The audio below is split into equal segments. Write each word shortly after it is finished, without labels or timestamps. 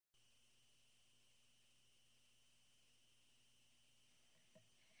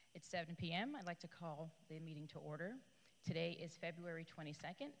It's 7 p.m. I'd like to call the meeting to order. Today is February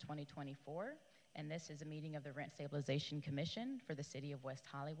 22nd, 2024, and this is a meeting of the Rent Stabilization Commission for the City of West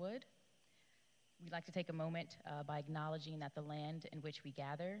Hollywood. We'd like to take a moment by acknowledging that the land in which we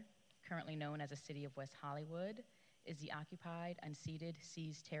gather, currently known as the City of West Hollywood, is the occupied, unceded,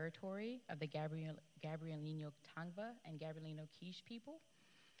 seized territory of the Gabrielino Tangva and Gabrielino Quiche people.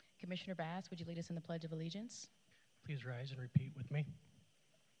 Commissioner Bass, would you lead us in the Pledge of Allegiance? Please rise and repeat with me.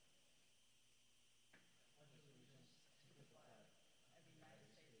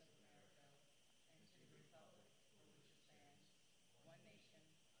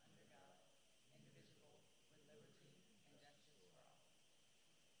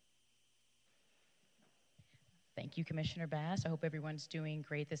 Thank you, Commissioner Bass. I hope everyone's doing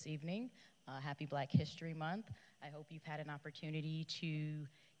great this evening. Happy Black History Month. I hope you've had an opportunity to,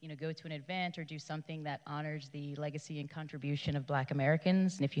 go to an event or do something that honors the legacy and contribution of Black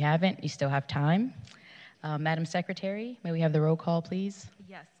Americans. And if you haven't, you still have time. Madam Secretary, may we have the roll call, please?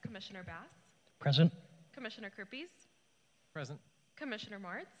 Yes, Commissioner Bass. Present. Commissioner Kirpies. Present. Commissioner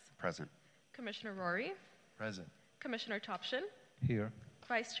Martz. Present. Commissioner Rory. Present. Commissioner Topshin. Here.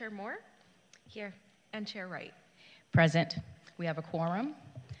 Vice Chair Moore. Here. And Chair Wright. Present. We have a quorum.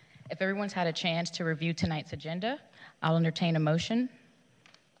 If everyone's had a chance to review tonight's agenda, I'll entertain a motion.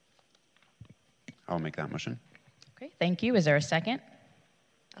 I'll make that motion. Okay, thank you. Is there a second?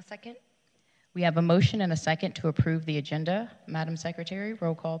 A second. We have a motion and a second to approve the agenda. Madam Secretary,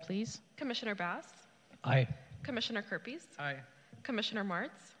 roll call, please. Commissioner Bass. Aye. Commissioner Kirpies. Aye. Commissioner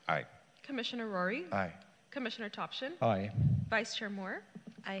Martz. Aye. Commissioner Rory. Aye. Commissioner Topshin. Aye. Vice Chair Moore.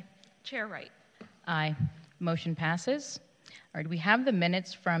 Aye. Chair Wright. Aye. Motion passes. All right, we have the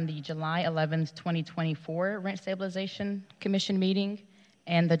minutes from the July 11th, 2024 Rent Stabilization Commission meeting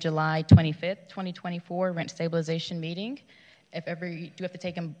and the July 25th, 2024 Rent Stabilization meeting. If ever, do we have to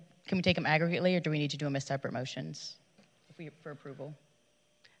take them, can we take them aggregately or do we need to do them as separate motions for approval?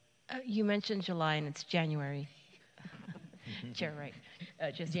 You mentioned July and it's January. Chair Wright.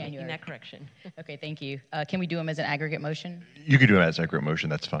 Just making January. that correction. Okay, thank you. Can we do them as an aggregate motion? You could do it as a group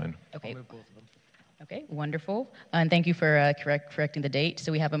motion, that's fine. Okay. I'll move both of them. Okay, wonderful. And thank you for correcting the date.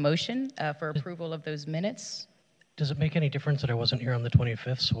 So we have a motion for approval of those minutes. Does it make any difference that I wasn't here on the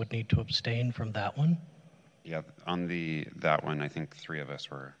 25th, so would need to abstain from that one? Yeah, on that one, I think 3 of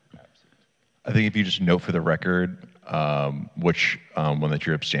us were absent. I think if you just note for the record which one that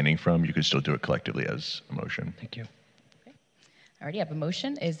you're abstaining from, you could still do it collectively as a motion. Thank you. Okay. I already have a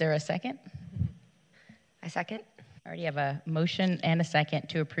motion. Is there a second? I second. I already have a motion and a second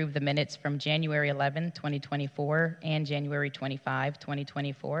to approve the minutes from January 11, 2024 and January 25,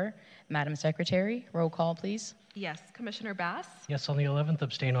 2024. Madam Secretary, roll call, please. Yes, Commissioner Bass. Yes on the 11th,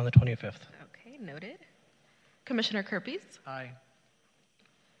 abstain on the 25th. Okay, noted. Commissioner Kirpies. Aye.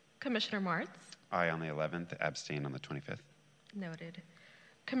 Commissioner Martz. Aye on the 11th, abstain on the 25th. Noted.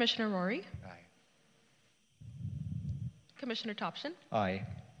 Commissioner Rory. Aye. Commissioner Topshin. Aye.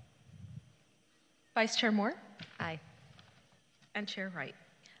 Vice Chair Moore. Aye. And Chair Wright.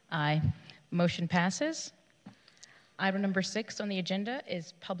 Aye. Motion passes. Item number 6 on the agenda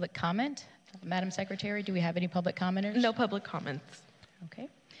is public comment. Madam Secretary, do we have any public commenters? No public comments. Okay.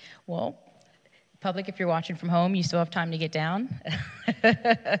 Well, public, if you're watching from home, you still have time to get down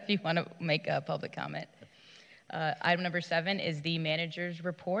if you want to make a public comment. Item number 7 is the manager's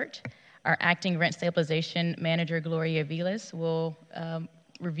report. Our acting rent stabilization manager, Gloria Vilas, will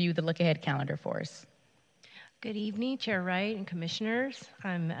review the look-ahead calendar for us. Good evening, Chair Wright and Commissioners.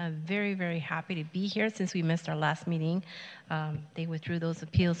 I'm very, very happy to be here since we missed our last meeting. They withdrew those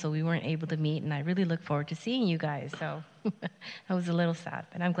appeals, so we weren't able to meet, and I really look forward to seeing you guys. So that was a little sad,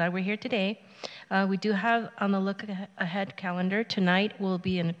 but I'm glad we're here today. We do have on the look-ahead calendar, tonight will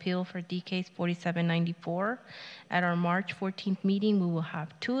be an appeal for D case 4794. At our March 14th meeting, we will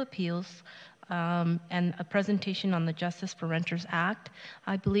have 2 appeals and a presentation on the Justice for Renters Act.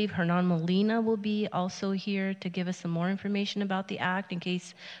 I believe Hernan Molina will be also here to give us some more information about the act in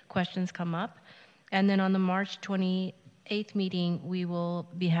case questions come up. And then on the March 28th meeting, we will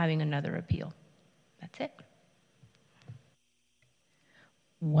be having another appeal. That's it.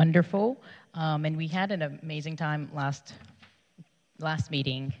 Wonderful. And we had an amazing time last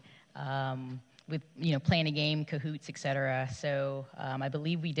meeting. With playing a game, Kahoots, et cetera. So I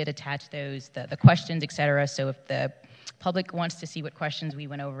believe we did attach those, the questions, et cetera. So if the public wants to see what questions we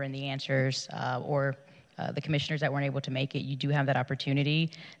went over and the answers, or the commissioners that weren't able to make it, you do have that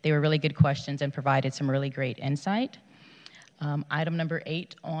opportunity. They were really good questions and provided some really great insight. Item number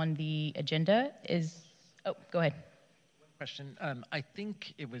 8 on the agenda is, go ahead. One question. I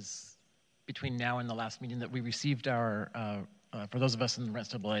think it was between now and the last meeting that we received our for those of us in the rent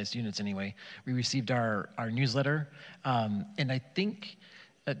stabilized units anyway, we received our newsletter. And I think,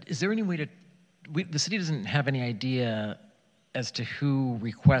 is there any way to, the city doesn't have any idea as to who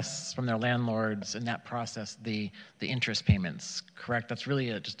requests from their landlords in that process the interest payments, correct? That's really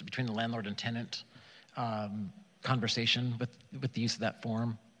just between the landlord and tenant conversation with the use of that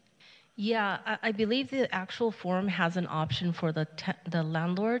form. Yeah, I believe the actual form has an option for the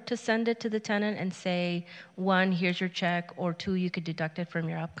landlord to send it to the tenant and say, one, here's your check, or two, you could deduct it from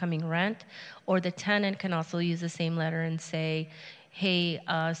your upcoming rent. Or the tenant can also use the same letter and say, hey,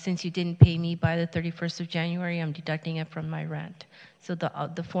 since you didn't pay me by the 31st of January, I'm deducting it from my rent. So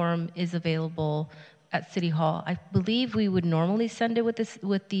the form is available at City Hall. I believe we would normally send it with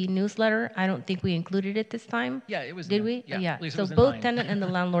the newsletter. I don't think we included it this time. Yeah, it was. Did we? Yeah. At least it So was in both mine. tenant and the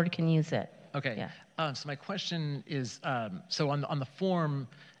landlord can use it. Okay. Yeah. So my question is, so on the form,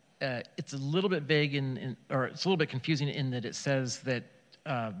 it's a little bit vague or it's a little bit confusing in that it says that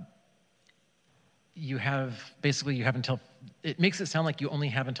you have until, it makes it sound like you only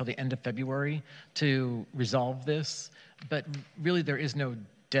have until the end of February to resolve this, but really there is no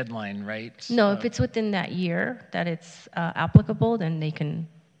deadline, right? No, if it's within that year that it's applicable, then they can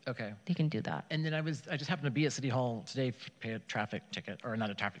do that. And then I just happened to be at City Hall today to pay a traffic ticket, or not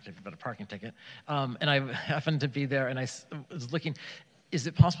a traffic ticket, but a parking ticket. And I happened to be there, and I was looking. Is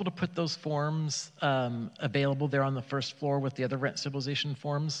it possible to put those forms available there on the first floor with the other rent stabilization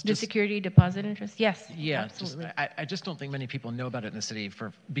forms? The security deposit interest? Yes. Yeah, absolutely. I just don't think many people know about it in the city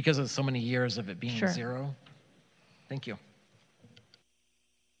because of so many years of it being zero. Thank you.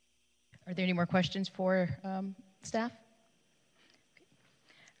 Are there any more questions for staff?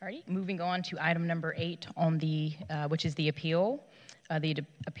 Alrighty, moving on to item number 8 on the, which is the appeal. The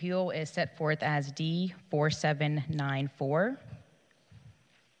appeal is set forth as D4794.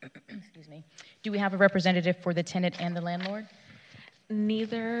 Excuse me. Do we have a representative for the tenant and the landlord?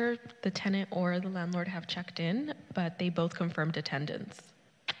 Neither the tenant or the landlord have checked in, but they both confirmed attendance.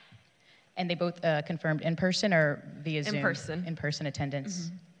 And they both confirmed in person or via Zoom? In person. In person attendance.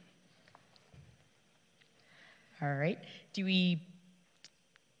 Mm-hmm. All right. Do we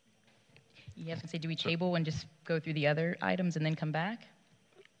table and just go through the other items and then come back?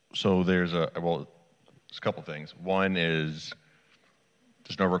 So there's a couple things. One is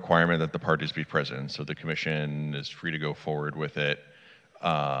there's no requirement that the parties be present, so the commission is free to go forward with it.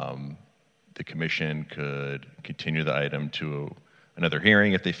 The commission could continue the item to another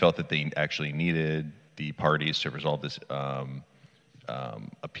hearing if they felt that they actually needed the parties to resolve this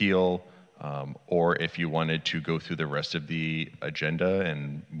appeal, or if you wanted to go through the rest of the agenda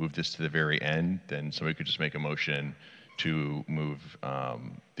and move this to the very end, then somebody could just make a motion to move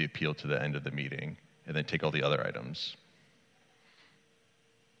the appeal to the end of the meeting and then take all the other items.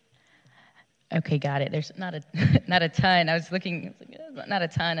 Okay, got it. There's not a ton. I was looking, not a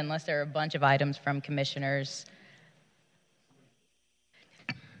ton unless there are a bunch of items from commissioners.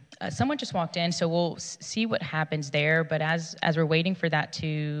 Someone just walked in, so we'll see what happens there. But as we're waiting for that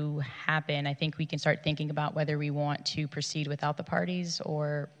to happen, I think we can start thinking about whether we want to proceed without the parties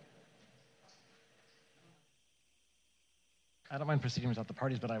or. I don't mind proceeding without the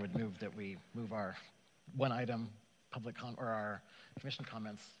parties, but I would move that we move our one item or our commission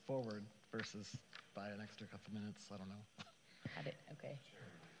comments forward versus by an extra couple minutes. I don't know. Got it. Okay.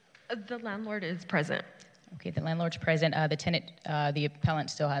 The landlord is present. Okay, the landlord's present. The tenant, the appellant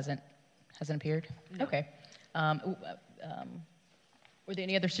still hasn't appeared? No. Okay. Were there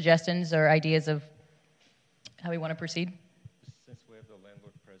any other suggestions or ideas of how we want to proceed? Since we have the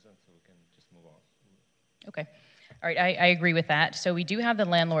landlord present, so we can just move on. Okay. All right, I agree with that. So we do have the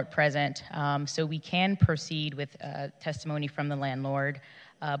landlord present, so we can proceed with testimony from the landlord.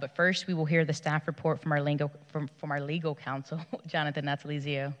 But first, we will hear the staff report from our legal counsel, Jonathan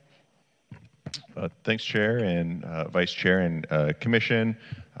Natalizio. Thanks, Chair and Vice Chair and Commission.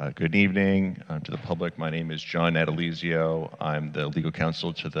 Good evening to the public. My name is John Natalizio. I'm the legal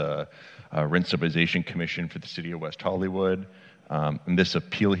counsel to the Rent Stabilization Commission for the City of West Hollywood. And this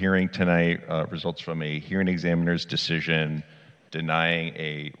appeal hearing tonight results from a hearing examiner's decision denying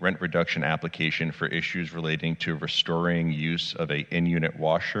a rent reduction application for issues relating to restoring use of a in-unit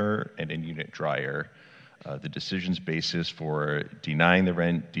washer and in-unit dryer. The decision's basis for denying the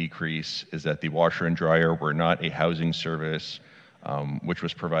rent decrease is that the washer and dryer were not a housing service which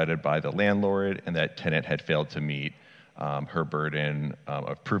was provided by the landlord, and that tenant had failed to meet her burden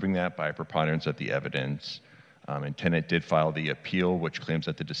of proving that by preponderance of the evidence. And tenant did file the appeal, which claims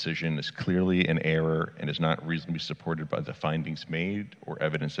that the decision is clearly in error and is not reasonably supported by the findings made or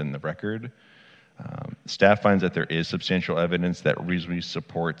evidence in the record. Staff finds that there is substantial evidence that reasonably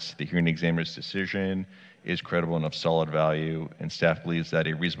supports the hearing examiner's decision, is credible and of solid value, and staff believes that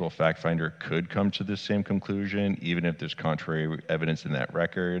a reasonable fact finder could come to the same conclusion, even if there's contrary evidence in that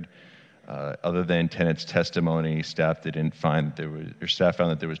record. Other than tenant's testimony, staff found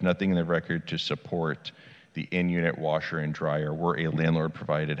that there was nothing in the record to support the in-unit washer and dryer were a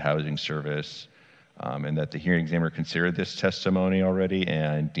landlord-provided housing service, and that the hearing examiner considered this testimony already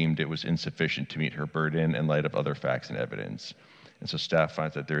and deemed it was insufficient to meet her burden in light of other facts and evidence. And so staff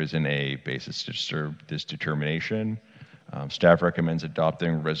finds that there isn't a basis to disturb this determination. Staff recommends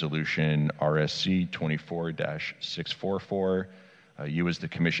adopting Resolution RSC 24-644. You as the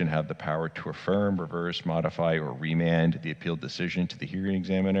commission have the power to affirm, reverse, modify, or remand the appeal decision to the hearing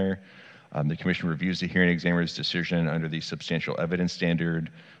examiner. The commission reviews the hearing examiner's decision under the substantial evidence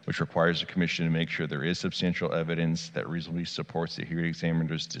standard, which requires the commission to make sure there is substantial evidence that reasonably supports the hearing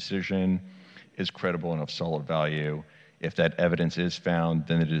examiner's decision, is credible and of solid value. If that evidence is found,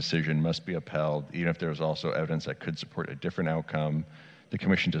 then the decision must be upheld, even if there is also evidence that could support a different outcome. The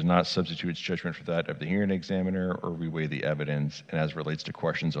commission does not substitute its judgment for that of the hearing examiner or reweigh the evidence, and as relates to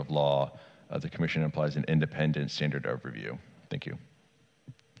questions of law, the commission applies an independent standard of review. Thank you.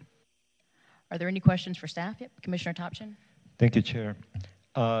 Are there any questions for staff? Yep, Commissioner Topchin. Thank you, Chair.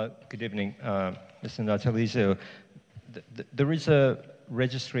 Good evening, Mr. Natalizio. There is a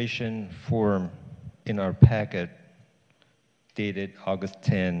registration form in our packet dated August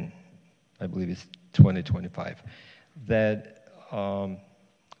 10, I believe it's 2025, that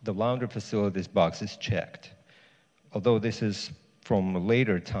the laundry facilities box is checked. Although this is from a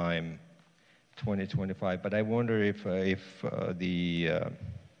later time, 2025, but I wonder if the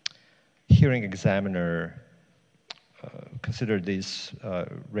hearing examiner considered this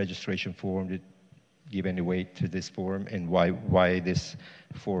registration form, did give any weight to this form, and why this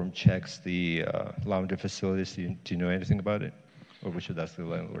form checks the laundry facilities. Do you know anything about it? Or we should ask the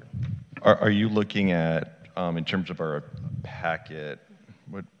landlord. Are you looking at, in terms of our packet,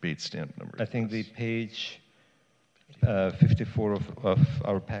 what Bates stamp number is I think this? the page 54 of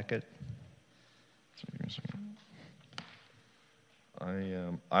our packet.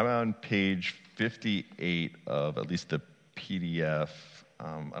 I'm on page 58 of at least the PDF.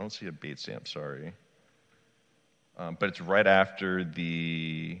 I don't see a Bates stamp, sorry. But it's right after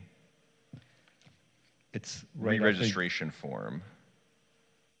the re-registration form.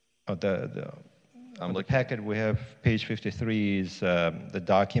 On the looking- packet we have page 53 is the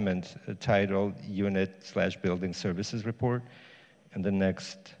document titled Unit/Building Services Report, and the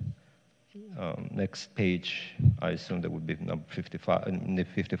next page, I assume that would be number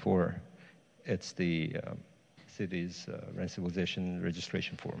 54. It's the city's rent-stabilization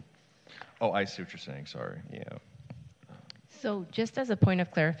registration form. Oh, I see what you're saying, sorry. Yeah. So just as a point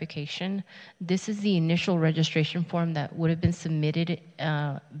of clarification, this is the initial registration form that would have been submitted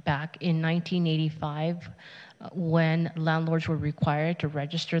back in 1985 when landlords were required to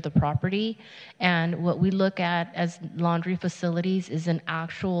register the property. And what we look at as laundry facilities is an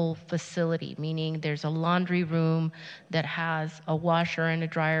actual facility, meaning there's a laundry room that has a washer and a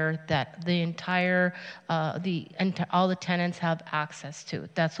dryer that all the tenants have access to.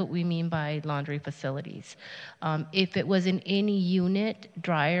 That's what we mean by laundry facilities. If it was in any unit,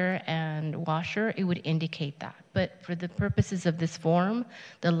 dryer and washer, it would indicate that. But for the purposes of this form,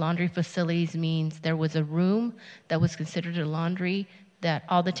 the laundry facilities means there was a room that was considered a laundry that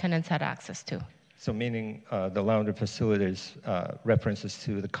all the tenants had access to. So meaning the laundry facilities references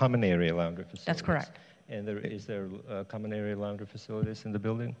to the common area laundry facilities. That's correct. And is there common area laundry facilities in the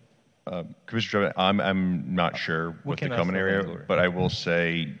building? Commissioner, I'm not sure what the can common ask the area, landlord. but I will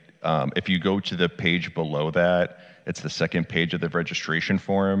say, if you go to the page below that, it's the second page of the registration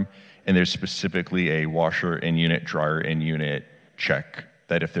form, and there's specifically a washer in unit, dryer in unit check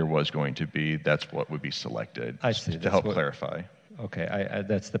that if there was going to be, that's what would be selected. I see. To help clarify. Okay,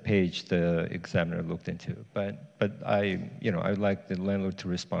 that's the page the examiner looked into. But I'd like the landlord to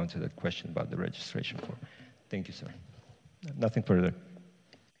respond to the question about the registration form. Thank you, sir. Nothing further.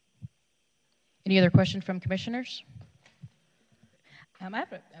 Any other questions from commissioners? I have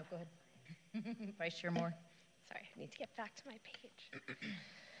go ahead. Vice Chair Moore. Sorry, I need to get back to my page.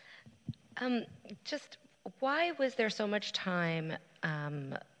 Just why was there so much time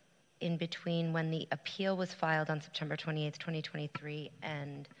in between when the appeal was filed on September 28th, 2023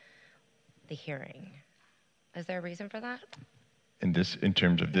 and the hearing? Is there a reason for that? In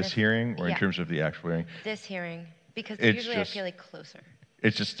terms of this hearing, or in Yeah. terms of the actual hearing? This hearing? Because It's usually just- I feel like closer.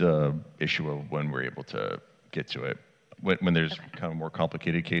 It's just an issue of when we're able to get to it. When there's Okay. kind of more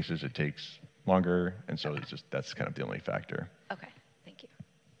complicated cases, it takes longer, and so that's kind of the only factor. Okay, thank you.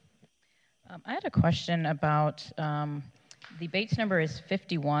 I had a question about the Bates number is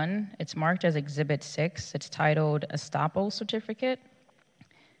 51. It's marked as Exhibit 6. It's titled Estoppel Certificate.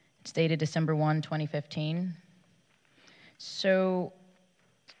 It's dated December 1, 2015. So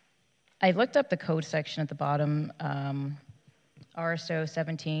I looked up the code section at the bottom, RSO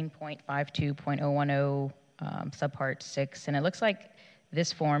 17.52.010, subpart 6, and it looks like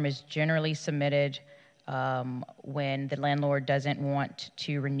this form is generally submitted when the landlord doesn't want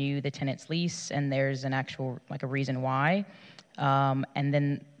to renew the tenant's lease and there's an actual, like a reason why.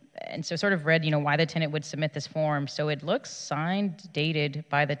 And so sort of read, why the tenant would submit this form. So it looks signed, dated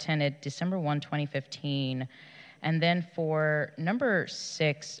by the tenant December 1, 2015. And then for number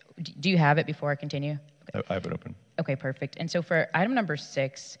 6, do you have it before I continue? I have it open. Okay, perfect. And so for item number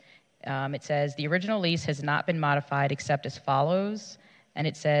 6, it says the original lease has not been modified except as follows. And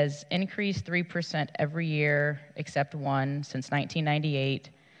it says increase 3% every year except one since 1998.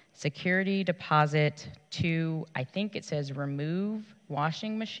 Security deposit to, I think it says remove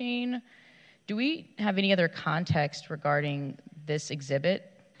washing machine. Do we have any other context regarding this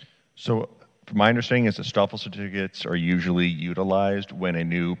exhibit? So from my understanding is that estoppel certificates are usually utilized when a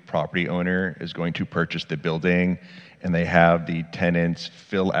new property owner is going to purchase the building and they have the tenants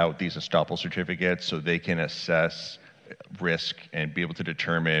fill out these estoppel certificates so they can assess risk and be able to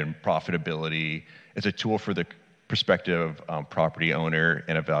determine profitability. It's a tool for the prospective property owner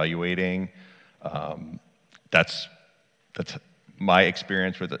in evaluating. That's my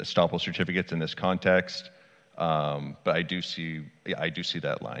experience with the estoppel certificates in this context. But I do see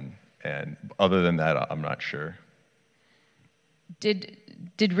that line. And other than that, I'm not sure. Did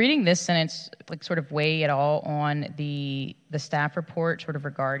reading this sentence like sort of weigh at all on the staff report sort of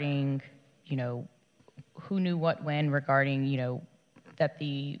regarding, who knew what when regarding, that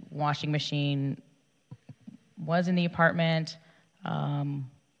the washing machine was in the apartment, and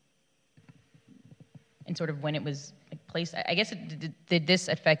sort of when it was placed? I guess did this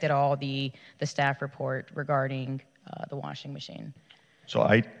affect at all the staff report regarding the washing machine? So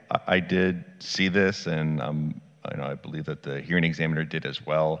I did see this, and I believe that the hearing examiner did as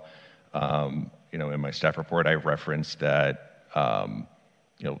well. In my staff report, I referenced that,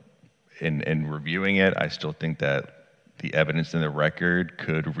 in reviewing it, I still think that the evidence in the record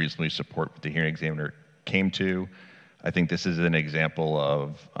could reasonably support what the hearing examiner came to. I think this is an example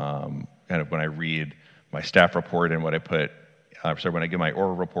of kind of when I read my staff report and what I put, when I give my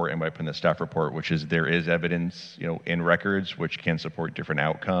oral report and what I put in the staff report, which is there is evidence, in records which can support different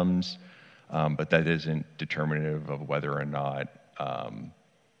outcomes, but that isn't determinative of whether or not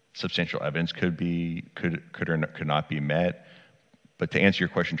substantial evidence could or could not be met. But to answer your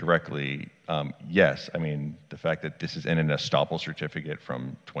question directly, yes. I mean, the fact that this is in an estoppel certificate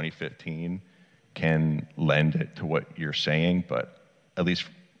from 2015 can lend it to what you're saying, but at least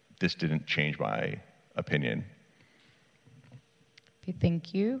this didn't change my opinion. Okay,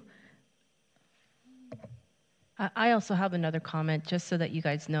 thank you. I also have another comment, just so that you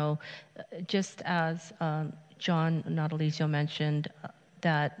guys know. Just as John Natalizio mentioned,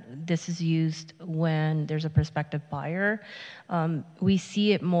 that this is used when there's a prospective buyer. We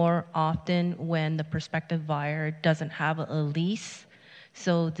see it more often when the prospective buyer doesn't have a lease.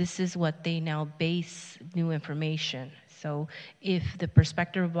 So this is what they now base new information. So if the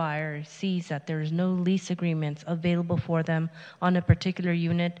prospective buyer sees that there's no lease agreements available for them on a particular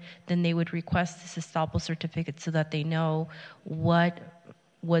unit, then they would request this estoppel certificate so that they know what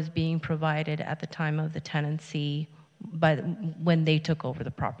was being provided at the time of the tenancy when they took over the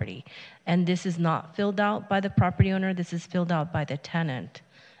property. And this is not filled out by the property owner, this is filled out by the tenant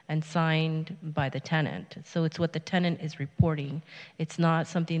and signed by the tenant. So it's what the tenant is reporting. It's not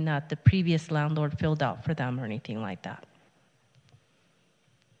something that the previous landlord filled out for them or anything like that.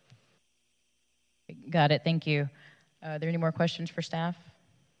 Got it, thank you. Are there any more questions for staff?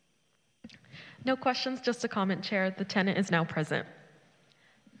 No questions, just a comment, Chair. The tenant is now present.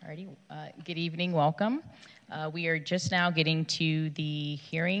 Alrighty, good evening, welcome. We are just now getting to the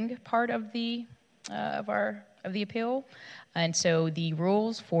hearing part of the appeal, and so the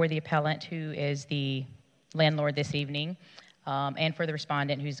rules for the appellant, who is the landlord this evening, and for the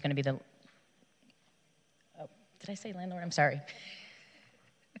respondent, who's going to be the. Oh, did I say landlord? I'm sorry.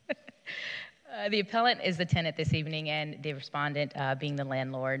 The appellant is the tenant this evening, and the respondent being the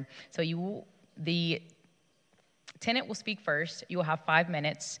landlord. So the tenant will speak first. You will have 5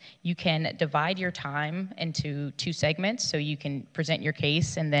 minutes. You can divide your time into 2 segments, so you can present your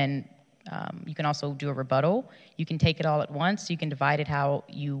case, and then you can also do a rebuttal. You can take it all at once. You can divide it how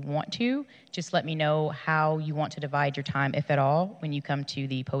you want to. Just let me know how you want to divide your time, if at all, when you come to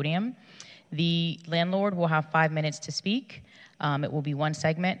the podium. The landlord will have 5 minutes to speak. It will be one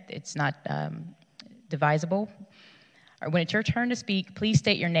segment. It's not divisible. When it's your turn to speak, please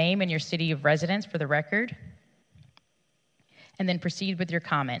state your name and your city of residence for the record, and then proceed with your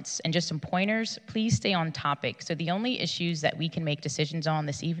comments. And just some pointers, please stay on topic. So the only issues that we can make decisions on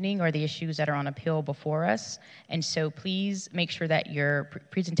this evening are the issues that are on appeal before us. And so please make sure that your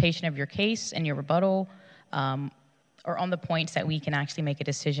presentation of your case and your rebuttal are on the points that we can actually make a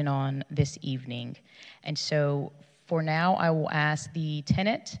decision on this evening. And so for now, I will ask the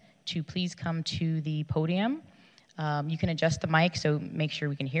tenant to please come to the podium. You can adjust the mic, so make sure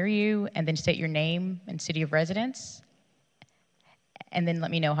we can hear you, and then state your name and city of residence, and then let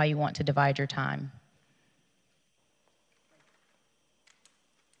me know how you want to divide your time.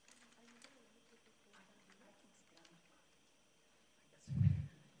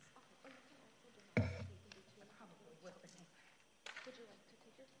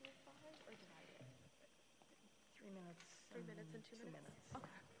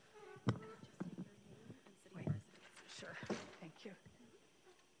 Thank you.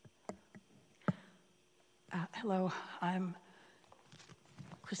 Hello, I'm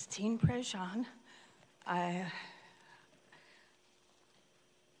Christine Prejean. I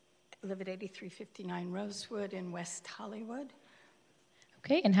live at 8359 Rosewood in West Hollywood.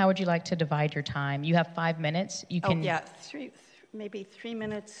 Okay, and how would you like to divide your time? You have 5 minutes. You can. Oh, yeah, maybe 3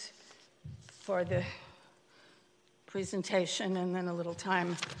 minutes for the presentation and then a little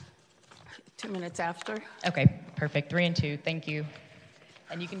time 2 minutes after. Okay, perfect. 3 and 2. Thank you.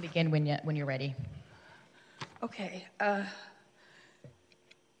 And you can begin when you're ready. Okay. I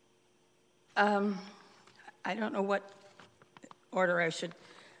don't know what order I should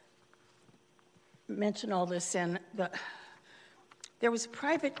mention all this in. There was a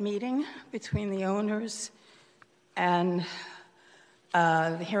private meeting between the owners and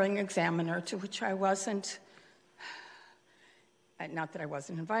the hearing examiner, to which I wasn't, not that I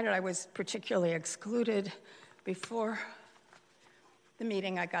wasn't invited, I was particularly excluded. Before the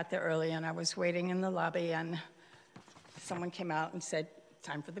meeting, I got there early and I was waiting in the lobby, and someone came out and said,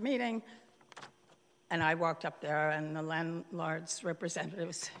 "Time for the meeting." And I walked up there, and the landlord's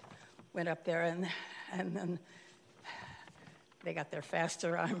representatives went up there, and then they got there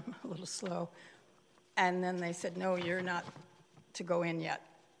faster. I'm a little slow. And then they said, "No, you're not to go in yet,"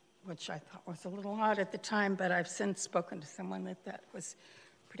 which I thought was a little odd at the time, but I've since spoken to someone that was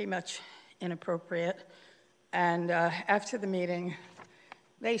pretty much inappropriate. And after the meeting,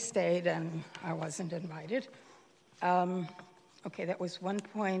 they stayed, and I wasn't invited. Okay, that was one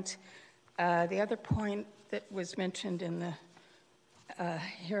point. The other point that was mentioned in the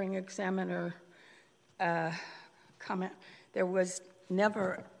hearing examiner comment, there was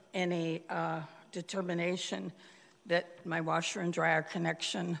never any determination that my washer and dryer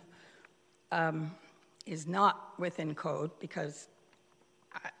connection is not within code, because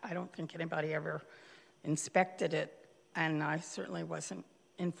I don't think anybody ever inspected it, and I certainly wasn't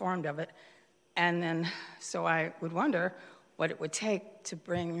informed of it. And then, so I would wonder what it would take to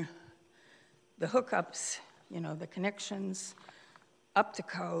bring the hookups, the connections up to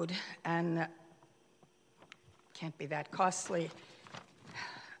code, and that can't be that costly.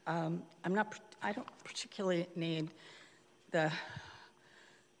 I don't particularly need the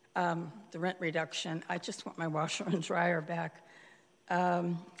rent reduction. I just want my washer and dryer back.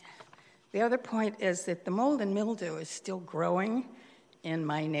 The other point is that the mold and mildew is still growing in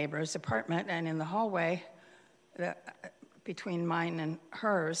my neighbor's apartment and in the hallway between mine and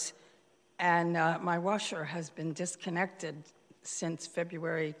hers. And my washer has been disconnected since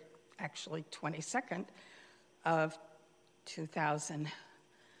February, actually 22nd of 2000,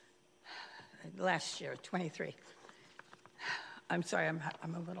 last year, 23. I'm sorry, I'm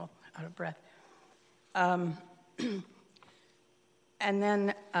a little out of breath. And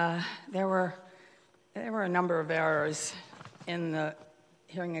then there were a number of errors in the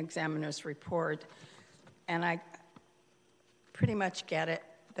hearing examiner's report, and I pretty much get it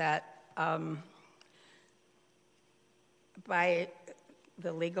that by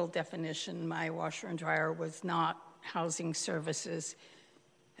the legal definition, my washer and dryer was not housing services.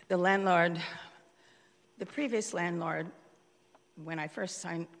 The previous landlord, when I first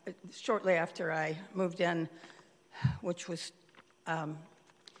signed, shortly after I moved in, which was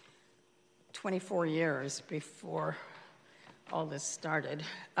 24 years before all this started,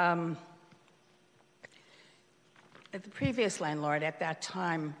 the previous landlord at that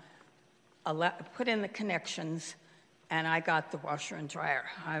time put in the connections, and I got the washer and dryer.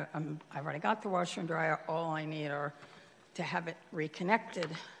 I've already got the washer and dryer. All I need are to have it reconnected.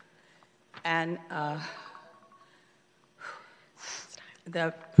 And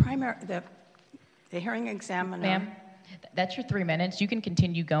the hearing examiner. Ma'am, That's your 3 minutes. You can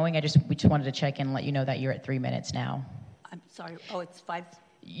continue going. We just wanted to check in and let you know that you're at 3 minutes now. I'm sorry. Oh, it's 5.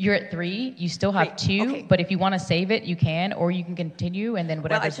 You're at 3. You still have 2, Okay. but if you want to save it, you can, or you can continue, and then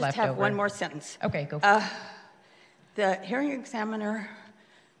Well, I whatever's just left have over. one more sentence. Okay, go for it. The hearing examiner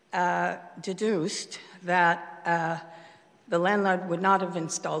deduced that the landlord would not have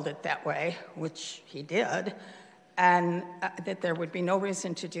installed it that way, which he did, and that there would be no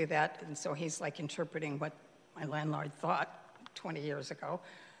reason to do that. And so he's like interpreting what my landlord thought 20 years ago.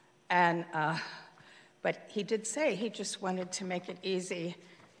 And, but he did say he just wanted to make it easy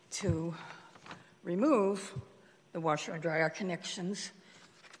to remove the washer and dryer connections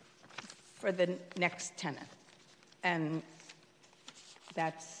for the next tenant. And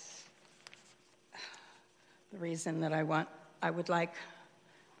that's the reason that I would like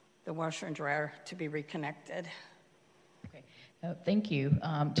the washer and dryer to be reconnected. Okay. Thank you.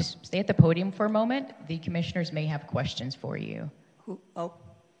 Just stay at the podium for a moment. The commissioners may have questions for you. Oh,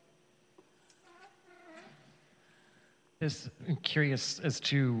 Just curious as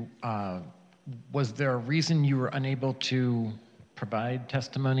to, was there a reason you were unable to provide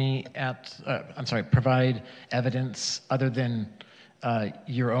testimony provide evidence other than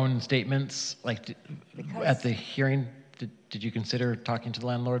your own statements? Like at the hearing, did you consider talking to the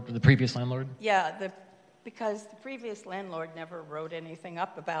landlord, the previous landlord? yeah, because the previous landlord never wrote anything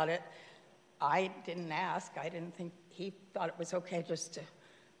up about it. I didn't ask. I didn't think he thought it was okay just to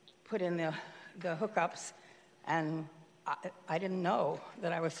put in the hookups, and I didn't know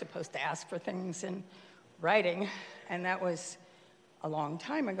that I was supposed to ask for things in writing, and that was a long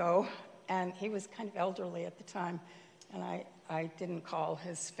time ago, and he was kind of elderly at the time, and I didn't call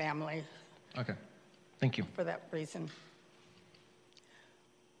his family. Okay, thank you. For that reason.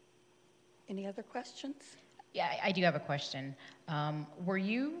 Any other questions? Yeah, I do have a question. Were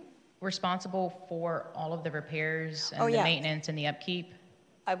you responsible for all of the repairs and the maintenance and the upkeep?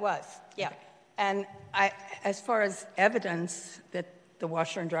 I was, yeah. And as far as evidence that the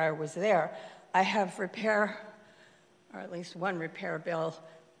washer and dryer was there, I have repair, or at least one repair bill,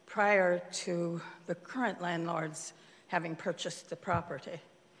 prior to the current landlords having purchased the property.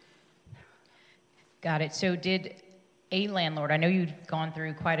 Got it. So did a landlord, I know you've gone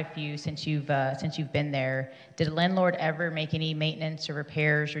through quite a few since you've been there, did a landlord ever make any maintenance or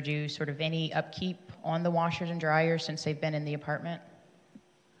repairs or do sort of any upkeep on the washers and dryers since they've been in the apartment?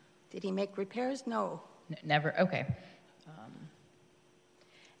 Did he make repairs? No. Never? Okay.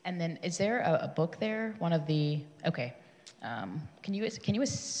 And then is there a book there? One of the, okay. Can you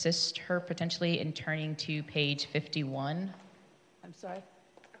assist her potentially in turning to page 51? I'm sorry?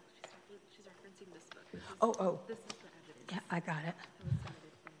 She's referencing this book. Oh. This is the evidence. Yeah, I got it.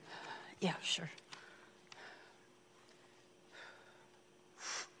 Yeah, sure.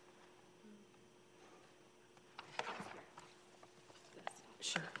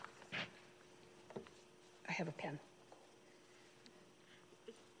 Sure. I have a pen.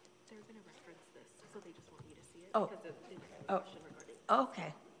 They're going to reference this, so they just want you to see it. Oh. Because of the question regarding.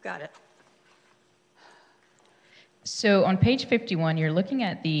 Okay, got it. So on page 51, you're looking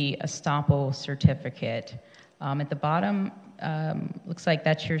at the estoppel certificate. At the bottom, looks like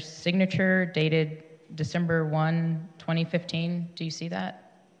that's your signature dated December 1, 2015. Do you see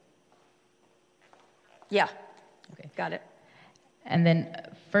that? Yeah. Okay. Got it. And then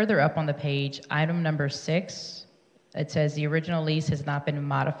further up on the page, item number 6, it says the original lease has not been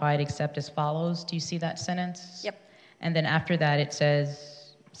modified except as follows. Do you see that sentence? Yep. And then after that, it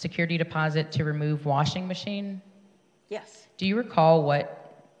says security deposit to remove washing machine. Yes. Do you recall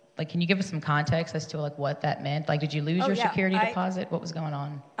can you give us some context as to what that meant? Like, did you lose your security deposit? What was going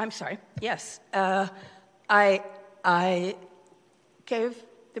on? I'm sorry. Yes. I gave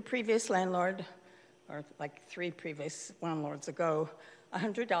the previous landlord, or like 3 previous landlords ago,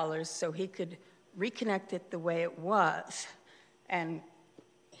 $100 so he could reconnect it the way it was, and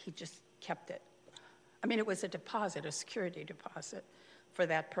he just kept it. I mean, it was a deposit, a security deposit for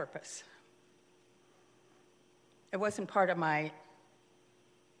that purpose. It wasn't part of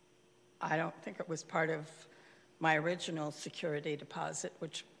I don't think it was part of my original security deposit,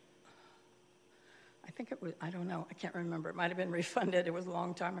 which I think it was, I don't know, I can't remember. It might have been refunded. It was a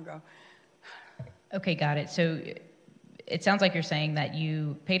long time ago. Okay, got it. So it sounds like you're saying that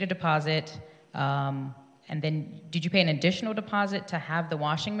you paid a deposit, and then did you pay an additional deposit to have the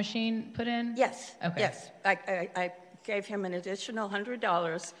washing machine put in? Yes. Okay. Yes. I gave him an additional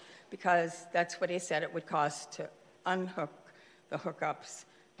 $100 because that's what he said it would cost to unhook the hookups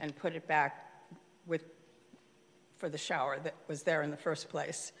and put it back for the shower that was there in the first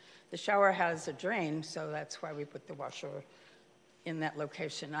place. The shower has a drain, so that's why we put the washer in that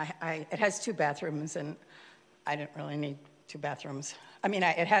location. It has 2 bathrooms, and I didn't really need 2 bathrooms. I mean,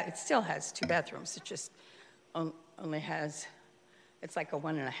 it still has 2 bathrooms. It just only has, it's like a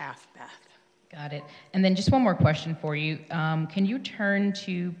 1.5 bath. Got it. And then just one more question for you. Can you turn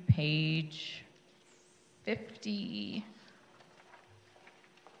to page 50?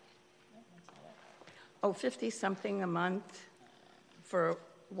 Oh, 50-something a month for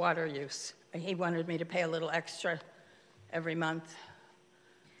water use. He wanted me to pay a little extra every month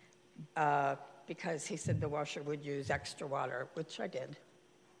because he said the washer would use extra water, which I did.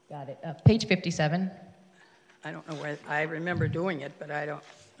 Got it. Page 57. I don't know where, I remember doing it, but I don't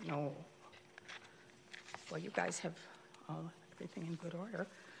know. Well, you guys have everything in good order.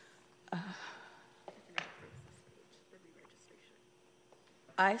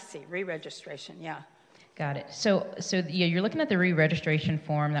 I see, re-registration, yeah. Got it. So yeah, you're looking at the re-registration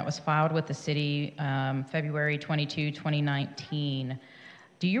form that was filed with the city February 22, 2019.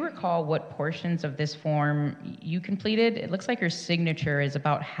 Do you recall what portions of this form you completed? It looks like your signature is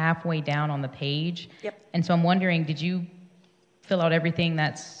about halfway down on the page. Yep. And so I'm wondering, did you fill out everything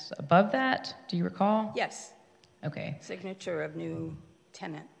that's above that? Do you recall? Yes, Okay. signature of new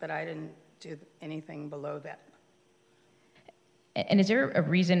tenant, but I didn't do anything below that. And is there a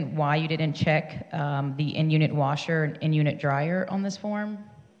reason why you didn't check the in-unit washer and in-unit dryer on this form?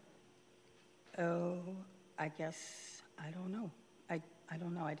 Oh, I guess, I don't know. I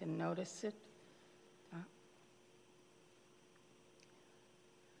don't know, I didn't notice it.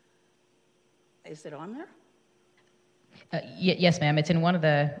 Is it on there? Yes, ma'am. It's in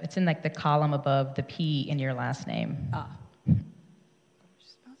it's in like the column above the P in your last name.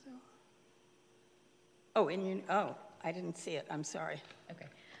 Oh, oh, I didn't see it, I'm sorry.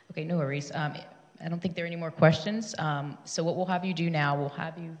 Okay, no worries. I don't think there are any more questions. So what we'll have you do now, we'll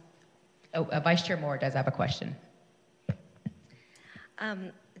have you, Vice Chair Moore does have a question.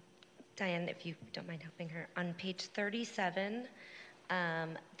 Diane, if you don't mind helping her, on page 37,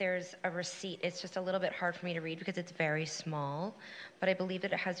 there's a receipt. It's just a little bit hard for me to read because it's very small, but I believe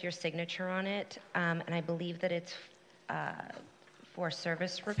that it has your signature on it, and I believe that it's for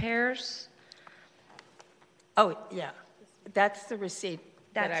service repairs. Oh, yeah, that's the receipt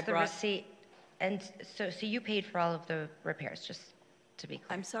that I That's the brought. receipt. And so you paid for all of the repairs, just to be clear.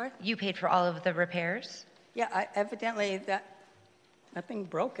 I'm sorry? You paid for all of the repairs? Yeah, evidently nothing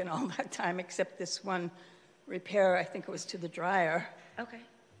broke in all that time except this one repair, I think it was to the dryer. Okay,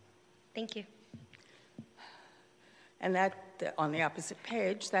 thank you. And that, on the opposite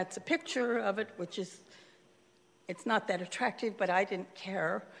page, that's a picture of it, which is, it's not that attractive, but I didn't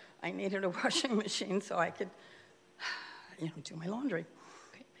care. I needed a washing machine so I could, do my laundry.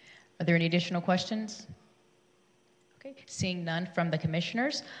 Okay. Are there any additional questions? Okay, seeing none from the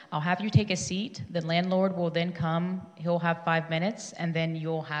commissioners, I'll have you take a seat. The landlord will then come. He'll have 5 minutes, and then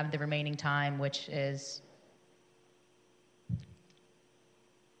you'll have the remaining time, which is...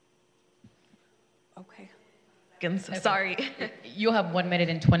 Okay. Sorry. You'll have 1 minute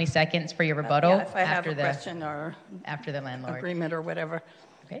and 20 seconds for your rebuttal Yeah, if I have after a question or after the landlord. agreement or whatever.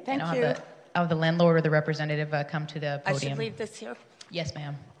 Okay, Thank and you. I'll have the landlord or the representative come to the I podium. should leave this here? Yes,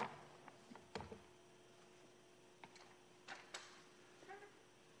 ma'am.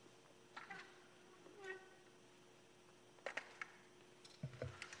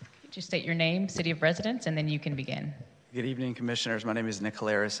 Just state your name, city of residence, and then you can begin. Good evening, commissioners. My name is Nick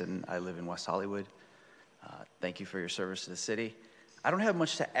Hilaris, and I live in West Hollywood. Thank you for your service to the city. I don't have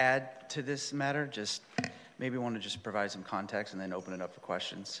much to add to this matter, just maybe want to just provide some context and then open it up for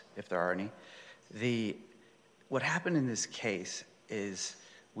questions, if there are any. What happened in this case is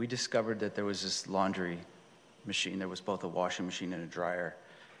we discovered that there was this laundry machine. There was both a washing machine and a dryer.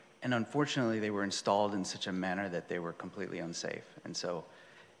 And unfortunately, they were installed in such a manner that they were completely unsafe. And so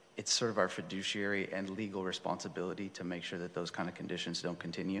it's sort of our fiduciary and legal responsibility to make sure that those kind of conditions don't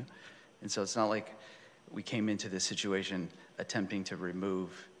continue. And so it's not like we came into this situation attempting to remove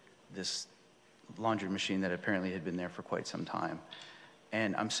this laundry machine that apparently had been there for quite some time.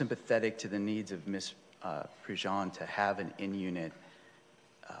 And I'm sympathetic to the needs of Ms. Prejean to have an in-unit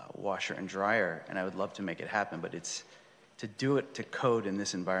washer and dryer, and I would love to make it happen, but to do it to code in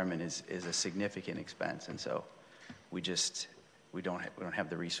this environment is a significant expense, and so we don't have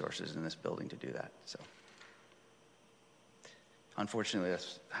the resources in this building to do that. So unfortunately,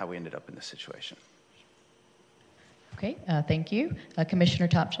 that's how we ended up in this situation. Okay, thank you. Commissioner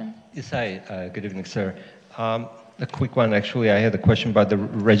Topchin? Yes, hi. Good evening, sir. A quick one, actually. I had a question about the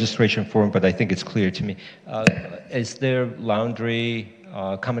registration form, but I think it's clear to me. Is there laundry,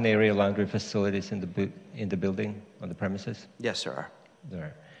 common area laundry facilities in the building, on the premises? Yes, there are. There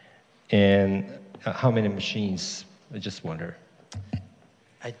are. And how many machines? I just wonder.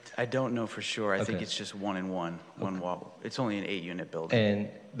 I don't know for sure. I think Okay. it's just one and one wall. It's only an 8-unit building. And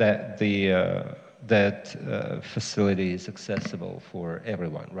that facility is accessible for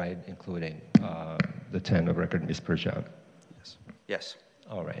everyone, right? Including the tenant of record, Ms. Perjan. Yes. Yes.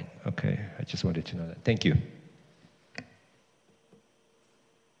 All right. Okay. I just wanted to know that. Thank you.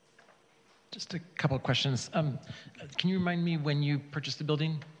 Just a couple of questions. Can you remind me when you purchased the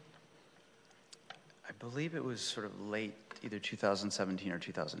building? I believe it was sort of late, either 2017 or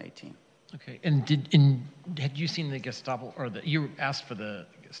 2018. Okay. And had you seen the Gestapo, or you asked for the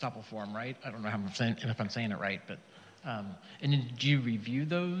Gestapo form, right? I don't know if I'm saying it right, but and did you review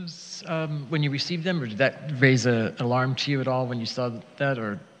those when you received them, or did that raise an alarm to you at all when you saw that,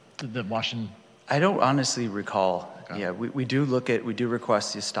 or the Washington? I don't honestly recall. Okay. Yeah, we do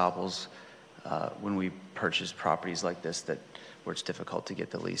request the estaples when we purchase properties like this where it's difficult to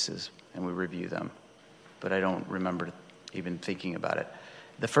get the leases, and we review them. But I don't remember even thinking about it.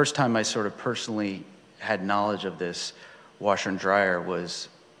 The first time I sort of personally had knowledge of this washer and dryer was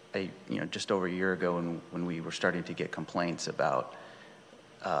just over a year ago when we were starting to get complaints about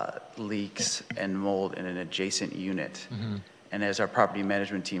leaks and mold in an adjacent unit. Mm-hmm. And as our property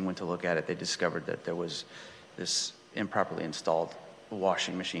management team went to look at it, they discovered that there was this improperly installed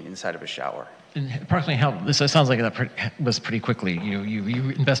washing machine inside of a shower. And approximately how, this sounds like that was pretty quickly. You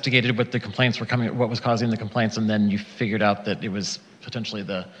investigated what the complaints were coming, what was causing the complaints, and then you figured out that it was potentially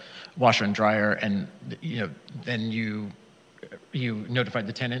the washer and dryer, and then you notified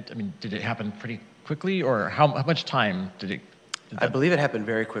the tenant. I mean, did it happen pretty quickly, or how much time did it? I believe it happened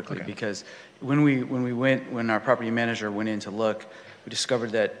very quickly. Okay. Because when our property manager went in to look, we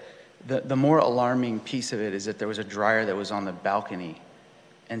discovered that the more alarming piece of it is that there was a dryer that was on the balcony.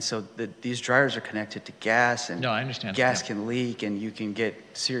 And so these dryers are connected to gas, and no, I understand. Gas can leak, and you can get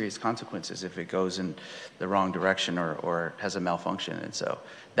serious consequences if it goes in the wrong direction or has a malfunction. And so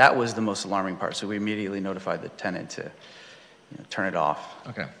that was the most alarming part. So we immediately notified the tenant to turn it off.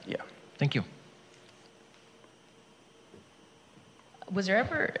 Okay. Yeah. Thank you. Was there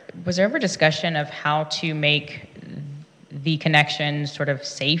ever discussion of how to make the connection sort of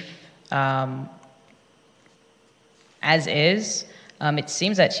safe as is? It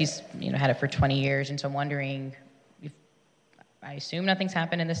seems that she's had it for 20 years, and so I'm wondering if, I assume nothing's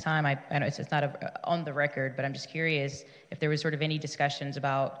happened in this time. I know it's not on the record, but I'm just curious if there was sort of any discussions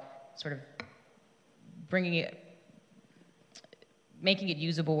about sort of making it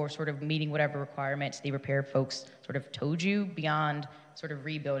usable, or sort of meeting whatever requirements the repair folks sort of told you, beyond sort of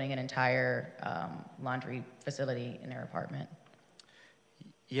rebuilding an entire laundry facility in their apartment.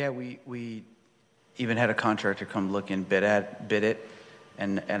 Yeah, we even had a contractor come look and bid it,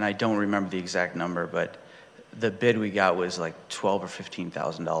 and I don't remember the exact number, but the bid we got was like $12,000 or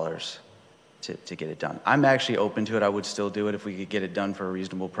 $15,000 to get it done. I'm actually open to it. I would still do it if we could get it done for a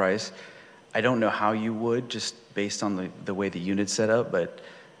reasonable price. I don't know how you would, just based on the way the unit's set up, but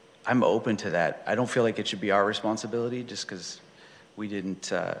I'm open to that. I don't feel like it should be our responsibility, just because we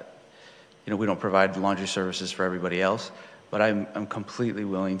didn't, we don't provide laundry services for everybody else. But I'm completely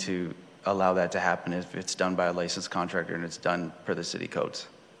willing to allow that to happen if it's done by a licensed contractor and it's done per the city codes.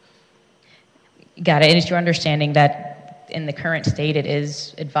 Got it. And it's your understanding that in the current state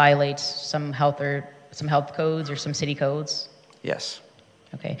it violates some health codes or some city codes? Yes.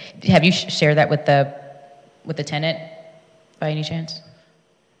 Okay. Have you shared that with the tenant by any chance?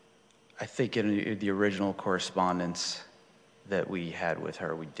 I think in the original correspondence that we had with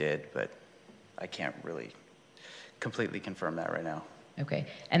her, we did, but I can't really completely confirm that right now. Okay.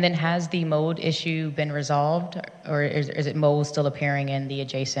 And then has the mold issue been resolved, or is it mold still appearing in the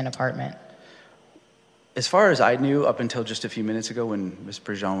adjacent apartment? As far as I knew, up until just a few minutes ago when Ms.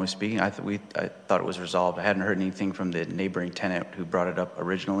 Perjan was speaking, I thought it was resolved. I hadn't heard anything from the neighboring tenant who brought it up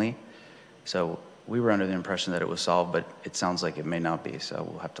originally. So we were under the impression that it was solved, but it sounds like it may not be, so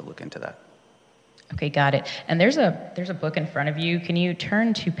we'll have to look into that. Okay, got it. And there's a book in front of you. Can you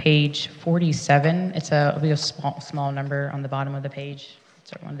turn to page 47? It'll be a small number on the bottom of the page.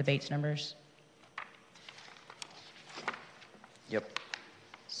 It's one of the Bates numbers. Yep.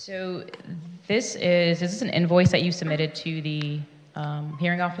 So is this an invoice that you submitted to the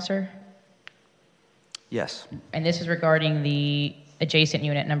hearing officer? Yes. And this is regarding the adjacent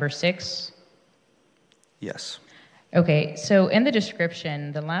unit number 6? Yes. Okay, so in the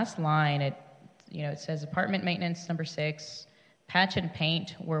description, the last line, it says apartment maintenance number 6, patch and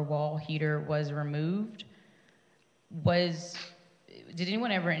paint where wall heater was removed. Did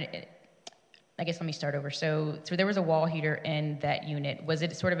anyone ever, I guess let me start over. So there was a wall heater in that unit. Was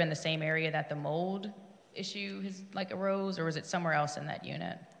it sort of in the same area that the mold issue arose, or was it somewhere else in that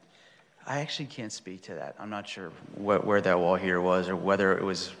unit? I actually can't speak to that. I'm not sure where that wall here was, or whether it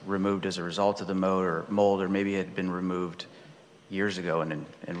was removed as a result of the mold, or maybe it had been removed years ago and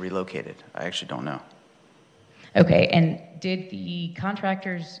relocated. I actually don't know. Okay, and did the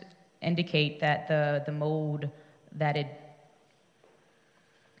contractors indicate that the mold that had,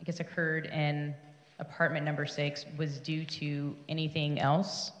 I guess, occurred in apartment number 6 was due to anything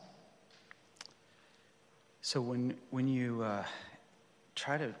else? So when you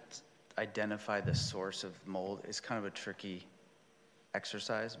try to identify the source of mold, it's kind of a tricky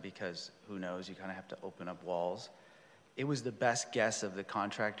exercise because who knows, you kind of have to open up walls. It was the best guess of the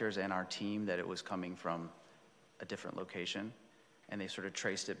contractors and our team that it was coming from a different location, and they sort of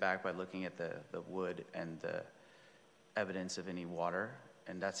traced it back by looking at the wood and the evidence of any water,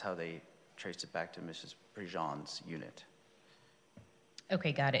 and that's how they traced it back to Mrs. Prejean's unit.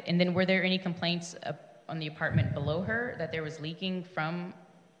 Okay, got it. And then were there any complaints on the apartment below her that there was leaking from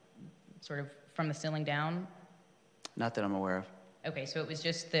the ceiling down? Not that I'm aware of. Okay, so it was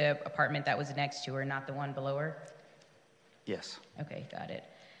just the apartment that was next to her, not the one below her? Yes. Okay, got it.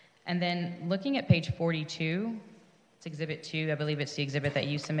 And then looking at page 42, it's Exhibit 2, I believe it's the exhibit that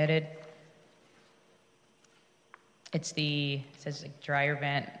you submitted. It says like dryer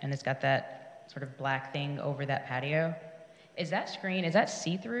vent, and it's got that sort of black thing over that patio. Is that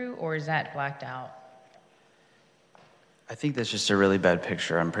see-through, or is that blacked out? I think that's just a really bad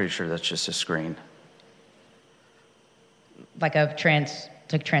picture. I'm pretty sure that's just a screen. Like a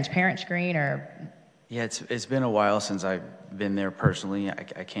transparent screen, or? Yeah, it's been a while since I've been there personally.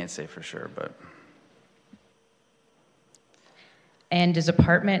 I can't say for sure, but. And is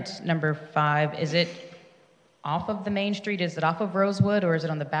apartment number 5, is it off of the main street? Is it off of Rosewood, or is it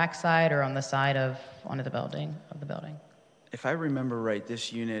on the back side or on the side of the building? If I remember right,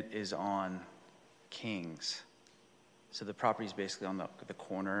 this unit is on Kings. So the property is basically on the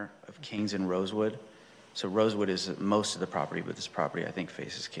corner of Kings and Rosewood. So Rosewood is most of the property, but this property, I think,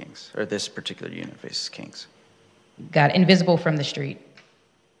 faces Kings, or this particular unit faces Kings. Got it. Invisible from the street.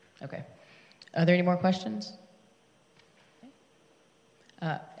 Okay. Are there any more questions?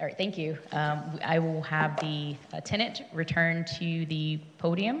 All right, thank you. I will have the tenant return to the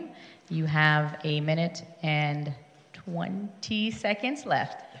podium. You have 1 minute and 20 seconds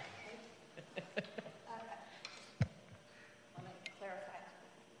left.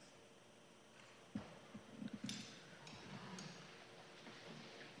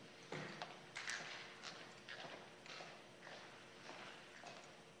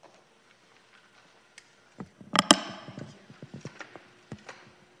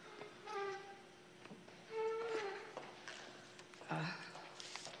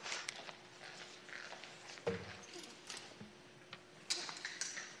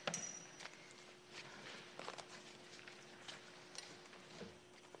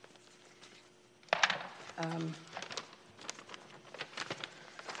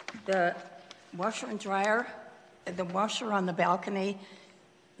 The washer and dryer, the washer on the balcony,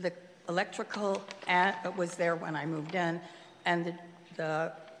 the electrical was there when I moved in, and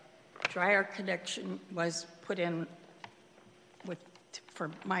the dryer connection was put in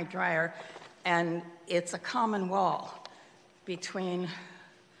for my dryer, and it's a common wall between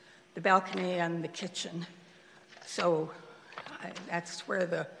the balcony and the kitchen. So that's where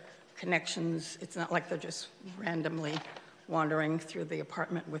the connections, it's not like they're just randomly wandering through the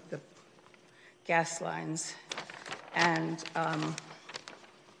apartment with the gas lines. And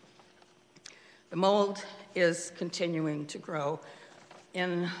the mold is continuing to grow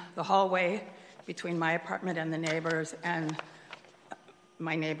in the hallway between my apartment and the neighbors, and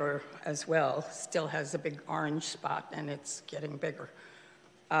my neighbor as well still has a big orange spot, and it's getting bigger.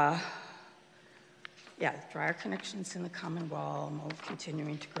 Yeah, dryer connections in the common wall, mold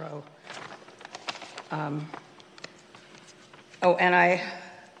continuing to grow. Oh, and I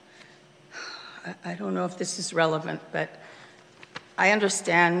don't know if this is relevant, but I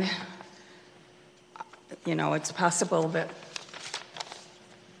understand, it's possible that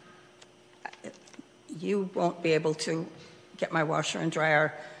you won't be able to get my washer and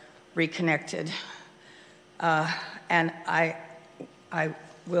dryer reconnected. And I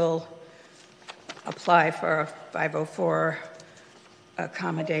will apply for a 504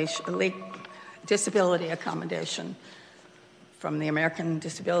 accommodation, disability accommodation from the American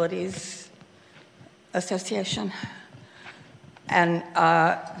Disabilities Association. And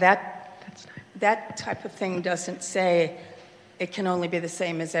that type of thing doesn't say it can only be the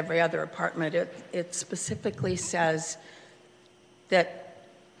same as every other apartment. It specifically says that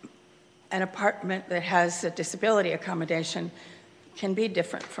an apartment that has a disability accommodation can be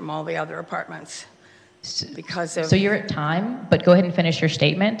different from all the other apartments. because of... So you're at time, but go ahead and finish your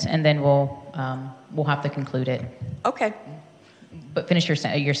statement, and then we'll have to conclude it. Okay. But finish your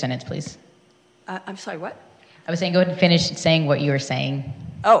sentence, please. I'm sorry, what? I was saying, go ahead and finish saying what you were saying.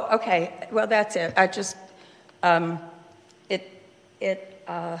 Oh, okay. Well, that's it. I just, I'm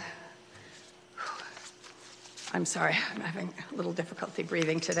sorry, I'm having a little difficulty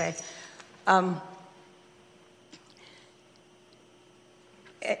breathing today. The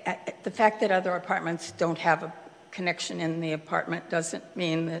fact that other apartments don't have a connection in the apartment doesn't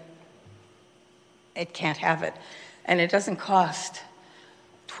mean that it can't have it. And it doesn't cost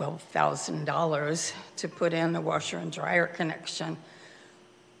 $12,000 to put in a washer and dryer connection.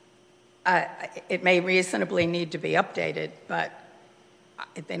 It may reasonably need to be updated, but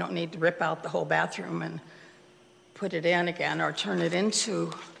they don't need to rip out the whole bathroom and put it in again or turn it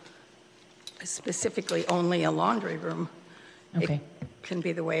into specifically only a laundry room. Okay. It can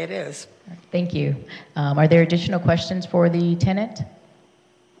be the way it is. Thank you. Are there additional questions for the tenant?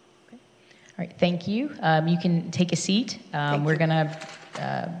 Okay. All right, thank you. You can take a seat. We're going to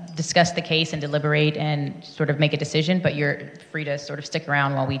discuss the case and deliberate and sort of make a decision, but you're free to sort of stick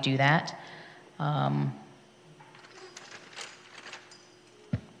around while we do that. I'm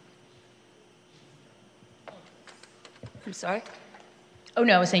sorry? Oh,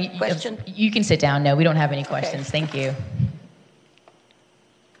 no, I was saying Question? You can sit down. No, we don't have any questions. Okay. Thank you.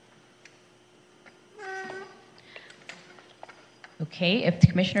 Okay, if the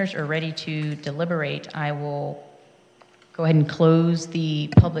commissioners are ready to deliberate, I will go ahead and close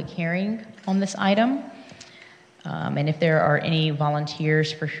the public hearing on this item. And if there are any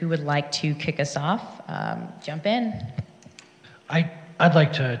volunteers for who would like to kick us off, jump in. I'd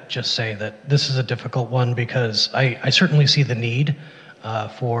like to just say that this is a difficult one because I certainly see the need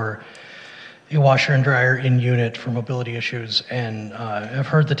for a washer and dryer in unit for mobility issues, and I've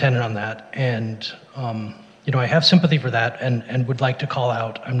heard the tenant on that, and I have sympathy for that and would like to call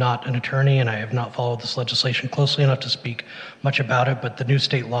out, I'm not an attorney and I have not followed this legislation closely enough to speak much about it, but the new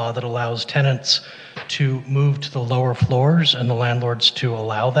state law that allows tenants to move to the lower floors and the landlords to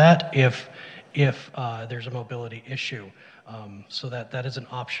allow that if there's a mobility issue. So that is an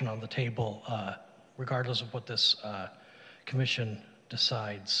option on the table, regardless of what this commission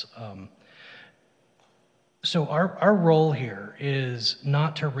decides. So our role here is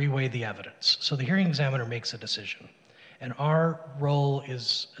not to reweigh the evidence. So the hearing examiner makes a decision. And our role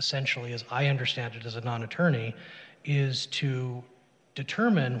is essentially, as I understand it as a non-attorney, is to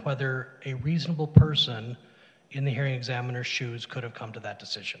determine whether a reasonable person in the hearing examiner's shoes could have come to that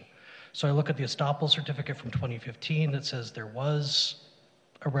decision. So I look at the estoppel certificate from 2015 that says there was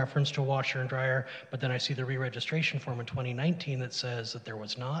a reference to a washer and dryer, but then I see the re-registration form in 2019 that says that there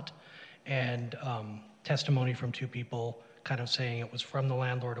was not, and testimony from two people kind of saying it was from the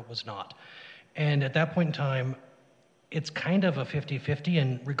landlord, it was not. And at that point in time, it's kind of a 50-50,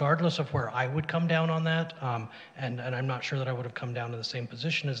 and regardless of where I would come down on that, and I'm not sure that I would have come down to the same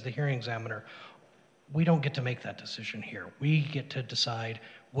position as the hearing examiner, we don't get to make that decision here. We get to decide,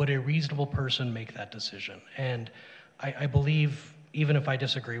 would a reasonable person make that decision? And I believe, even if I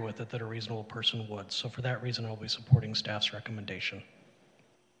disagree with it, that a reasonable person would. So for that reason, I'll be supporting staff's recommendation.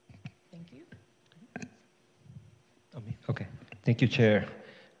 Thank you. Okay, thank you, Chair.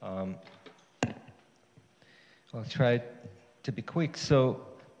 I'll try to be quick. So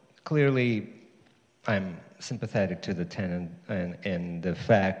clearly, I'm sympathetic to the tenant and the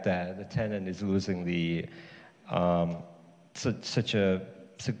fact that the tenant is losing the such an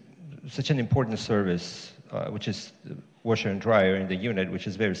important service, which is washer and dryer in the unit, which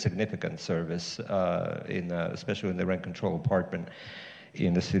is very significant service, especially in the rent control apartment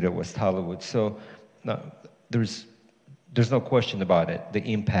in the city of West Hollywood. So there's no question about it, the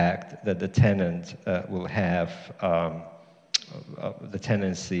impact that the tenant will have, the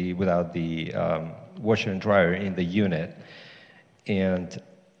tenancy without the washer and dryer in the unit. And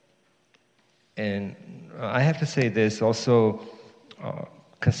I have to say this also,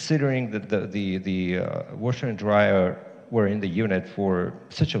 considering that the washer and dryer were in the unit for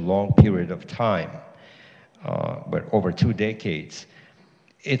such a long period of time, but over 2 decades,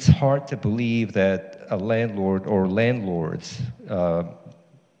 it's hard to believe that a landlord or landlords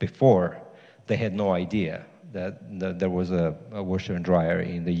before, they had no idea that there was a washer and dryer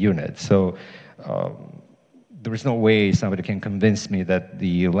in the unit. So there is no way somebody can convince me that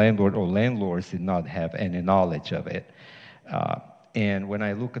the landlord or landlords did not have any knowledge of it. And when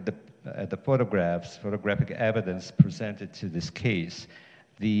I look at the photographic evidence presented to this case,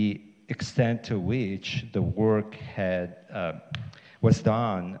 the extent to which the work was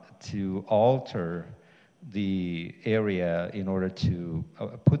done to alter the area in order to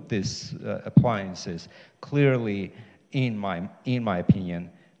put these appliances. Clearly, in my opinion,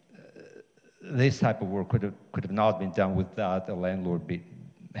 this type of work could have not been done without the landlord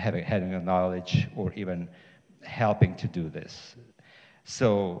having a knowledge or even helping to do this.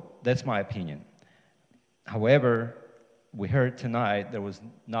 So that's my opinion. However, we heard tonight there was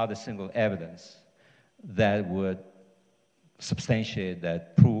not a single evidence that would substantiate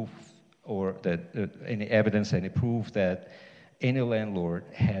that proof, or that any evidence, any proof that any landlord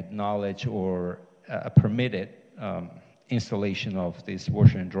had knowledge or permitted installation of this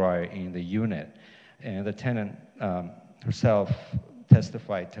washer and dryer in the unit. And the tenant herself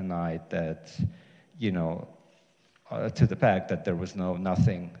testified tonight that, you know, to the fact that there was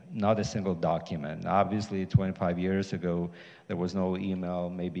nothing, not a single document. Obviously, 25 years ago, there was no email,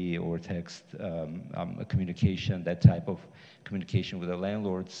 maybe, or text communication, that type of communication with the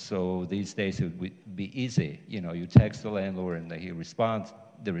landlord. So these days, it would be easy. You know, you text the landlord and he responds,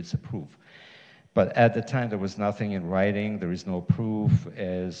 there is a proof. But at the time, there was nothing in writing. There is no proof,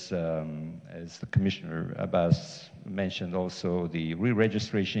 as the Commissioner Abbas mentioned. Also, the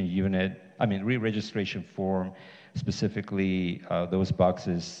re-registration re-registration form, specifically those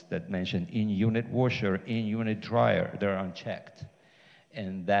boxes that mention in-unit washer, in-unit dryer, they're unchecked,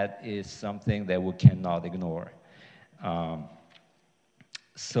 and that is something that we cannot ignore.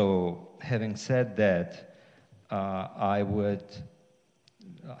 So, having said that, I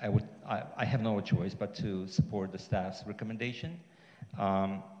have no choice but to support the staff's recommendation,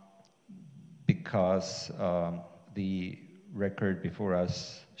 because the record before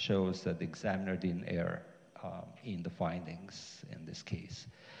us shows that the examiner didn't err in the findings in this case.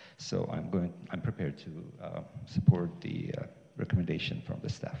 So I'm prepared to support the recommendation from the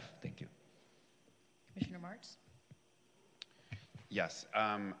staff. Thank you. Commissioner Martz? Yes,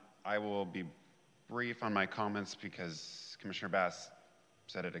 I will be brief on my comments because Commissioner Bass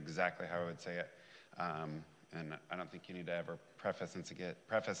said it exactly how I would say it. And I don't think you need to ever preface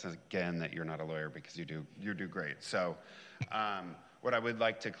again that you're not a lawyer, because you do great. So what I would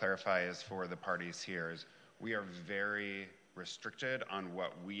like to clarify is, for the parties here, is we are very restricted on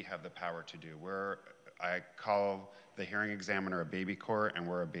what we have the power to do. I call the hearing examiner a baby court, and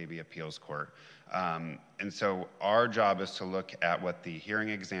we're a baby appeals court. And so our job is to look at what the hearing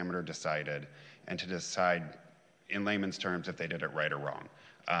examiner decided and to decide, in layman's terms, if they did it right or wrong.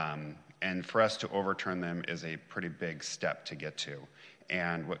 And for us to overturn them is a pretty big step to get to.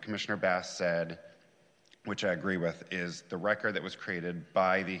 And what Commissioner Bass said, which I agree with, is the record that was created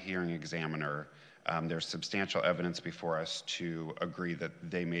by the hearing examiner, there's substantial evidence before us to agree that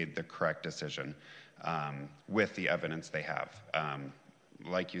they made the correct decision with the evidence they have.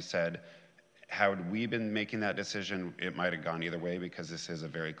 Like you said, had we been making that decision, it might have gone either way, because this is a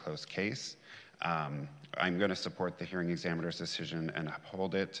very close case. I'm going to support the hearing examiner's decision and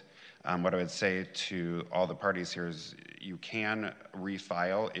uphold it. What I would say to all the parties here is, you can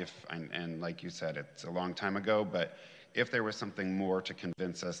refile and like you said, it's a long time ago, but if there was something more to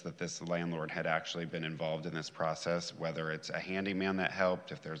convince us that this landlord had actually been involved in this process, whether it's a handyman that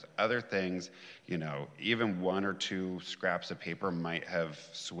helped, if there's other things, you know, even one or two scraps of paper might have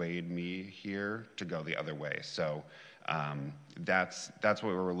swayed me here to go the other way. So that's what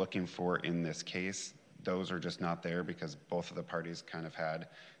we were looking for in this case. Those are just not there because both of the parties kind of had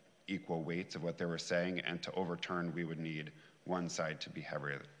equal weights of what they were saying, and to overturn, we would need one side to be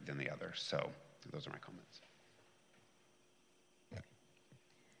heavier than the other. So those are my comments.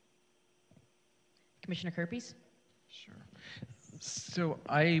 Commissioner Kerpes? Sure. So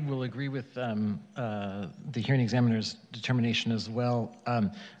I will agree with the hearing examiner's determination as well.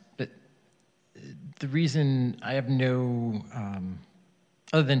 But the reason I have no,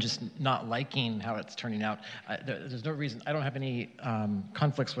 other than just not liking how it's turning out, there's no reason, I don't have any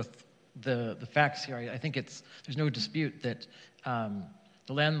conflicts with the facts here. I think there's no dispute that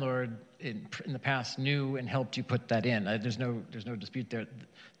the landlord in the past knew and helped you put that in. There's no dispute there.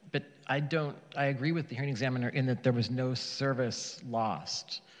 But I agree with the hearing examiner in that there was no service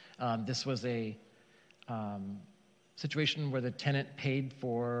lost. This was a situation where the tenant paid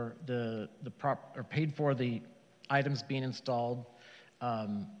for paid for the items being installed.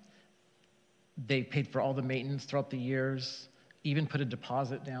 They paid for all the maintenance throughout the years, even put a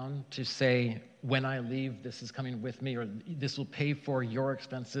deposit down to say, when I leave, this is coming with me, or this will pay for your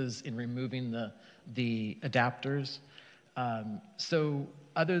expenses in removing the adapters. So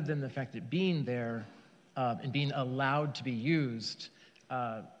other than the fact that being there and being allowed to be used,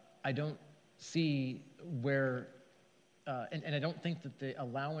 I don't see where, and I don't think that the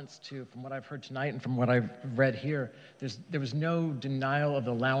allowance to, from what I've heard tonight and from what I've read here, there was no denial of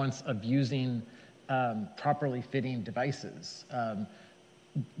the allowance of using properly fitting devices.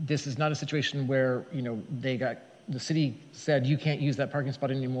 This is not a situation where, the city said you can't use that parking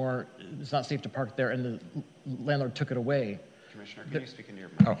spot anymore, it's not safe to park there, and the landlord took it away. Commissioner, can you speak into your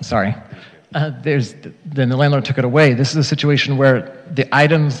mic? Oh, sorry. Thank you. Then the landlord took it away. This is a situation where the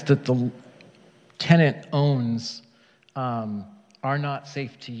items that the tenant owns are not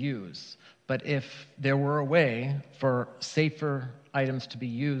safe to use. But if there were a way for safer items to be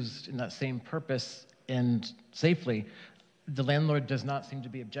used in that same purpose and safely, the landlord does not seem to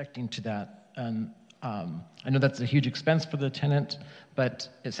be objecting to that. And I know that's a huge expense for the tenant, but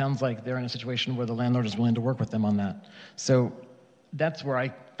it sounds like they're in a situation where the landlord is willing to work with them on that. So that's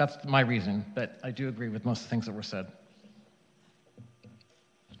my reason, but I do agree with most of the things that were said.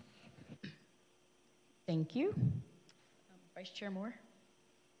 Thank you. Vice Chair Moore?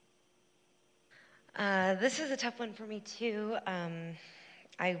 This is a tough one for me too.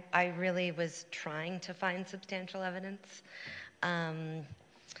 I really was trying to find substantial evidence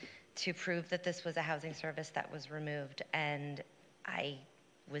to prove that this was a housing service that was removed, and I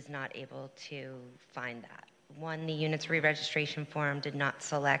was not able to find that. One, the unit's re-registration form did not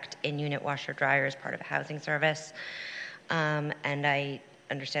select in-unit washer dryer as part of a housing service, and I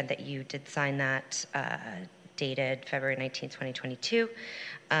understand that you did sign that dated February 19, 2022.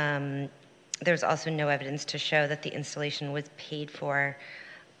 There's also no evidence to show that the installation was paid for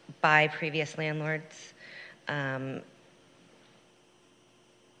by previous landlords. I'm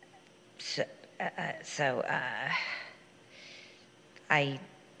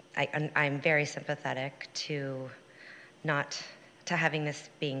very sympathetic to having this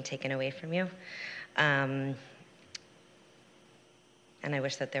being taken away from you. And I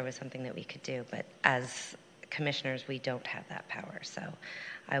wish that there was something that we could do, but as commissioners, we don't have that power. So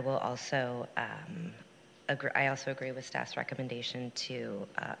I will also agree with staff's recommendation to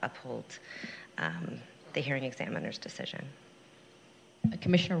uphold the hearing examiner's decision.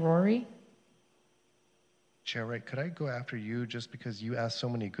 Commissioner Rory? Chair Wright, could I go after you just because you asked so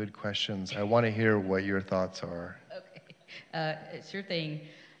many good questions? I want to hear what your thoughts are. Okay, sure thing.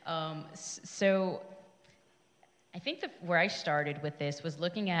 So I think where I started with this was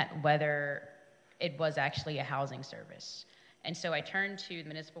looking at whether it was actually a housing service. And so I turned to the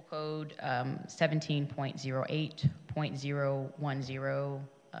Municipal Code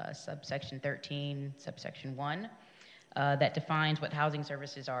 17.08.010, subsection 13, subsection 1, that defines what housing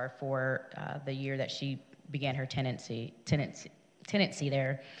services are for the year that she began her tenancy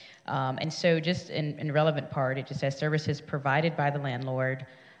there. And so just in relevant part, it just says services provided by the landlord,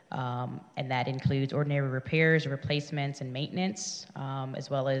 and that includes ordinary repairs, replacements, and maintenance, as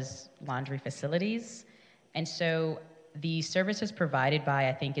well as laundry facilities. And so the services provided by,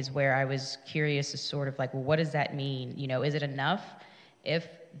 I think, is where I was curious, is sort of like, well, what does that mean? You know, is it enough if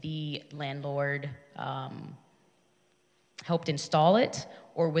the landlord helped install it,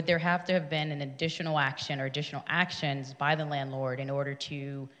 or would there have to have been an additional action or additional actions by the landlord in order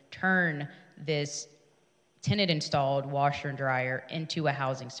to turn this tenant-installed washer and dryer into a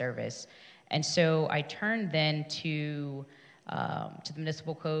housing service? And so I turned then to the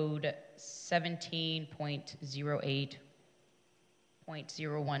Municipal Code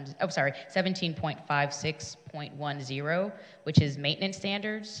 17.56.10, which is maintenance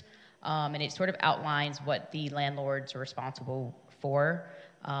standards. And it sort of outlines what the landlords are responsible for.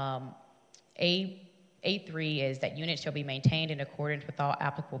 A3 is that units shall be maintained in accordance with all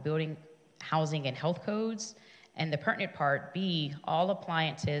applicable building, housing, and health codes. And the pertinent part, B, all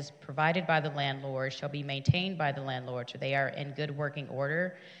appliances provided by the landlord shall be maintained by the landlord so they are in good working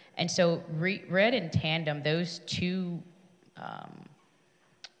order. And so read in tandem, those two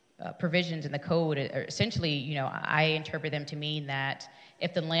provisions in the code are essentially, you know, I interpret them to mean that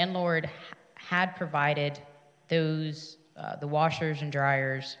if the landlord had provided those, the washers and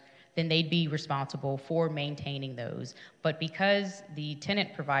dryers, then they'd be responsible for maintaining those. But because the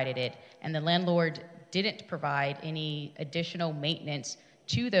tenant provided it and the landlord didn't provide any additional maintenance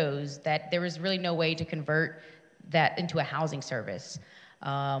to those, that there was really no way to convert that into a housing service.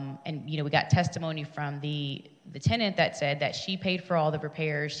 And you know, we got testimony from the tenant that said that she paid for all the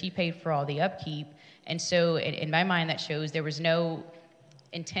repairs, she paid for all the upkeep, and so in my mind that shows there was no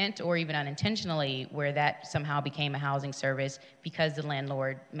intent or even unintentionally where that somehow became a housing service because the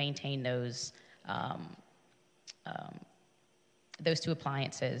landlord maintained those two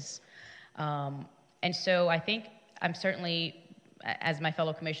appliances. And so I think I'm certainly, as my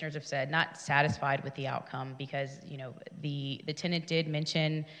fellow commissioners have said, not satisfied with the outcome because, you know, the tenant did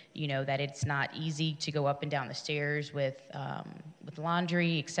mention, you know, that it's not easy to go up and down the stairs with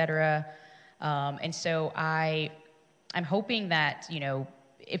laundry, et cetera. And so I'm hoping that, you know,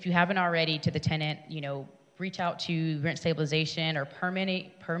 if you haven't already, to the tenant, reach out to rent stabilization or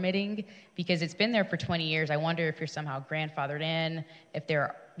permitting, because it's been there for 20 years. I wonder if you're somehow grandfathered in, if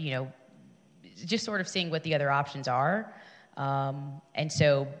they're, just sort of seeing what the other options are. And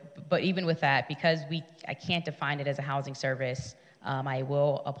so, but even with that, because I can't define it as a housing service, I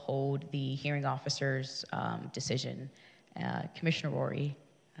will uphold the hearing officer's decision. Commissioner Rory,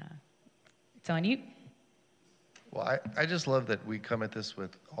 it's on you. Well, I just love that we come at this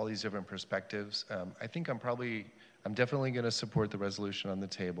with all these different perspectives. I think I'm definitely going to support the resolution on the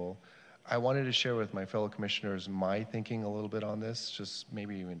table. I wanted to share with my fellow commissioners my thinking a little bit on this, just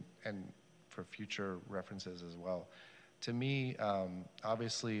maybe even, and for future references as well. To me,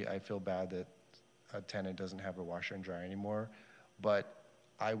 obviously, I feel bad that a tenant doesn't have a washer and dryer anymore, but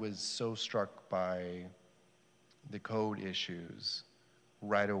I was so struck by the code issues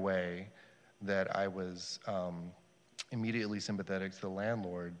right away that I was immediately sympathetic to the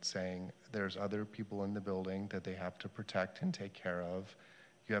landlord, saying there's other people in the building that they have to protect and take care of.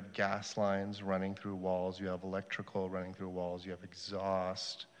 You have gas lines running through walls, you have electrical running through walls, you have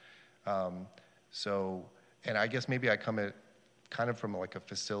exhaust. And I guess maybe I come at kind of from like a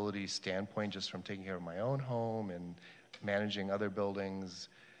facility standpoint, just from taking care of my own home and managing other buildings.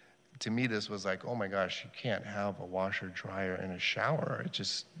 To me, this was like, oh my gosh, you can't have a washer, dryer, and a shower. It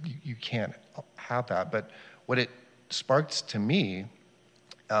just, you can't have that. But what it sparked to me,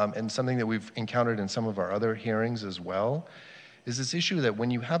 and something that we've encountered in some of our other hearings as well, is this issue that when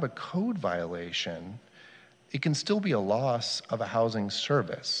you have a code violation, it can still be a loss of a housing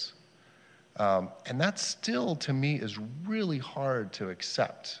service. And that still, to me, is really hard to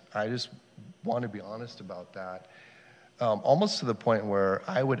accept. I just want to be honest about that. Almost to the point where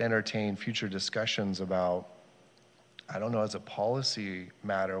I would entertain future discussions about, I don't know, as a policy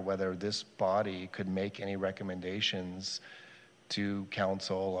matter, whether this body could make any recommendations to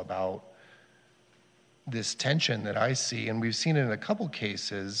council about this tension that I see. And we've seen it in a couple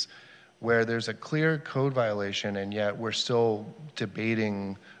cases where there's a clear code violation, and yet we're still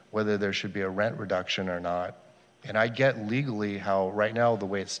debating whether there should be a rent reduction or not. And I get legally how right now the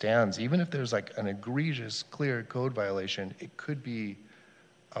way it stands, even if there's like an egregious clear code violation, it could be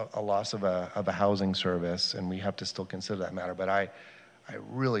a loss of a housing service, and we have to still consider that matter. But I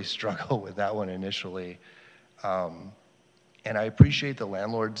really struggle with that one initially. And I appreciate the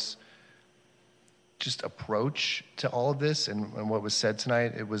landlord's just approach to all of this, and what was said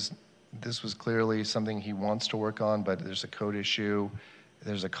tonight. This was clearly something he wants to work on, but there's a code issue,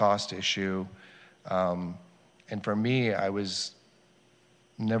 there's a cost issue. And for me, I was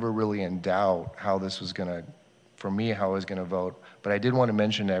never really in doubt how this was gonna, for me, how I was gonna vote. But I did want to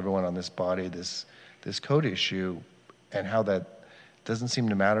mention to everyone on this body this code issue and how that doesn't seem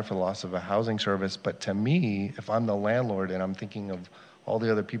to matter for the loss of a housing service. But to me, if I'm the landlord and I'm thinking of all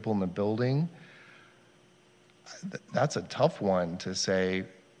the other people in the building, that's a tough one to say,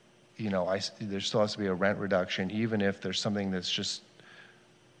 there still has to be a rent reduction, even if there's something that's just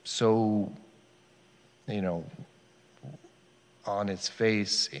so, on its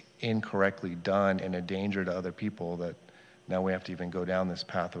face, incorrectly done and a danger to other people that now we have to even go down this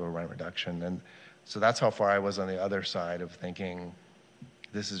path of a rent reduction. And so that's how far I was on the other side of thinking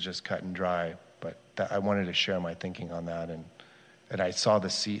this is just cut and dry. But I wanted to share my thinking on that. And I saw the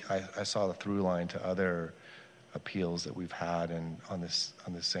through line to other appeals that we've had and on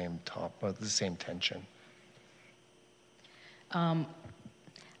the same tension.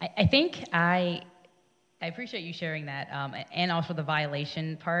 I think I appreciate you sharing that, and also the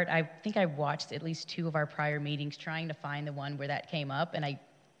violation part. I think I watched at least 2 of our prior meetings trying to find the one where that came up, and I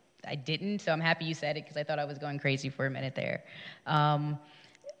didn't, so I'm happy you said it because I thought I was going crazy for a minute there.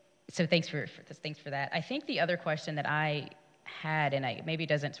 So thanks for that. I think the other question that I had, and maybe it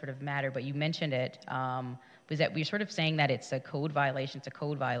doesn't sort of matter, but you mentioned it, was that we're sort of saying that it's a code violation. It's a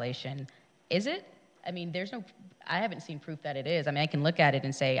code violation. Is it? I mean, I haven't seen proof that it is. I mean, I can look at it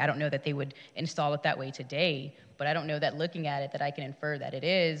and say, I don't know that they would install it that way today, but I don't know that looking at it that I can infer that it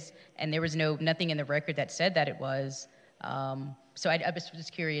is. And there was nothing in the record that said that it was. So I was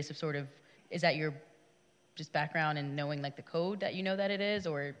just curious if sort of, is that your just background in knowing like the code that you know that it is,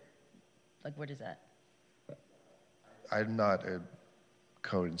 or like what is that? I'm not a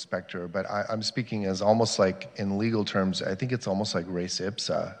code inspector, but I'm speaking as almost like in legal terms, I think it's almost like res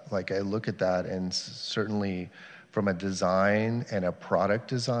ipsa. Like I look at that, and certainly from a design and a product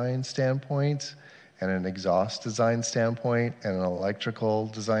design standpoint, and an exhaust design standpoint, and an electrical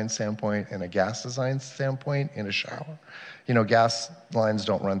design standpoint, and a gas design standpoint in a shower. Gas lines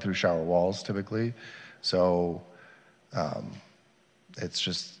don't run through shower walls typically, so it's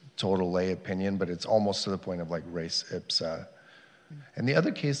just total lay opinion, but it's almost to the point of like res ipsa. And the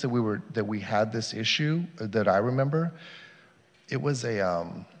other case that we had this issue that I remember, it was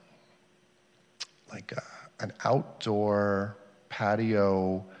an outdoor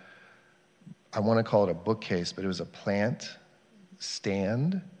patio. I want to call it a bookcase, but it was a plant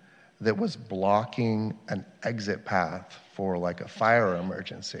stand that was blocking an exit path for like a fire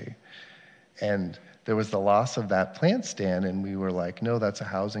emergency. And there was the loss of that plant stand, and we were like, no, that's a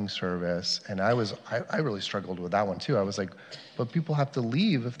housing service. And I really struggled with that one too. I was like, but people have to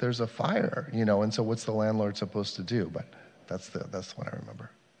leave if there's a fire, and so what's the landlord supposed to do? But that's what I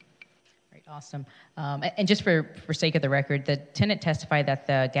remember. Right, awesome. And just for sake of the record, the tenant testified that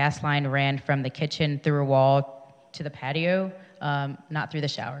the gas line ran from the kitchen through a wall to the patio, not through the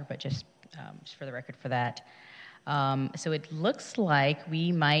shower, but just for the record for that. So it looks like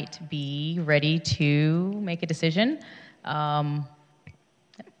we might be ready to make a decision.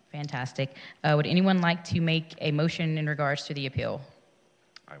 Fantastic. Would anyone like to make a motion in regards to the appeal?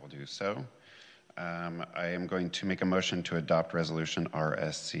 I will do so. I am going to make a motion to adopt resolution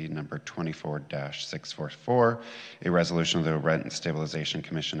RSC number 24-644, a resolution of the Rent and Stabilization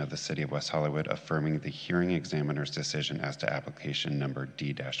Commission of the City of West Hollywood affirming the hearing examiner's decision as to application number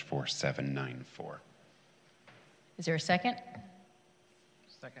D-4794. Is there a second?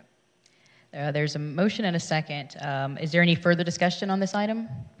 Second. There's a motion and a second. Is there any further discussion on this item?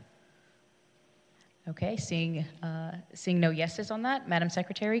 Okay, seeing no yeses on that, Madam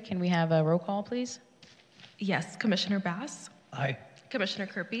Secretary, can we have a roll call, please? Yes, Commissioner Bass. Aye. Commissioner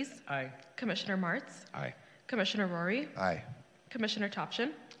Kerpes. Aye. Commissioner Martz. Aye. Commissioner Rory. Aye. Commissioner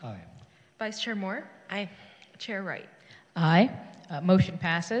Topshin. Aye. Vice Chair Moore. Aye. Chair Wright. Aye. Motion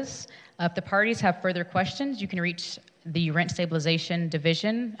passes. If the parties have further questions, you can reach the Rent Stabilization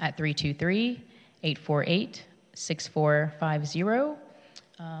Division at 323-848-6450.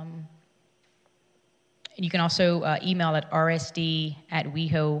 And you can also email at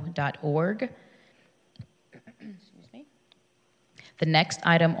rsd@weho.org. Excuse me. The next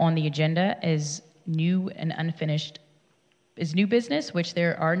item on the agenda is new business, which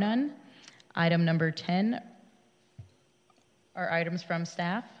there are none. Item number 10 are items from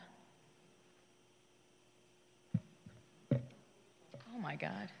staff. Oh my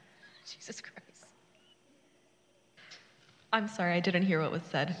God, Jesus Christ. I'm sorry, I didn't hear what was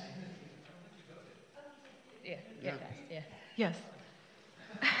said. Yeah. Yes.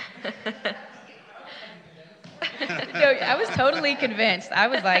 No, I was totally convinced. I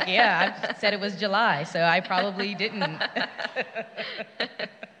was like, yeah, I said it was July, so I probably didn't. All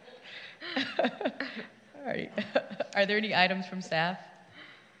right. Are there any items from staff?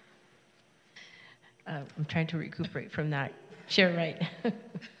 I'm trying to recuperate from that. Chair Wright.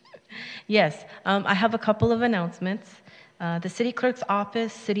 Yes, I have a couple of announcements. The City Clerk's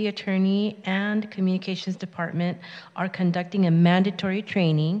Office, City Attorney, and Communications Department are conducting a mandatory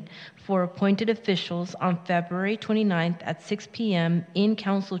training for appointed officials on February 29th at 6 p.m. in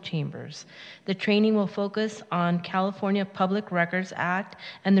council chambers. The training will focus on California Public Records Act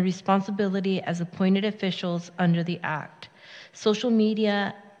and the responsibility as appointed officials under the Act. Social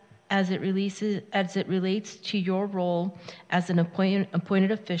media as it relates to your role as an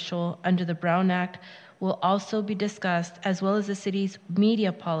appointed official under the Brown Act will also be discussed, as well as the city's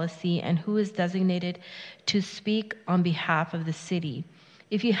media policy and who is designated to speak on behalf of the city.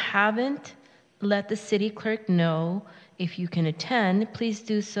 If you haven't let the city clerk know if you can attend, please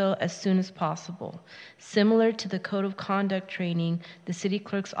do so as soon as possible. Similar to the Code of Conduct training, the city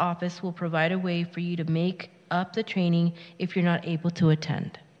clerk's office will provide a way for you to make up the training if you're not able to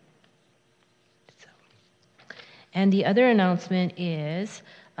attend. And the other announcement is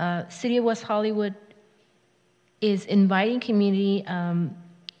City of West Hollywood is inviting community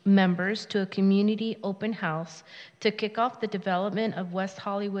members to a community open house to kick off the development of West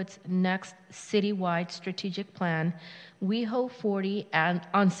Hollywood's next citywide strategic plan, WeHo 40, and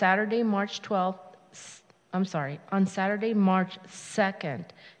on Saturday, March 2nd,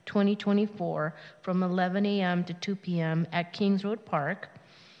 2024, from 11 a.m. to 2 p.m. at Kings Road Park.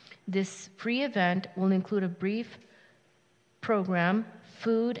 This free event will include a brief program,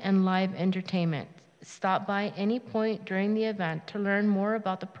 food, and live entertainment. Stop by any point during the event to learn more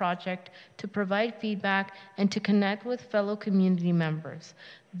about the project, to provide feedback, and to connect with fellow community members.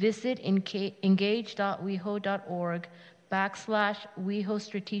 Visit engage.weho.org/WeHo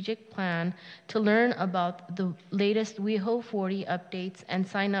Strategic Plan to learn about the latest WeHo 40 updates and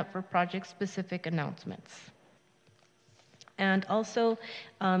sign up for project-specific announcements. And also,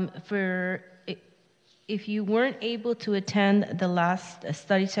 if you weren't able to attend the last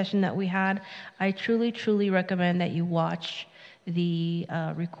study session that we had, I truly, truly recommend that you watch the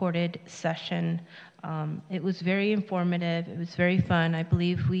recorded session. It was very informative. It was very fun. I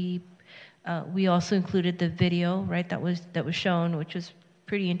believe we also included the video, right? That was shown, which was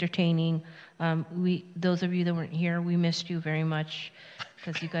pretty entertaining. Those of you that weren't here, we missed you very much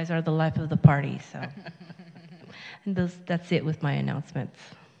because you guys are the life of the party. So, and that's it with my announcements.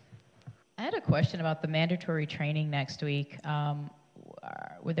 I had a question about the mandatory training next week.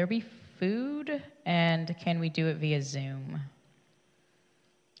 Would there be food, and can we do it via Zoom?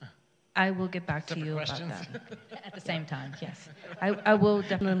 I will get back to Separate you questions? about that. At the same time. Yes, I will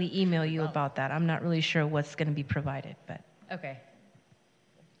definitely email you about that. I'm not really sure what's going to be provided, but. Okay.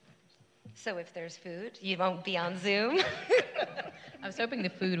 So if there's food, you won't be on Zoom? I was hoping the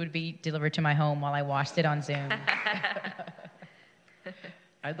food would be delivered to my home while I watched it on Zoom.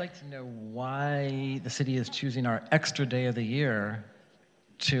 I'd like to know why the city is choosing our extra day of the year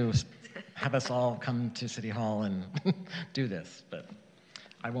to have us all come to City Hall and do this, but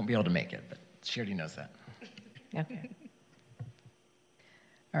I won't be able to make it, but she already knows that. Okay.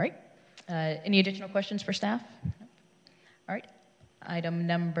 All right. Any additional questions for staff? All right. Item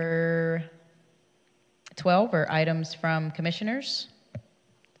number 12 are items from commissioners.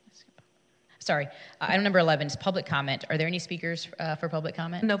 Sorry, item number 11 is public comment. Are there any speakers for public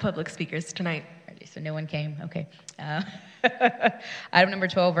comment? No public speakers tonight. Alrighty, so no one came, okay. Item number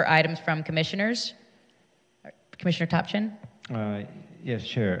 12 are items from commissioners. Commissioner Topchin? Yes,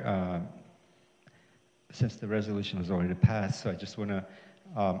 Chair. Since the resolution was already passed, so I just want to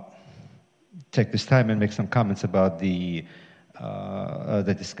take this time and make some comments about the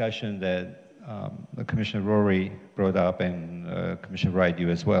discussion that Commissioner Rory brought up and Commissioner Wright, you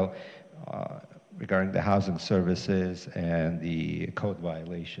as well, regarding the housing services and the code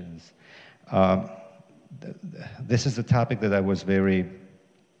violations. This is a topic that I was very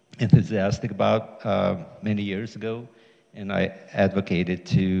enthusiastic about many years ago, and I advocated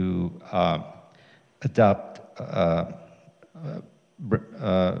to adopt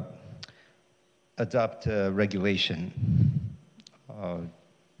regulation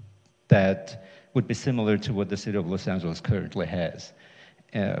that would be similar to what the city of Los Angeles currently has,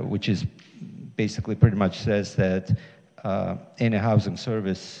 which is basically pretty much says that any housing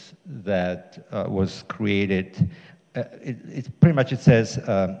service that was created, it pretty much it says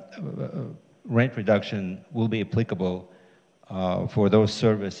rent reduction will be applicable for those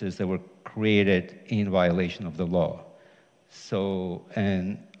services that were created in violation of the law. So,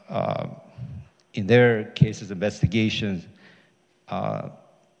 and in their cases, investigations,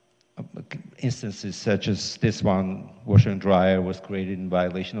 instances such as this one, washer and dryer was created in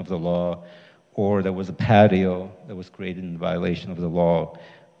violation of the law, or there was a patio that was created in violation of the law,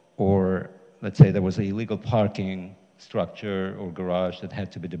 or let's say there was an illegal parking structure or garage that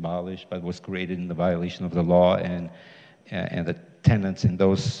had to be demolished but was created in the violation of the law, and the tenants in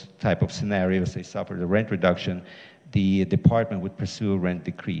those type of scenarios, they suffered a rent reduction, the department would pursue a rent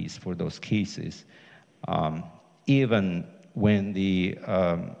decrease for those cases, even when the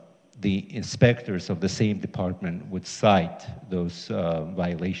inspectors of the same department would cite those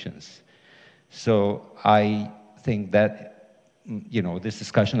violations. So I think that, you know, this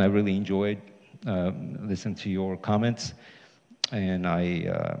discussion I really enjoyed listening to your comments. And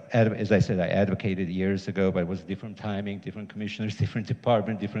as I said, I advocated years ago, but it was different timing, different commissioners, different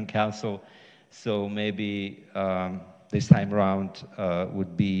department, different council. So maybe this time around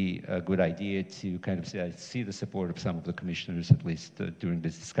would be a good idea to kind of say, I see the support of some of the commissioners, at least during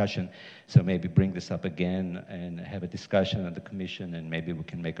this discussion. So maybe bring this up again and have a discussion at the commission, and maybe we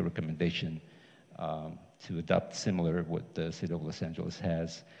can make a recommendation to adopt similar what the city of Los Angeles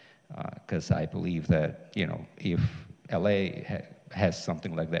has. Because I believe that, you know, if LA has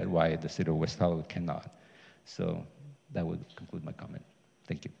something like that, why the city of West Hollywood cannot? So that would conclude my comment.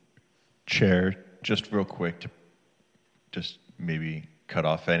 Thank you. Chair, just real quick to just maybe cut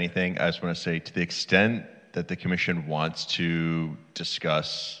off anything, I just want to say, to the extent that the commission wants to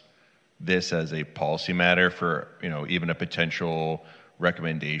discuss this as a policy matter for, you know, even a potential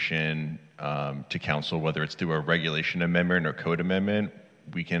recommendation to council, whether it's through a regulation amendment or code amendment,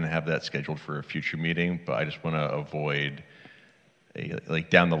 we can have that scheduled for a future meeting. But I just want to avoid a like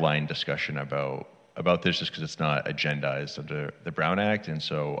down the line discussion about this, just because it's not agendized under the Brown Act. And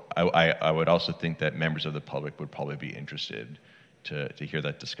so I would also think that members of the public would probably be interested to hear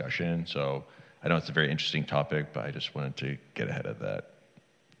that discussion. So I know it's a very interesting topic, but I just wanted to get ahead of that.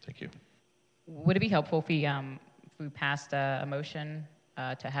 Thank you. Would it be helpful if we passed a motion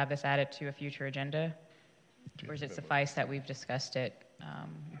to have this added to a future agenda? Or does it suffice that we've discussed it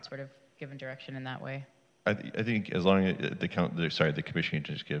and sort of given direction in that way? I think as long as the commission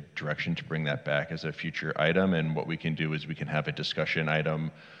can just give direction to bring that back as a future item, and what we can do is we can have a discussion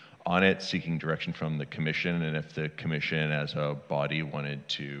item on it, seeking direction from the commission, and if the commission as a body wanted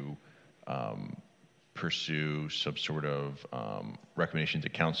to pursue some sort of recommendation to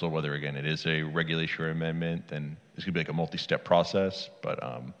council, whether again it is a regulation or amendment, then it's going to be like a multi-step process. But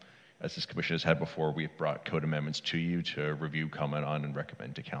as this commission has had before, we've brought code amendments to you to review, comment on, and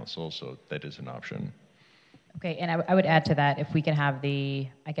recommend to council, so that is an option. Okay, and I would add to that, if we can have the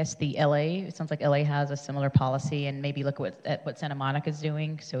LA, it sounds like LA has a similar policy, and maybe look at what Santa Monica is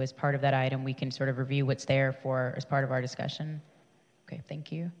doing. So as part of that item, we can sort of review what's there as part of our discussion. Okay,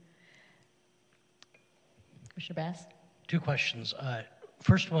 thank you. Commissioner Bass? 2 questions.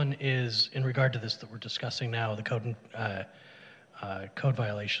 First one is in regard to this that we're discussing now, the code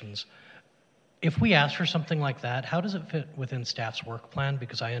violations. If we ask for something like that, how does it fit within staff's work plan?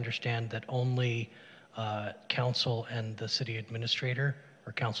 Because I understand that only council and the city administrator,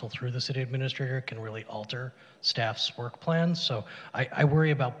 or council through the city administrator, can really alter staff's work plans. So I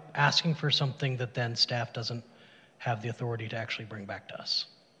worry about asking for something that then staff doesn't have the authority to actually bring back to us.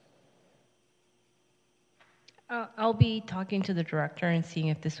 I'll be talking to the director and seeing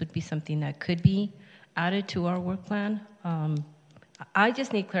if this would be something that could be added to our work plan. I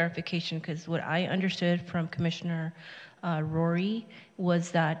just need clarification, because what I understood from Commissioner Rory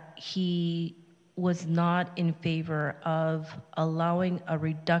was that he was not in favor of allowing a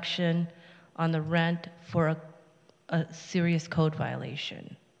reduction on the rent for a serious code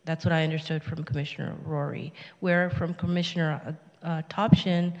violation. That's what I understood from Commissioner Rory. Where from Commissioner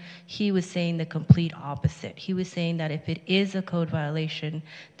Topshin, he was saying the complete opposite. He was saying that if it is a code violation,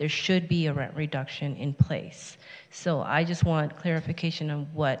 there should be a rent reduction in place. So I just want clarification on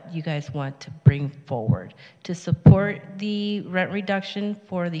what you guys want to bring forward. To support the rent reduction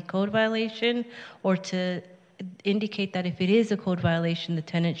for the code violation, or to indicate that if it is a code violation, the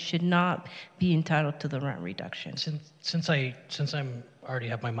tenant should not be entitled to the rent reduction. Since I'm already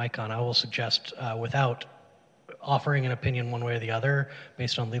have my mic on, I will suggest, without offering an opinion one way or the other,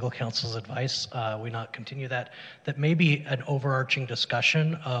 based on legal counsel's advice, we not continue that maybe an overarching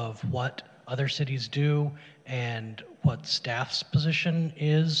discussion of what other cities do and what staff's position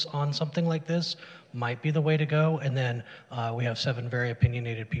is on something like this might be the way to go. And then we have 7 very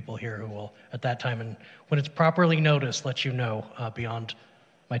opinionated people here who will, at that time, and when it's properly noticed, let you know beyond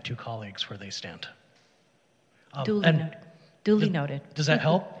my 2 colleagues where they stand. Duly noted. Does that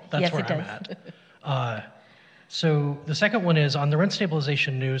help? That's Yes, where it I'm does. at. So the second one is on the rent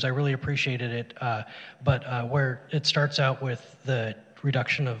stabilization news. I really appreciated it, but where it starts out with the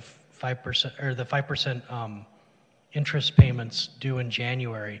reduction of 5%, or the 5% interest payments due in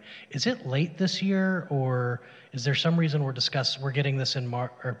January. Is it late this year, or is there some reason we're getting this in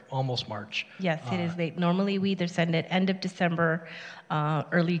March, or almost March? Yes, it is late. Normally, we either send it end of December,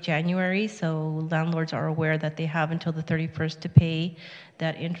 early January, so landlords are aware that they have until the 31st to pay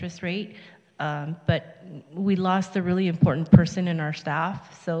that interest rate. But we lost a really important person in our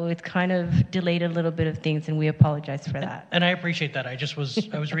staff, so it's kind of delayed a little bit of things, and we apologize for that. And I appreciate that. I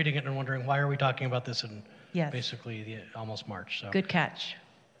was reading it and wondering, why are we talking about this in Yes. basically almost March? So Good catch.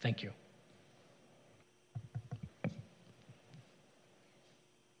 thank you.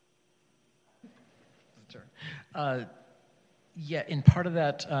 Yeah, in part of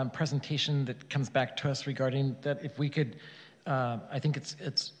that presentation that comes back to us regarding that, if we could, I think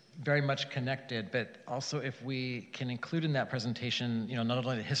it's very much connected, but also if we can include in that presentation, not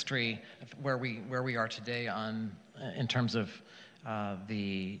only the history of where we are today in terms of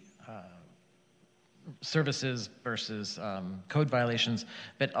the services versus code violations,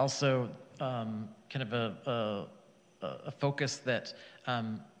 but also kind of a focus that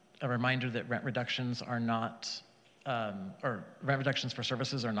a reminder that rent reductions are not, or rent reductions for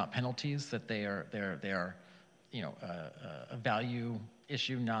services are not penalties, that they are a value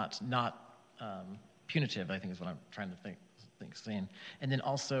issue, not punitive, I think is what I'm trying to think saying. And then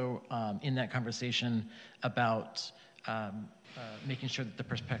also in that conversation about making sure that the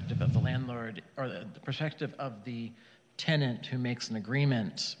perspective of the landlord, or the perspective of the tenant who makes an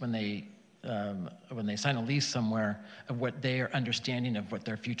agreement when they sign a lease somewhere, of what their understanding of what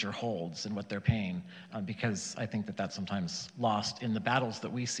their future holds and what they're paying, because I think that that's sometimes lost in the battles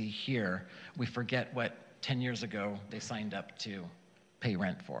that we see here. We forget what 10 years ago they signed up to pay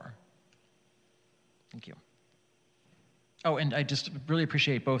rent for. Thank you. Oh, and I just really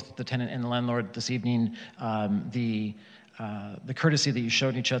appreciate both the tenant and the landlord this evening, the courtesy that you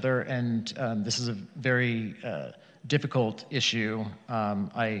showed each other, and this is a very difficult issue,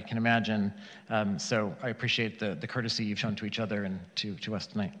 I can imagine. So I appreciate the courtesy you've shown to each other and to us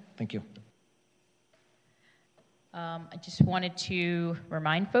tonight. Thank you. I just wanted to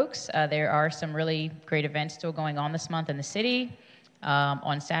remind folks there are some really great events still going on this month in the city.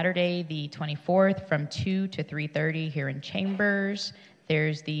 On Saturday, the 24th, from 2 to 3:30 here in Chambers,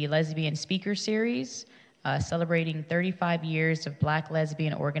 there's the Lesbian Speaker Series, celebrating 35 years of Black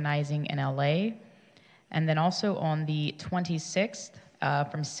lesbian organizing in LA. And then also on the 26th,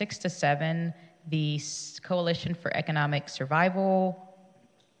 from 6 to 7, the Coalition for Economic Survival,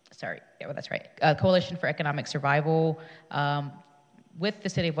 Coalition for Economic Survival with the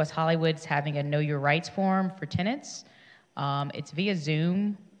City of West Hollywood is having a Know Your Rights Forum for tenants. It's via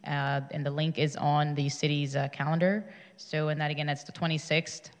Zoom, and the link is on the city's calendar. So, and that again, that's the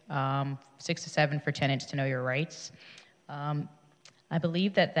 26th, 6 to 7 for tenants to know your rights. I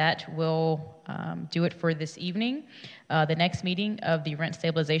believe that will do it for this evening. The next meeting of the Rent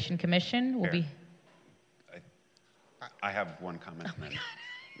Stabilization Commission will be... I have one comment. Oh my God.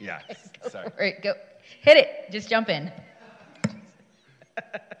 Yeah, sorry. All right, go. Hit it. Just jump in. Go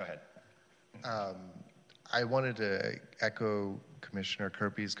ahead. I wanted to echo Commissioner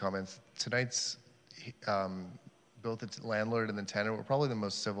Kirby's comments. Tonight's, both the landlord and the tenant were probably the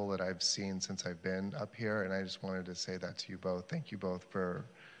most civil that I've seen since I've been up here, and I just wanted to say that to you both. Thank you both for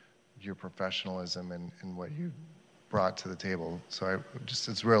your professionalism and what you brought to the table. So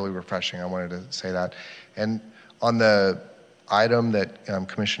it's really refreshing. I wanted to say that. And on the item that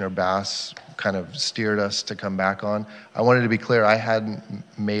Commissioner Bass kind of steered us to come back on, I wanted to be clear, I hadn't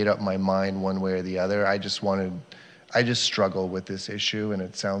made up my mind one way or the other. I just struggle with this issue, and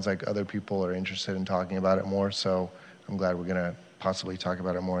it sounds like other people are interested in talking about it more, so I'm glad we're gonna possibly talk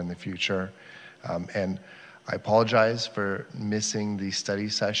about it more in the future. And I apologize for missing the study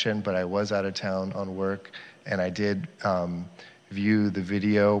session, but I was out of town on work, and I did view the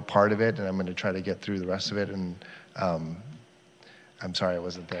video part of it, and I'm gonna try to get through the rest of it, and I'm sorry I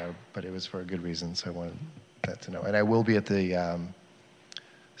wasn't there, but it was for a good reason, so I wanted that to know. And I will be at the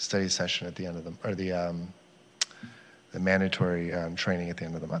study session at the end of the mandatory training at the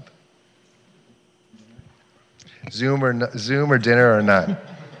end of the month. Zoom or dinner or none?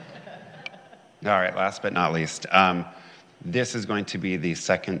 All right, last but not least. This is going to be the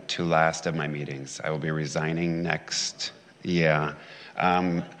second to last of my meetings. I will be resigning next,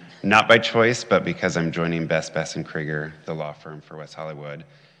 not by choice, but because I'm joining Best and Krieger, the law firm for West Hollywood,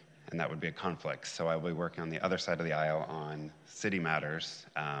 and that would be a conflict. So I will be working on the other side of the aisle on city matters.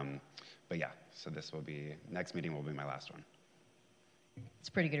 But yeah, so next meeting will be my last one. It's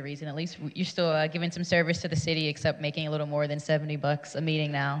a pretty good reason. At least you're still giving some service to the city, except making a little more than $70 a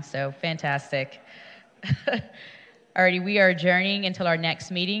meeting now. So fantastic. Alrighty, we are adjourning until our next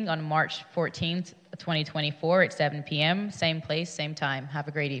meeting on March 14th, 2024 at 7 p.m. Same place, same time. Have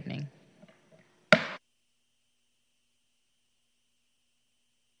a great evening.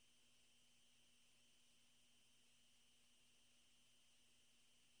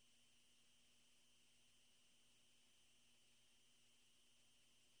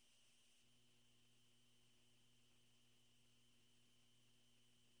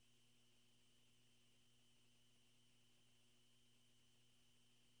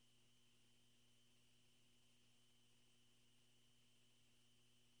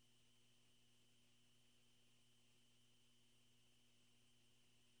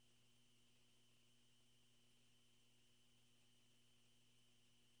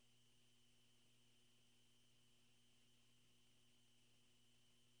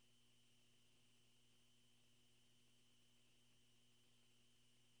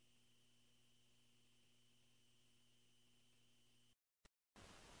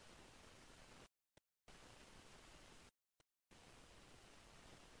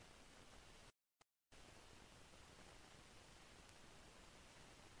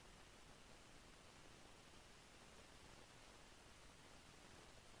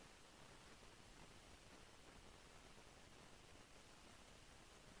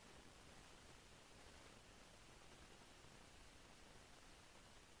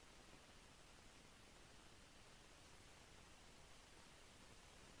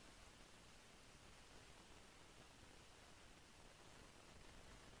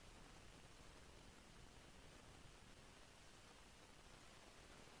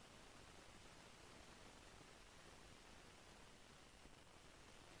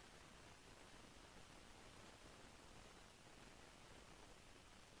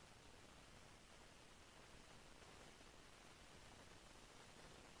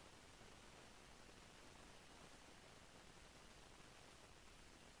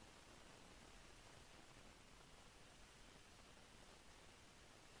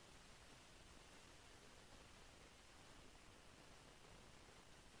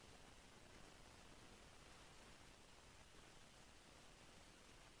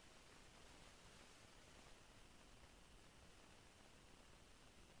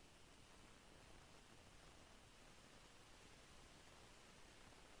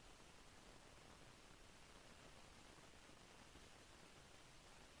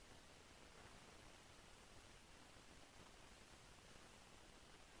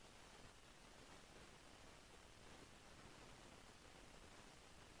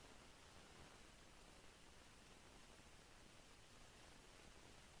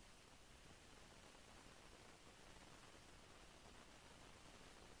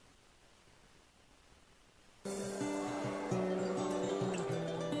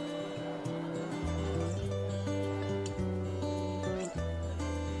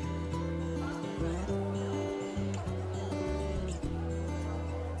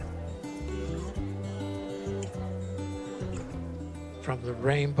 from the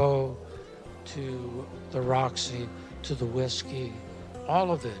Rainbow to the Roxy to the Whiskey,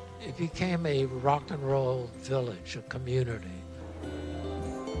 all of it. It became a rock and roll village, a community.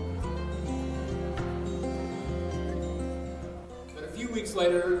 But a few weeks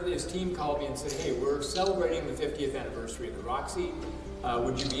later, his team called me and said, hey, we're celebrating the 50th anniversary of the Roxy.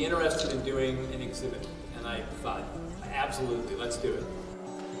 Would you be interested in doing an exhibit? And I thought, absolutely, let's do it.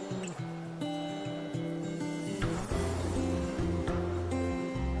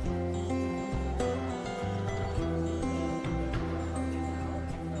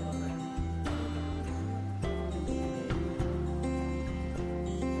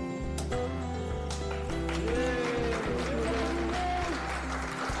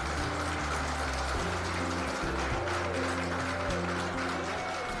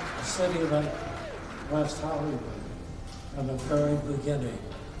 A city like West Hollywood, from the very beginning,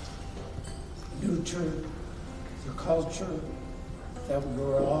 nurtured the culture that we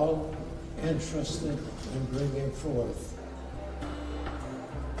were all interested in bringing forth.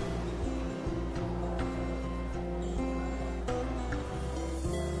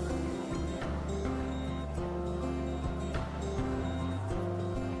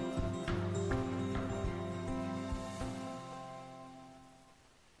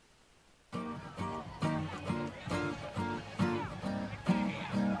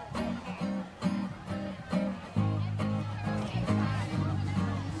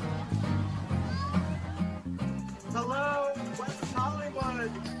 Hello, West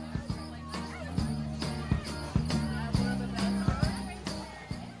Hollywood.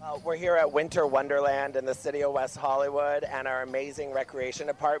 We're here at Winter Wonderland in the city of West Hollywood, and our amazing recreation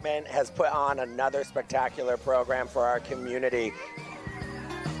department has put on another spectacular program for our community.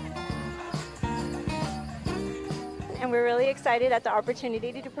 And we're really excited at the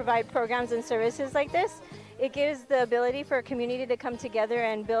opportunity to provide programs and services like this. It gives the ability for a community to come together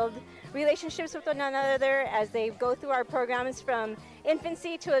and build relationships with one another as they go through our programs from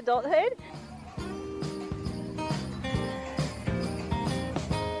infancy to adulthood.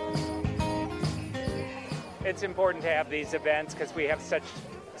 It's important to have these events because we have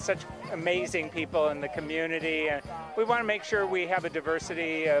such amazing people in the community, and we want to make sure we have a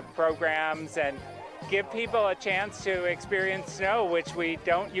diversity of programs and give people a chance to experience snow, which we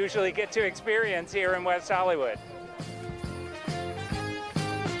don't usually get to experience here in West Hollywood.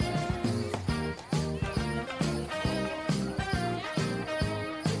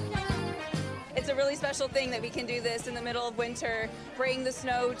 It's a really special thing that we can do this in the middle of winter, bring the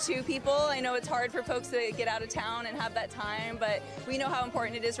snow to people. I know it's hard for folks to get out of town and have that time, but we know how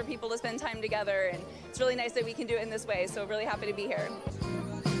important it is for people to spend time together, and it's really nice that we can do it in this way, so really happy to be here.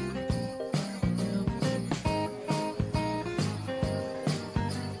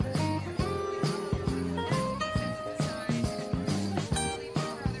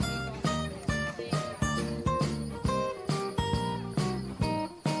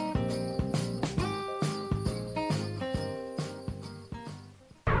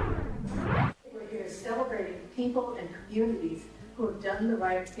 We're here celebrating people and communities who have done the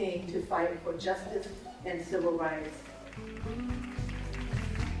right thing to fight for justice and civil rights.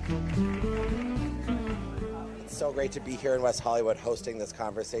 It's so great to be here in West Hollywood hosting this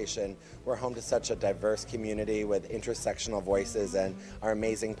conversation. We're home to such a diverse community with intersectional voices, and our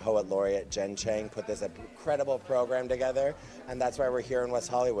amazing poet laureate Jen Chang put this incredible program together, and that's why we're here in West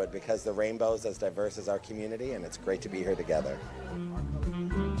Hollywood, because the rainbow is as diverse as our community, and it's great to be here together.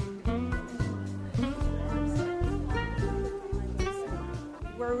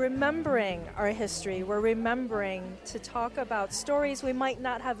 We're remembering our history. We're remembering to talk about stories we might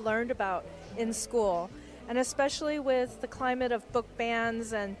not have learned about in school. And especially with the climate of book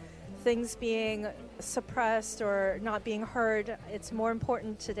bans and things being suppressed or not being heard, it's more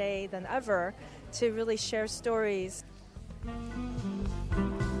important today than ever to really share stories.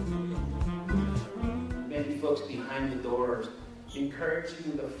 Many folks behind the doors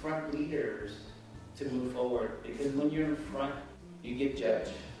encouraging the front leaders to move forward, because when you're in front, you get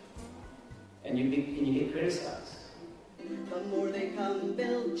judged and you get criticized. The more they come,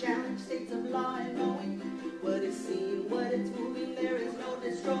 build, challenge states of law, and knowing what is seen, what it's moving, there is no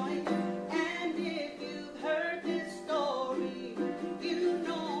destroying. And if you've heard this story, you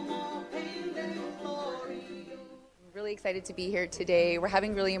know more pain than glory. Really excited to be here today. We're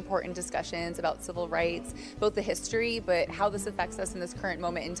having really important discussions about civil rights, both the history, but how this affects us in this current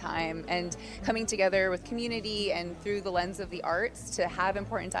moment in time, and coming together with community and through the lens of the arts to have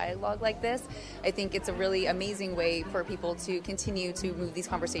important dialogue like this. I think it's a really amazing way for people to continue to move these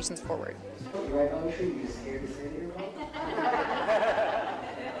conversations forward. You're right, I'm sure you're scared to say that you're wrong.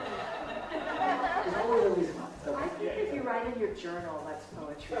 I think if you write in your journal that's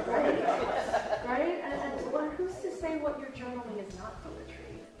poetry, right? Right? And well, who's to say what you're journaling is not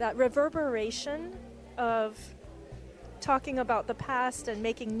poetry? That reverberation of talking about the past and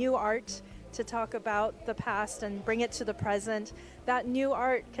making new art to talk about the past and bring it to the present, that new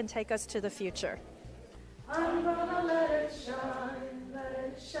art can take us to the future. I'm gonna let it shine, let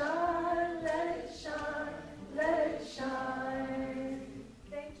it shine, let it shine, let it shine.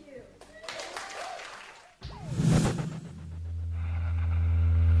 Thank you.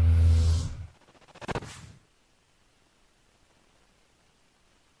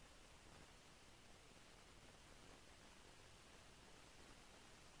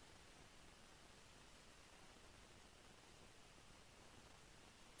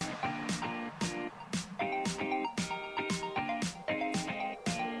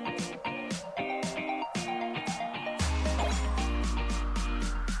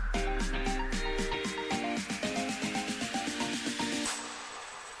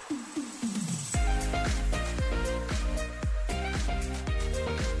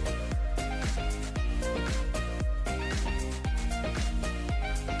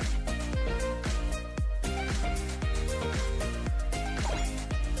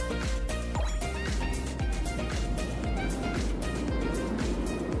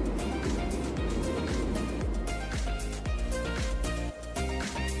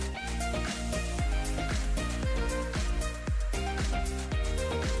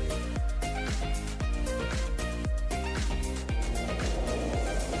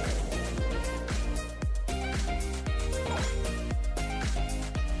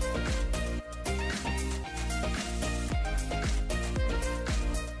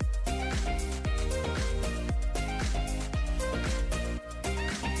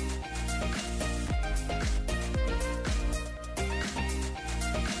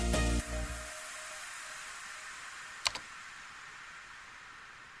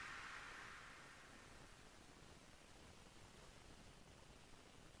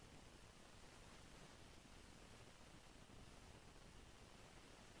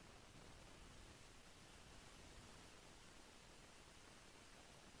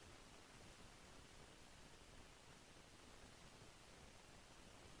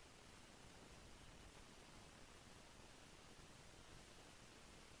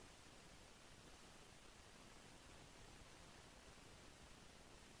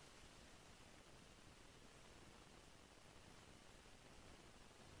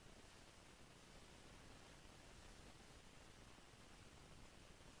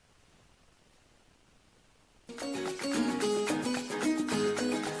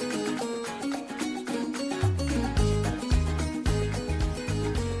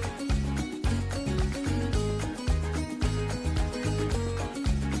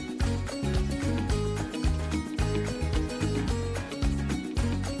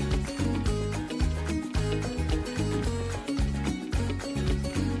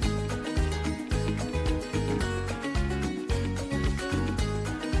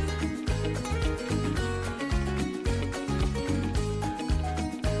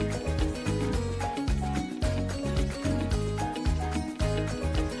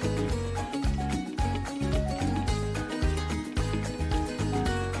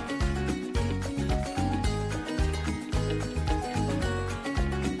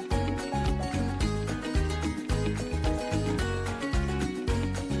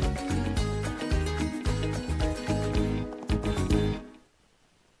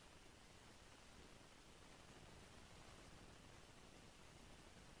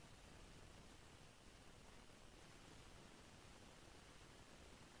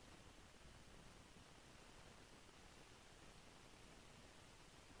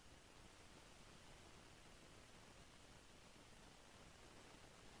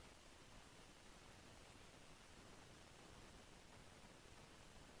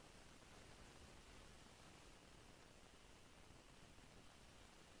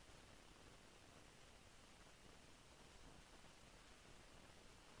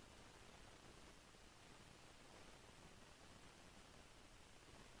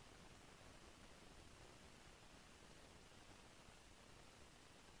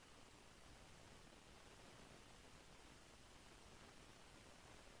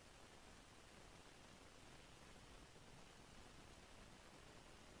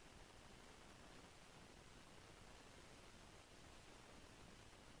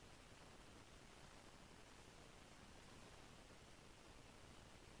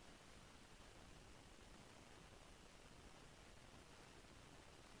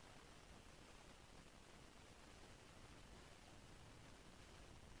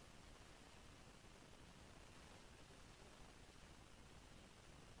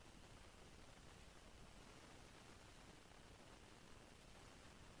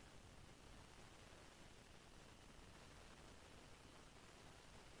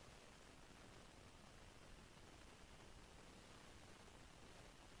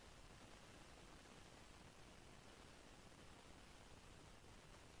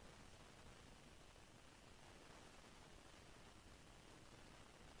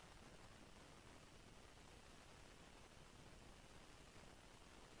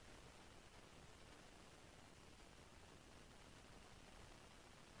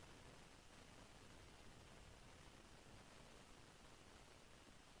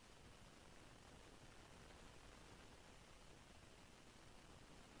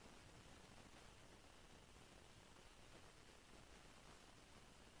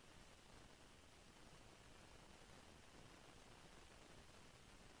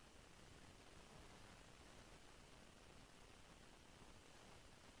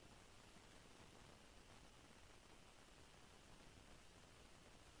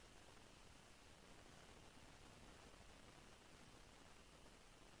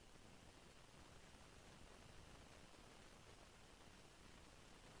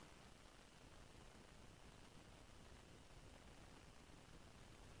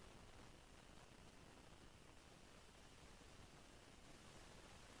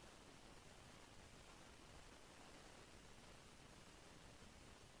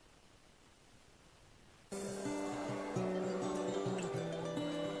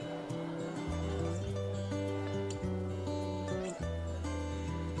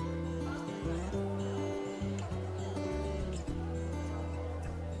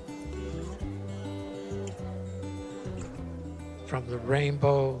 from the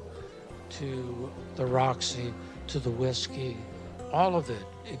Rainbow to the Roxy to the Whiskey, all of it.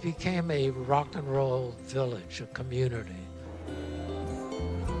 It became a rock and roll village, a community.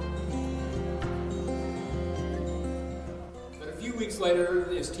 But a few weeks later,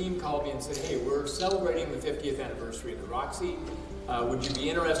 his team called me and said, hey, we're celebrating the 50th anniversary of the Roxy. Would you be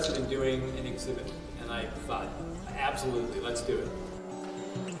interested in doing an exhibit? And I thought, absolutely, let's do it.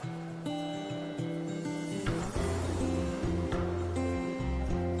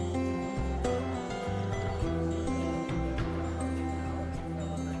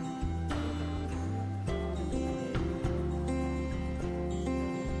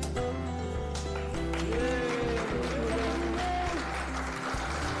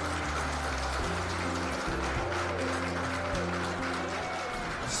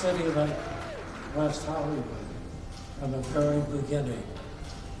 A city like West Hollywood, from the very beginning,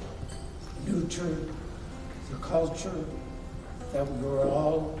 nurtured the culture that we were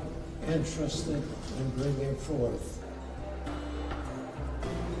all interested in bringing forth.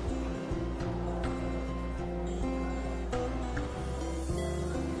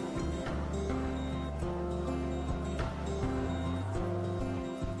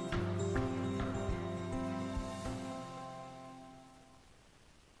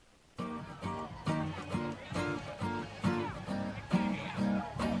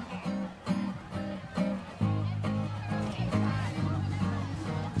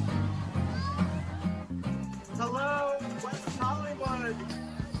 Hello, West Hollywood.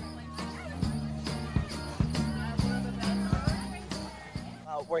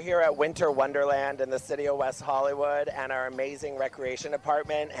 We're here at Winter Wonderland in the city of West Hollywood, and our amazing recreation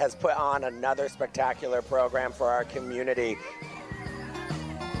department has put on another spectacular program for our community.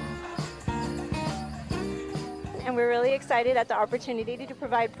 And we're really excited at the opportunity to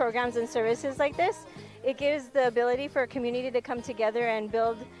provide programs and services like this. It gives the ability for a community to come together and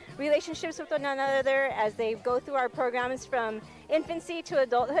build relationships with one another as they go through our programs from infancy to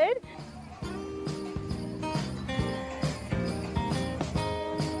adulthood.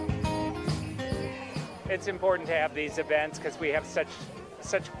 It's important to have these events because we have such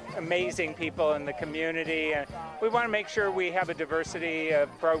amazing people in the community, and we want to make sure we have a diversity of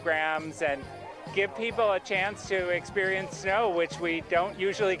programs and give people a chance to experience snow, which we don't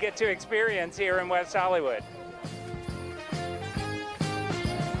usually get to experience here in West Hollywood.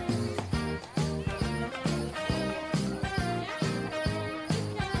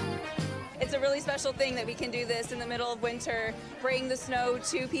 It's a really special thing that we can do this in the middle of winter, bring the snow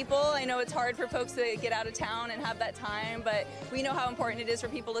to people. I know it's hard for folks to get out of town and have that time, but we know how important it is for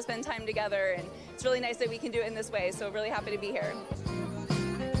people to spend time together, and it's really nice that we can do it in this way, so really happy to be here.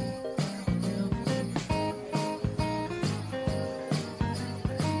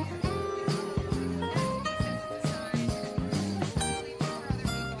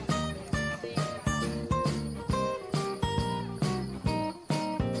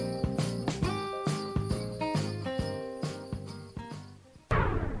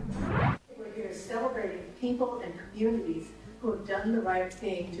 We're here celebrating people and communities who have done the right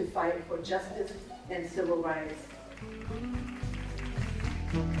thing to fight for justice and civil rights.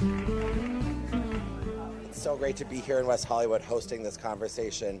 It's so great to be here in West Hollywood hosting this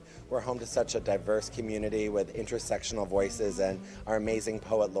conversation. We're home to such a diverse community with intersectional voices, and our amazing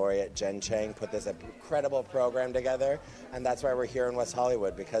poet laureate Jen Chang put this incredible program together, and that's why we're here in West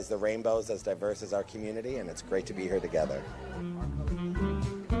Hollywood, because the rainbow is as diverse as our community, and it's great to be here together.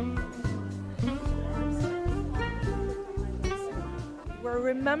 We're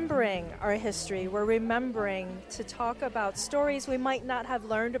remembering our history. We're remembering to talk about stories we might not have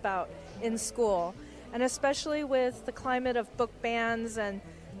learned about in school. And especially with the climate of book bans and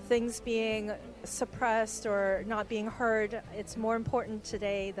things being suppressed or not being heard, it's more important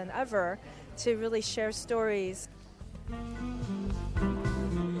today than ever to really share stories.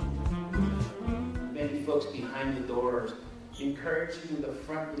 Many folks behind the doors encouraging the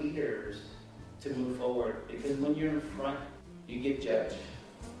front leaders to move forward, because when you're in front, you get judged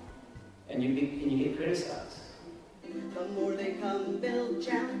and you get criticized. The more they come, build,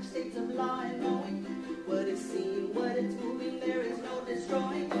 challenge states of law, and knowing what is seen, what it's moving, there is no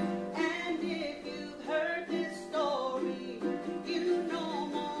destroying. And if you've heard this story, you know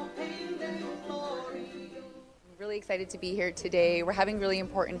more pain than glory. Really excited to be here today. We're having really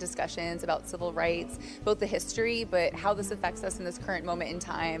important discussions about civil rights, both the history, but how this affects us in this current moment in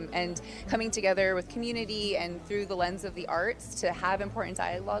time, and coming together with community and through the lens of the arts to have important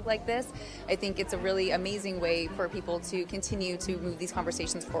dialogue like this. I think it's a really amazing way for people to continue to move these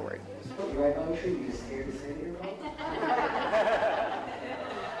conversations forward. Right on the tree, you're just scared to say it.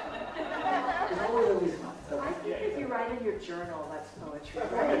 There's always a response, okay? think if you write in your journal, that's poetry,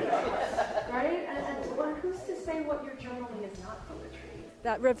 right? Right? And well, who's to say what you're journaling is not poetry?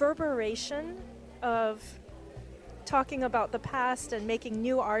 That reverberation of talking about the past and making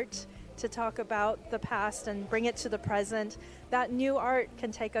new art to talk about the past and bring it to the present, that new art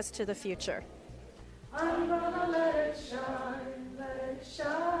can take us to the future. I'm gonna let it shine, let it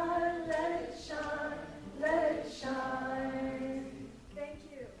shine, let it shine, let it shine. Thank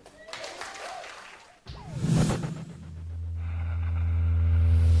you.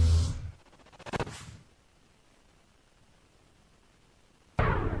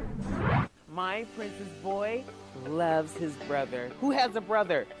 My princess boy loves his brother. Who has a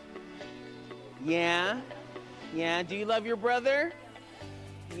brother? Yeah? Yeah? Do you love your brother?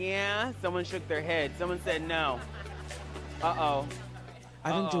 Yeah? Someone shook their head. Someone said no. Uh-oh.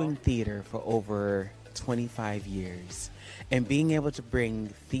 I've been doing theater for over 25 years. And being able to bring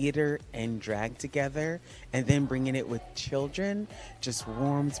theater and drag together and then bringing it with children just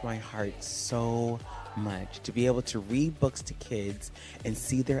warms my heart so much. To be able to read books to kids and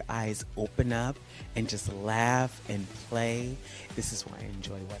see their eyes open up and just laugh and play. This is why I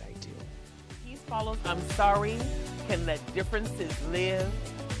enjoy what I do. He follows I'm sorry, can let differences live.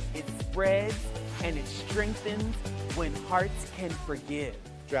 It spreads and it strengthens when hearts can forgive.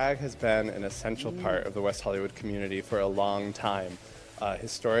 Drag has been an essential part of the West Hollywood community for a long time.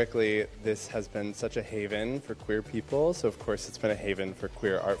 Historically, this has been such a haven for queer people, so of course it's been a haven for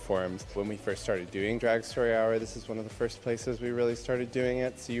queer art forms. When we first started doing Drag Story Hour, this is one of the first places we really started doing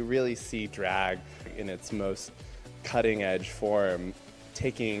it, so you really see drag in its most cutting-edge form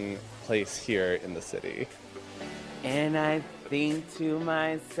taking place here in the city. And I think to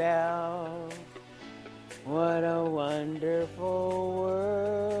myself, what a wonderful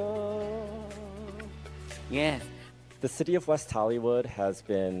world. Yes. The City of West Hollywood has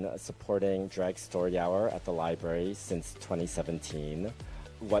been supporting Drag Story Hour at the library since 2017.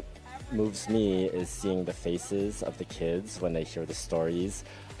 What moves me is seeing the faces of the kids when they hear the stories.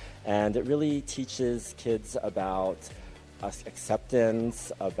 And it really teaches kids about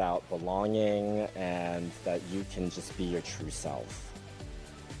acceptance, about belonging, and that you can just be your true self.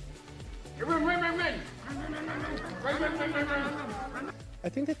 I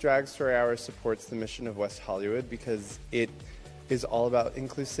think that Drag Story Hour supports the mission of West Hollywood because it is all about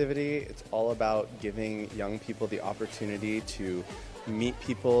inclusivity. It's all about giving young people the opportunity to meet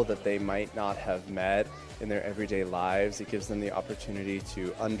people that they might not have met in their everyday lives. It gives them the opportunity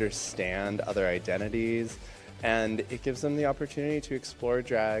to understand other identities, and it gives them the opportunity to explore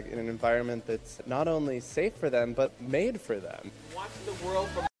drag in an environment that's not only safe for them, but made for them. Watch the world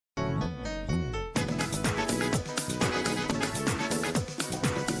from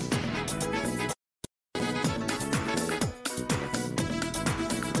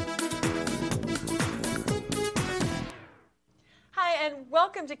Hi, and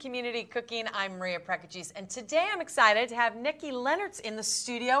welcome to Community Cooking. I'm Maria Prakachis, and today I'm excited to have Nikki Leonards in the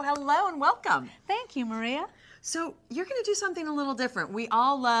studio. Hello and welcome. Thank you, Maria. So you're going to do something a little different. We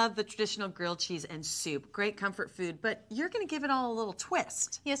all love the traditional grilled cheese and soup, great comfort food, but you're going to give it all a little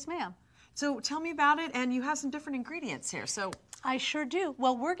twist. Yes, ma'am. So tell me about it, and you have some different ingredients here. So I sure do.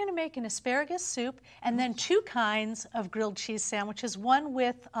 Well, we're going to make an asparagus soup and then two kinds of grilled cheese sandwiches, one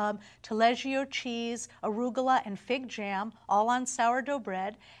with taleggio cheese, arugula, and fig jam, all on sourdough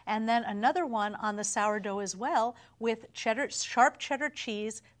bread, and then another one on the sourdough as well with sharp cheddar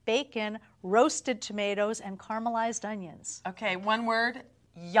cheese, bacon, roasted tomatoes, and caramelized onions. Okay, one word,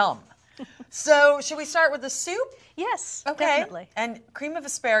 yum. So should we start with the soup? Yes, okay. Definitely. And cream of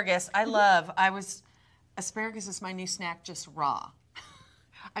asparagus, asparagus is my new snack, just raw.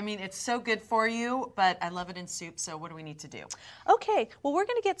 I mean, it's so good for you, but I love it in soup, so what do we need to do? Okay, well, we're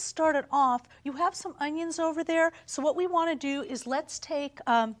going to get started off. You have some onions over there, so what we want to do is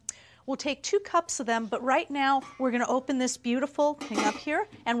we'll take 2 cups of them, but right now we're going to open this beautiful thing up here,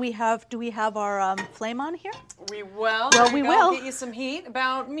 and do we have our flame on here? We will. Well, we will. Get you some heat,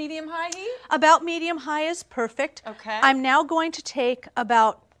 about medium-high heat? About medium-high is perfect. Okay. I'm now going to take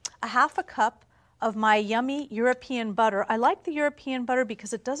about a half a cup of my yummy European butter. I like the European butter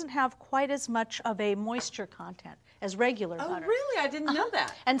because it doesn't have quite as much of a moisture content as regular butter. Oh, really? I didn't know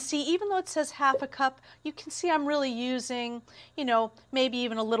that. And see, even though it says half a cup, you can see I'm really using, maybe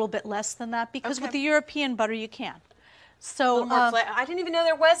even a little bit less than that because with the European butter you can. So I didn't even know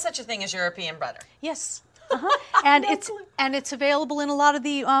there was such a thing as European butter. Yes. And it's available in a lot of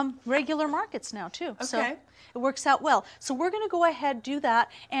the regular markets now too. Okay. So it works out well. So we're going to go ahead do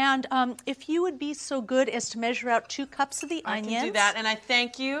that. And if you would be so good as to measure out 2 cups of the onions. I can do that. And I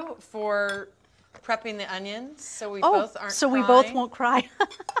thank you for prepping the onions so we Oh, both aren't so crying. we both won't cry.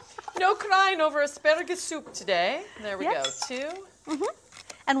 No crying over asparagus soup today. There we Yes. go. 2.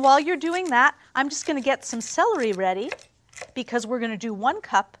 And while you're doing that, I'm just going to get some celery ready because we're going to do 1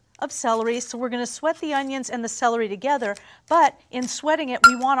 cup of celery. So we're going to sweat the onions and the celery together. But in sweating it,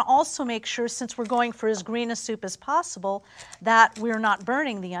 we want to also make sure, since we're going for as green a soup as possible, that we're not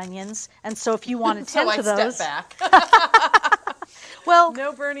burning the onions. And so if you want to tend So to those, step back. well,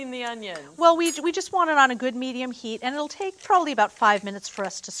 No burning the onions. well, we just want it on a good medium heat, and it'll take probably about 5 minutes for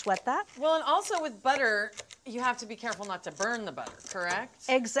us to sweat that. Well, and also with butter, you have to be careful not to burn the butter, correct?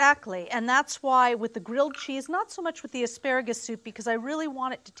 Exactly, and that's why with the grilled cheese, not so much with the asparagus soup, because I really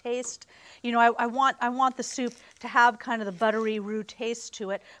want it to taste, you know, I want the soup to have kind of the buttery roux taste to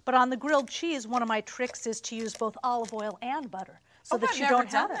it. But on the grilled cheese, one of my tricks is to use both olive oil and butter, so that I've you never don't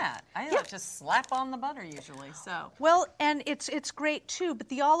have done that. I like to slap on the butter usually. So. Well, and it's great too, but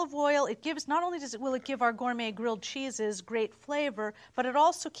the olive oil, it gives, not only will it give our gourmet grilled cheeses great flavor, but it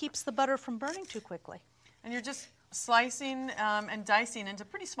also keeps the butter from burning too quickly. And you're just slicing and dicing into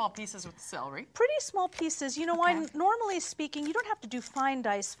pretty small pieces with the celery. Pretty small pieces. You know, normally speaking, you don't have to do fine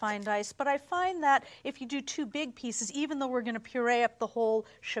dice, but I find that if you do 2 big pieces, even though we're going to puree up the whole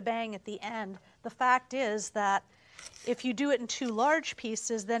shebang at the end, the fact is that if you do it in 2 large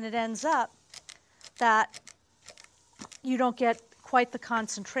pieces, then it ends up that you don't get quite the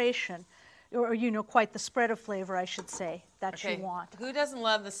concentration, or you know, quite the spread of flavor, I should say, that you want. Who doesn't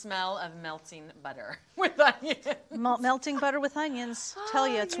love the smell of melting butter with onions? Melting butter with onions, tell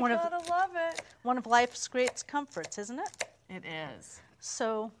you, it's love it. one of life's great comforts, isn't it? It is.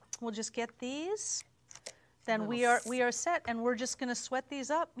 So we'll just get these. Then we are set, and we're just going to sweat these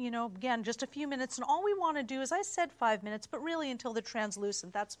up, you know, again, just a few minutes. And all we want to do is, I said 5 minutes, but really until they're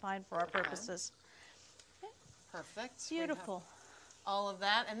translucent. That's fine for our purposes. Perfect. Beautiful. All of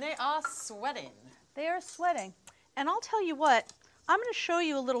that, and they are sweating. They are sweating. And I'll tell you what, I'm going to show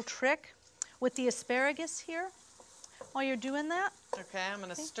you a little trick with the asparagus here while you're doing that. Okay, I'm going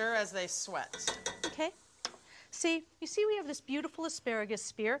to stir as they sweat. Okay. See, you see we have this beautiful asparagus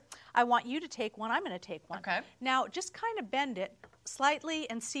spear. I want you to take one. I'm going to take one. Okay. Now, just kind of bend it slightly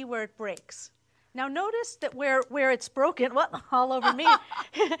and see where it breaks. Now, notice that where it's broken, well, all over me,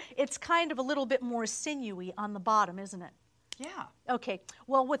 it's kind of a little bit more sinewy on the bottom, isn't it? Yeah. Okay.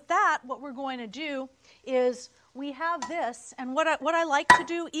 Well, with that, what we're going to do is we have this, and what I like to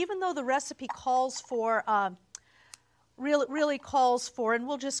do, even though the recipe calls for, really calls for, and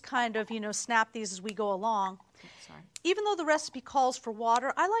we'll just kind of, you know, snap these as we go along. Sorry. Even though the recipe calls for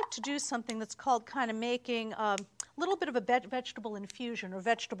water, I like to do something that's called kind of making a little bit of a vegetable infusion, or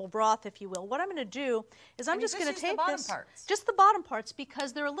vegetable broth, if you will. What I'm going to do is I'm just going to take the bottom parts. Just the bottom parts,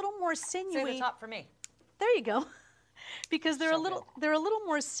 because they're a little more sinewy. Say the top for me. There you go. Because they're a little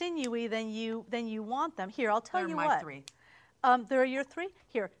more sinewy than you want them. Here, I'll tell you what. They're my 3. They're your 3?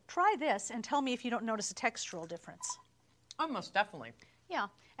 Here, try this and tell me if you don't notice a textural difference. Oh, most definitely. Yeah.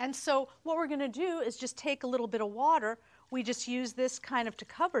 And so what we're going to do is just take a little bit of water. We just use this kind of to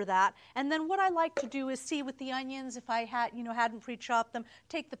cover that. And then what I like to do is see with the onions, if I hadn't pre-chopped them,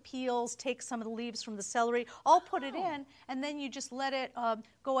 take the peels, take some of the leaves from the celery, all put it in, and then you just let it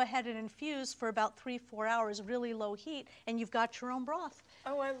go ahead and infuse for about 3-4 hours, really low heat, and you've got your own broth.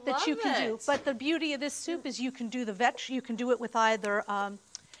 Oh, I that love you can it. do. But the beauty of this soup is you can do you can do it with either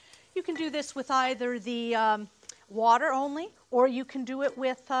you can do this with either the water only, or you can do it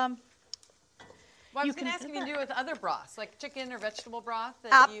with Well, I was going to ask if you can do it with other broths, like chicken or vegetable broth.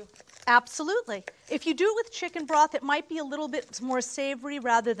 Absolutely. If you do it with chicken broth, it might be a little bit more savory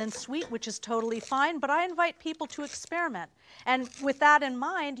rather than sweet, which is totally fine, but I invite people to experiment. And with that in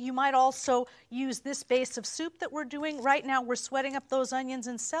mind, you might also use this base of soup that we're doing. Right now, we're sweating up those onions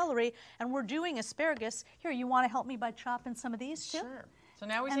and celery, and we're doing asparagus. Here, you want to help me by chopping some of these too? Sure. So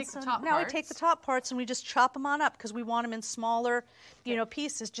now we take the top parts. Now we take the top parts and we just chop them on up, because we want them in smaller,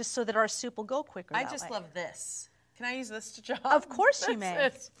 pieces, just so that our soup will go quicker. I just love this. Can I use this to chop? Of course you may.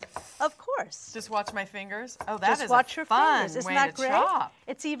 Of course. Just watch my fingers. Oh, that just is watch a your fun fingers. Isn't way that to great? chop.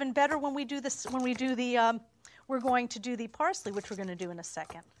 It's even better when we do this. When we do the, we're going to do the parsley, which we're going to do in a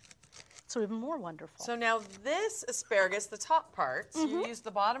second. So even more wonderful. So now this asparagus, the top parts, you use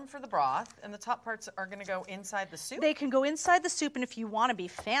the bottom for the broth, and the top parts are going to go inside the soup? They can go inside the soup, and if you want to be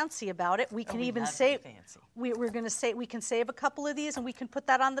fancy about it, we can even say we're going to say we can save a couple of these, and we can put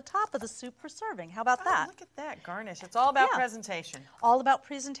that on the top of the soup for serving. How about that? Look at that garnish. It's all about presentation. All about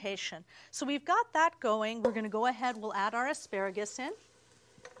presentation. So we've got that going. We're going to go ahead. We'll add our asparagus in.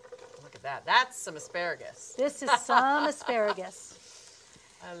 Look at that. That's some asparagus. This is some asparagus.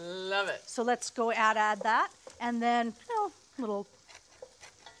 I love it. So let's go add that, and then little,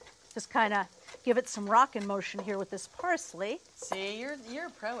 just kind of give it some rockin' motion here with this parsley. See, you're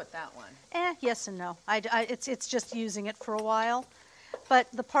a pro at that one. Yes and no. It's just using it for a while.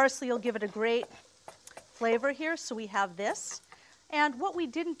 But the parsley will give it a great flavor here, so we have this. And what we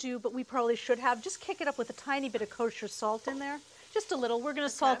didn't do, but we probably should have, just kick it up with a tiny bit of kosher salt in there. Just a little. We're going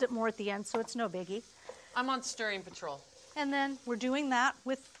to salt it more at the end, so it's no biggie. I'm on stirring patrol. And then we're doing that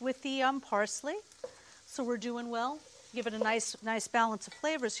with the parsley. So we're doing well. Give it a nice balance of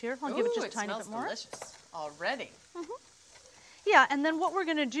flavors here. I'll give it just a tiny bit more. Delicious already. Yeah, and then what we're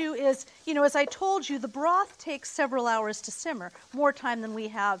going to do is, as I told you, the broth takes several hours to simmer, more time than we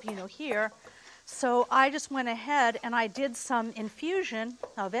have, here. So I just went ahead and I did some infusion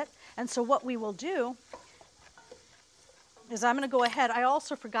of it. And so what we will do is I'm going to go ahead. I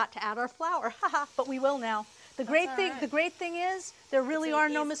also forgot to add our flour, but we will now. The great thing is there really are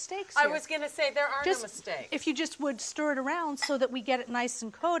no mistakes here. I was going to say there are no mistakes. If you just would stir it around so that we get it nice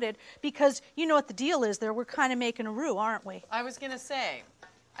and coated, because you know what the deal is there. We're kind of making a roux, aren't we? I was going to say,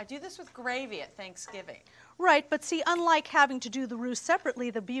 I do this with gravy at Thanksgiving. Right, but see, unlike having to do the roux separately,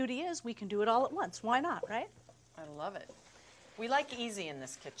 the beauty is we can do it all at once. Why not, right? I love it. We like easy in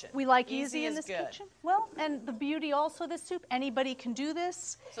this kitchen. We like easy in this good. kitchen. Well, and the beauty also of this soup, anybody can do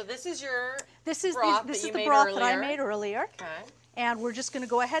this. So this is your broth that I made earlier. Okay. And we're just going to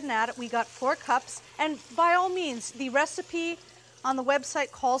go ahead and add it. We got 4 cups. And by all means, the recipe on the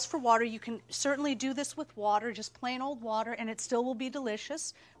website calls for water. You can certainly do this with water, just plain old water, and it still will be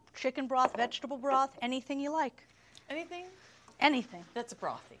delicious. Chicken broth, vegetable broth, anything you like. Anything? Anything. That's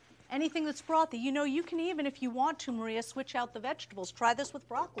brothy. Anything that's brothy. You can even, if you want to, Maria, switch out the vegetables. Try this with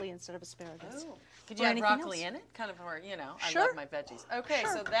broccoli instead of asparagus. Oh. Could you add broccoli in it? Kind of, or, Sure. I love my veggies. Okay,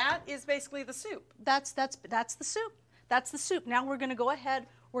 Sure. so that is basically the soup. That's the soup. That's the soup. Now we're going to go ahead.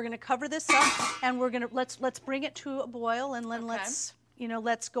 We're going to cover this up, and we're going to let's bring it to a boil, and then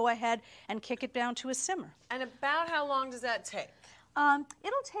let's go ahead and kick it down to a simmer. And about how long does that take?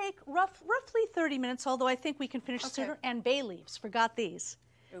 It'll take roughly 30 minutes, although I think we can finish sooner. And bay leaves, forgot these.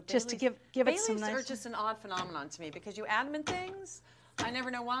 Ooh, just to give it some nice. Bay leaves are just an odd phenomenon to me because you add them in things. I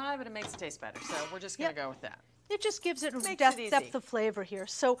never know why, but it makes it taste better. So we're just going to go with that. It just gives it Makes depth of flavor here.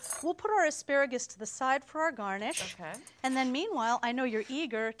 So we'll put our asparagus to the side for our garnish. Okay. And then meanwhile, I know you're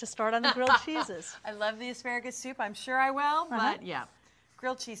eager to start on the grilled cheeses. I love the asparagus soup. I'm sure I will, but yeah.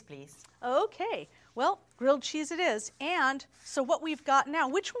 Grilled cheese, please. Okay. Well, grilled cheese it is. And so what we've got now,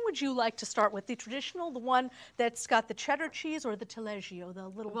 which one would you like to start with? The traditional, the one that's got the cheddar cheese, or the taleggio, the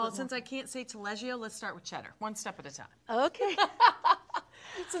little Well, since I can't say taleggio, let's start with cheddar. One step at a time. Okay.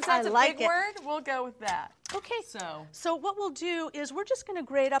 Since that's a big word, we'll go with that. Okay. So what we'll do is we're just going to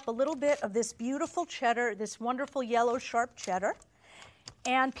grate up a little bit of this beautiful cheddar, this wonderful yellow sharp cheddar.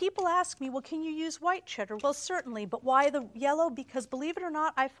 And people ask me, well, can you use white cheddar? Well, certainly, but why the yellow? Because believe it or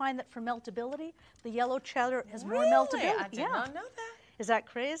not, I find that for meltability, the yellow cheddar has more meltability. I did not know that. Is that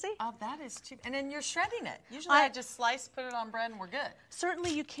crazy? Oh, that is too. And then you're shredding it. Usually I just slice, put it on bread, and we're good.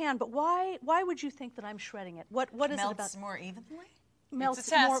 Certainly you can, but why would you think that I'm shredding it? What is it about? Melts more evenly? Melts it's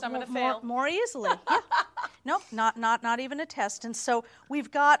a test. I'm going to fail. More easily. Yeah. Nope, not even a test. And so we've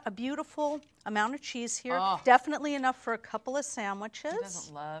got a beautiful amount of cheese here. Oh. Definitely enough for a couple of sandwiches. Who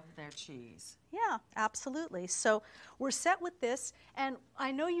doesn't love their cheese? Yeah, absolutely. So we're set with this, and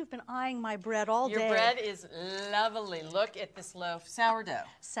I know you've been eyeing my bread all day. Your bread is lovely. Look at this loaf. Sourdough.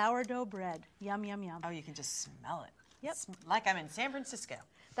 Sourdough bread. Yum, yum, yum. Oh, you can just smell it. Yep. Like I'm in San Francisco.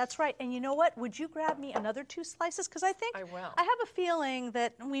 That's right. And you know what? Would you grab me another 2 slices? Because I think I will. I have a feeling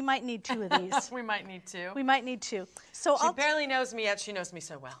that we might need 2 of these. We might need 2. We might need 2. So she barely knows me yet. She knows me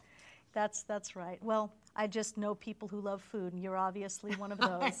so well. That's right. Well, I just know people who love food, and you're obviously one of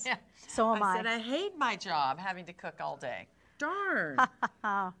those. Yeah. So am I. I said I hate my job, having to cook all day. Darn.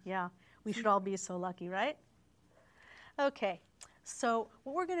 Yeah. We should all be so lucky, right? Okay. So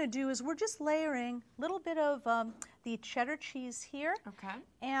what we're going to do is we're just layering a little bit of the cheddar cheese here. Okay.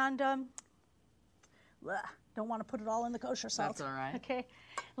 And don't want to put it all in the kosher salt. That's all right. Okay.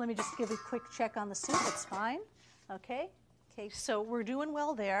 Let me just give a quick check on the soup. It's fine. Okay. Okay. So we're doing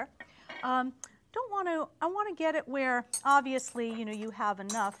well there. I want to get it where obviously, you have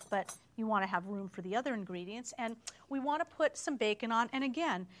enough, but you want to have room for the other ingredients. And we want to put some bacon on. And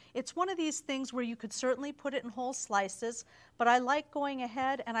again, it's one of these things where you could certainly put it in whole slices, but I like going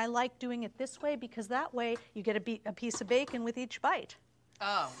ahead and I like doing it this way because that way you get a piece of bacon with each bite.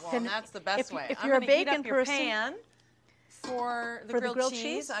 Oh, well, and that's the best way. If you're a bacon heat up your person, pan for the grilled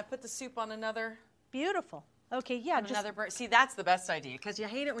cheese. I put the soup on another. Beautiful. Okay, yeah. See, that's the best idea because you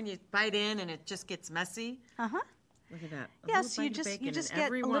hate it when you bite in and it just gets messy. Uh-huh. Look at that. Yes, you just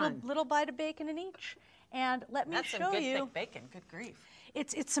get a little bite of bacon in each. And let me show you. That's some good thick bacon. Good grief.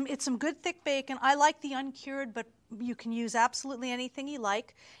 It's some good thick bacon. I like the uncured, but you can use absolutely anything you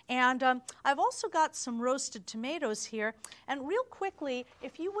like. And I've also got some roasted tomatoes here. And real quickly,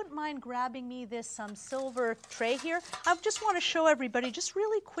 if you wouldn't mind grabbing me this silver tray here, I just want to show everybody just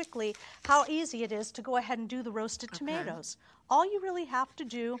really quickly how easy it is to go ahead and do the roasted tomatoes. All you really have to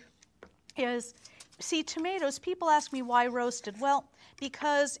do is, see, tomatoes, people ask me why roasted. Well,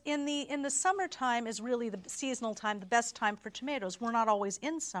 because in the summertime is really the seasonal time, the best time for tomatoes. We're not always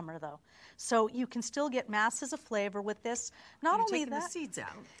in summer though. So you can still get masses of flavor with this. Not You're only taking that, the seeds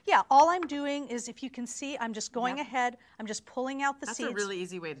out. yeah, all I'm doing is, if you can see, I'm just going ahead, I'm just pulling out the That's seeds. a really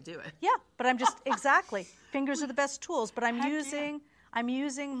easy way to do it. Yeah, but I'm just, exactly. Fingers are the best tools, but I'm using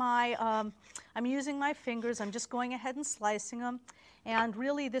my fingers. I'm just going ahead and slicing them. And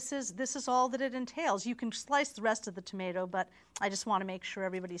really, this is all that it entails. You can slice the rest of the tomato, but I just want to make sure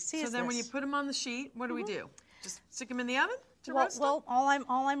everybody sees this. So then when you put them on the sheet, what do we do? Just stick them in the oven to roast them? Well, all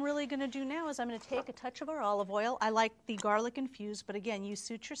I'm really going to do now is I'm going to take a touch of our olive oil. I like the garlic infused, but again, you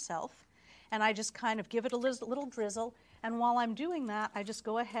suit yourself. And I just kind of give it a little drizzle. And while I'm doing that, I just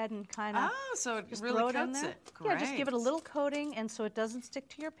go ahead and kind of so it just really throw it in coats there. it. Yeah, just give it a Great. little coating, and so it doesn't stick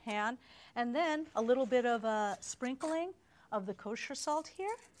to your pan. And then a little bit of a sprinkling of the kosher salt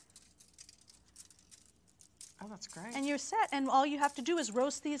here. Oh, that's great. And you're set. And all you have to do is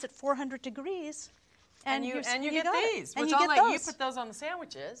roast these at 400 degrees. And you get got it. these, And which you I'll get let you those. put those on the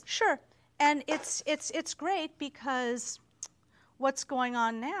sandwiches. Sure. And it's great because what's going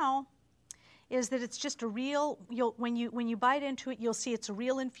on now is that it's just a real, when you bite into it, you'll see it's a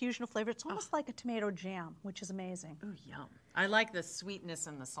real infusion of flavor. It's almost like a tomato jam, which is amazing. Oh, yum. I like the sweetness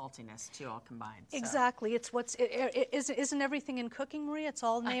and the saltiness too, all combined. So. Exactly. It's isn't everything in cooking, Maria? It's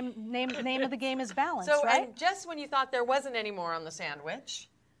all name of the game is balance, So, right? and just when you thought there wasn't any more on the sandwich.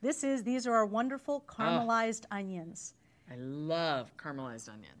 These are our wonderful caramelized onions. I love caramelized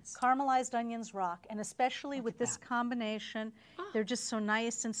onions. Caramelized onions rock, and especially with this combination, they're just so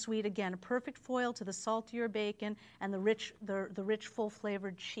nice and sweet. Again, a perfect foil to the saltier bacon and the rich, full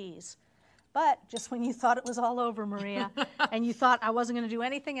flavored cheese. But just when you thought it was all over, Maria, and you thought I wasn't going to do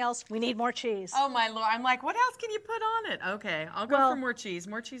anything else, we need more cheese. Oh my Lord! I'm like, what else can you put on it? Okay, I'll go for more cheese.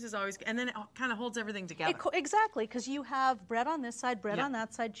 More cheese is always, and then it kind of holds everything together. Exactly, because you have bread on this side, bread on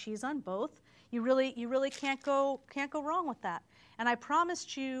that side, cheese on both. You really can't go wrong with that. And I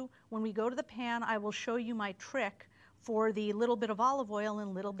promised you, when we go to the pan, I will show you my trick for the little bit of olive oil and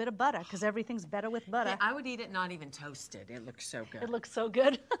a little bit of butter, because everything's better with butter. Yeah, I would eat it not even toasted. It looks so good. It looks so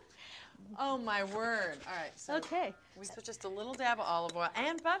good. Oh my word! All right, so we put just a little dab of olive oil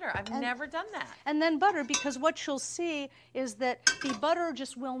and butter. I've never done that. And then butter, because what you'll see is that the butter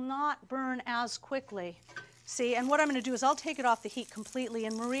just will not burn as quickly. See, and what I'm going to do is I'll take it off the heat completely.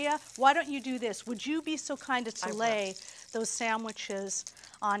 And Maria, why don't you do this? Would you be so kind as to lay those sandwiches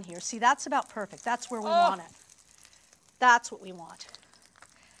on here? See, that's about perfect. That's where we want it. That's what we want.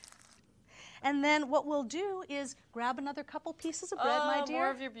 And then what we'll do is grab another couple pieces of bread, my dear. More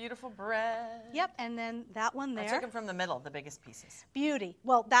of your beautiful bread. Yep, and then that one there. I took them from the middle, the biggest pieces. Beauty.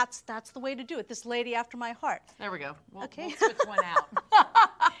 Well, that's the way to do it. This lady after my heart. There we go. We'll switch one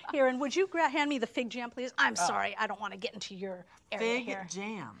out. Here, and would you hand me the fig jam, please? I'm sorry, I don't want to get into your area here. Fig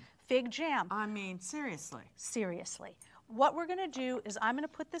jam. Fig jam. I mean, seriously. Seriously. What we're going to do is I'm going to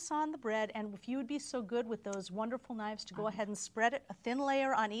put this on the bread, and if you would be so good with those wonderful knives to go ahead and spread it, a thin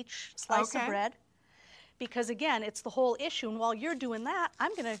layer on each slice of bread. Because again, it's the whole issue, and while you're doing that,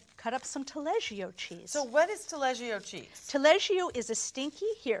 I'm going to cut up some Taleggio cheese. So what is Taleggio cheese? Taleggio is a stinky,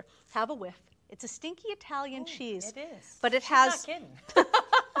 here, have a whiff. It's a stinky Italian cheese. It is. But it She's has, not kidding.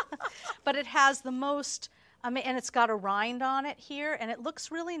 but it has the most, and it's got a rind on it here, and it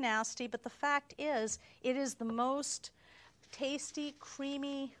looks really nasty, but the fact is, it is the most tasty,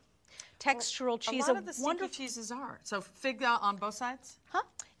 creamy, textural cheese. A lot of the stinky cheeses are. So fig on both sides? Huh?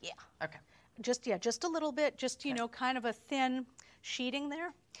 Yeah. Okay. Just a little bit, just, kind of a thin sheeting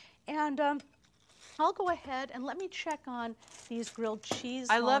there. And I'll go ahead and let me check on these grilled cheese.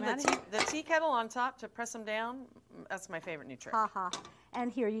 I love the tea kettle on top to press them down. That's my favorite new trick.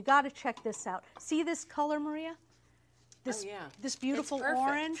 And here, you got to check this out. See this color, Maria? This, this beautiful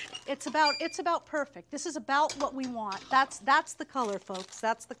orange. It's about perfect. This is about what we want. That's the color, folks.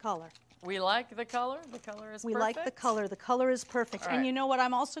 That's the color. We like the color. The color is perfect. We like the color. The color is perfect. All And you know what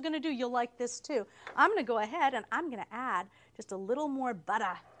I'm also going to do? You'll like this too. I'm going to go ahead and I'm going to add just a little more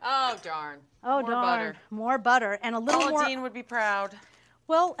butter. Oh, darn. Oh, more darn. Butter. More butter. And a little Paula more. Dean would be proud.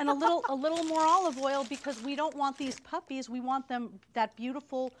 Well, and a little more olive oil, because we don't want these puppies. We want them that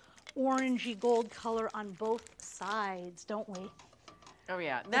beautiful orangey gold color on both sides, don't we? Oh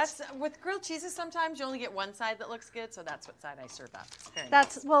yeah, that's with grilled cheeses. Sometimes you only get one side that looks good, so that's what side I serve up. Very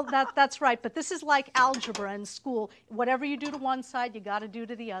nice. That's right. But this is like algebra in school. Whatever you do to one side, you got to do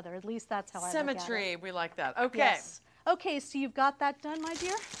to the other. At least that's how I look at it. Symmetry. We like that. Okay. Yes. Okay, so you've got that done, my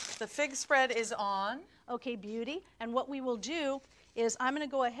dear? The fig spread is on. Okay, beauty. And what we will do is I'm going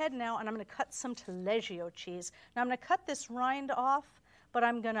to go ahead now and I'm going to cut some Taleggio cheese. Now I'm going to cut this rind off, but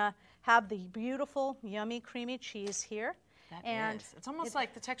I'm going to have the beautiful, yummy, creamy cheese here. It's almost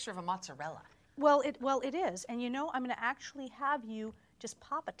like the texture of a mozzarella. Well, it is. And you know, I'm going to actually have you just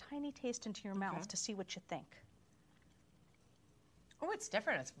pop a tiny taste into your mouth to see what you think. Oh, it's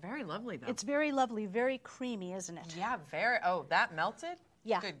different. It's very lovely, though. It's very lovely, very creamy, isn't it? Yeah, very. Oh, that melted?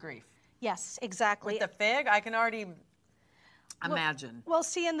 Yeah. Good grief. Yes, exactly. With the fig, I can already imagine. Well,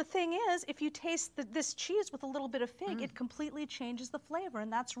 see, and the thing is, if you taste this cheese with a little bit of fig, it completely changes the flavor,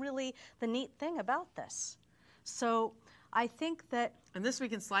 and that's really the neat thing about this. So I think that... And this we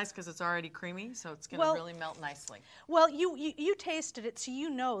can slice because it's already creamy, so it's going to really melt nicely. Well, you tasted it, so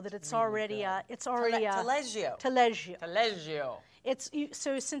you know that it's already... Taleggio. Taleggio. Taleggio.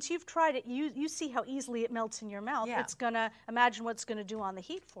 So since you've tried it, you see how easily it melts in your mouth. Yeah. It's going to... Imagine what it's going to do on the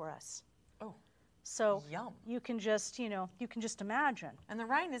heat for us. Oh. So yum. You can just, you can just imagine. And the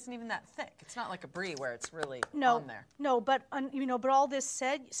rind isn't even that thick. It's not like a brie where it's really on there. No, but but all this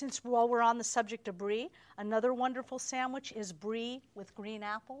said, since while we're on the subject of brie, another wonderful sandwich is brie with green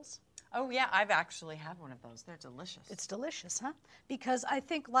apples. Oh yeah, I've actually had one of those. They're delicious. It's delicious, huh? Because I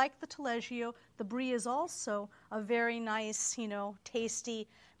think, like the Taleggio, the brie is also a very nice, tasty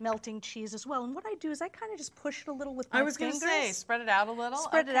melting cheese as well. And what I do is I kind of just push it a little with my fingers. I was going to say, spread it out a little.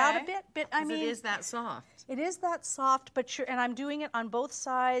 Spread it out a bit, but I mean, it is that soft. It is that soft, but and I'm doing it on both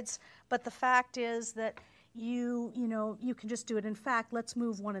sides. But the fact is that you can just do it. In fact, let's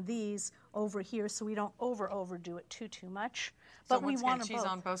move one of these over here so we don't overdo it too much. But we want cheese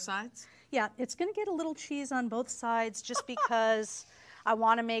on both sides? Yeah, it's going to get a little cheese on both sides just because I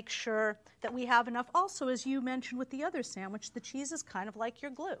want to make sure that we have enough. Also, as you mentioned with the other sandwich, the cheese is kind of like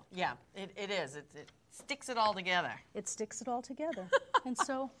your glue. Yeah, it is. It sticks it all together. It sticks it all together. And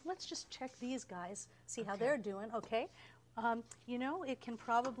so let's just check these guys, see how they're doing, okay? It can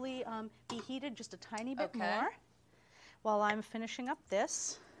probably be heated just a tiny bit more while I'm finishing up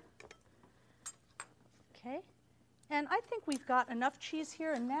this. Okay. And I think we've got enough cheese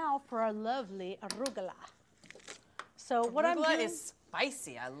here. And now for our lovely arugula. So what I'm doing... Arugula is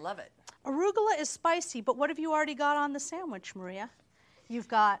spicy. I love it. Arugula is spicy, but what have you already got on the sandwich, Maria? You've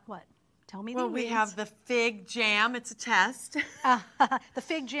got what? Tell me the Well, we have the fig jam. It's a test. The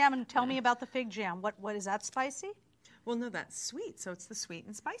fig jam, and tell me about the fig jam. What is that spicy? Well, no, that's sweet, so it's the sweet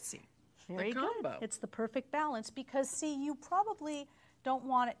and spicy. Very good. Combo. It's the perfect balance because, see, you probably don't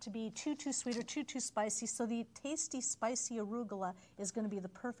want it to be too sweet or too spicy, so the tasty, spicy arugula is going to be the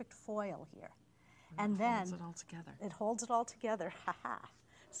perfect foil here. And then holds it all together. It holds it all together. Ha-ha.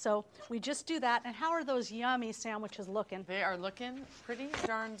 So we just do that. And how are those yummy sandwiches looking? They are looking pretty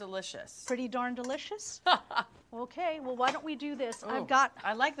darn delicious. Pretty darn delicious? Okay, well, why don't we do this? Ooh,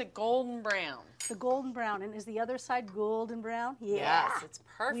 I like the golden brown. The golden brown. And is the other side golden brown? Yeah. Yes, it's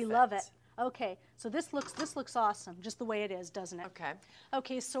perfect. We love it. Okay, so this looks awesome, just the way it is, doesn't it? Okay.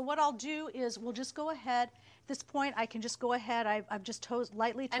 Okay, so what I'll do is we'll just go ahead. At this point, I can just go ahead. I've just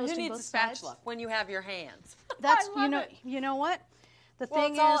lightly toasted both sides. And who needs a spatula when you have your hands? That's I love it. You know what? The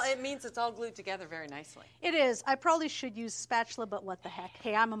well, thing it means it's all glued together very nicely. It is. I probably should use a spatula, but what the heck?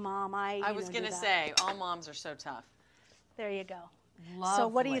 Hey, I'm a mom. I was going to say, all moms are so tough. There you go. Lovely. So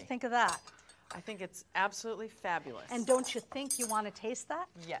what do you think of that? I think it's absolutely fabulous. And don't you think you want to taste that?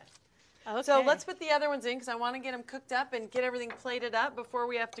 Yes. Okay. So let's put the other ones in because I want to get them cooked up and get everything plated up before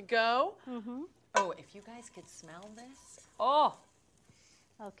we have to go. Mm-hmm. Oh, if you guys could smell this. Oh.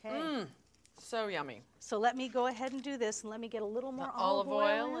 Okay. So yummy. So let me go ahead and do this, and let me get a little more olive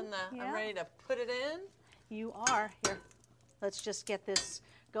oil in. And I'm ready to put it in. You are. Here. Let's just get this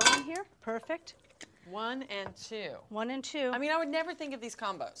going here. Perfect. 1 and 2. 1 and 2. I mean, I would never think of these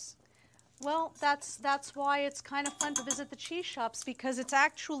combos. Well, that's why it's kind of fun to visit the cheese shops, because it's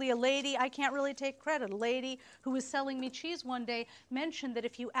actually a lady, I can't really take credit, a lady who was selling me cheese one day mentioned that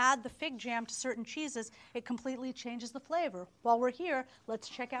if you add the fig jam to certain cheeses, it completely changes the flavor. While we're here, let's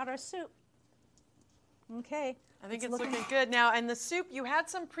check out our soup. Okay. I think it's looking good. Now, and the soup, you had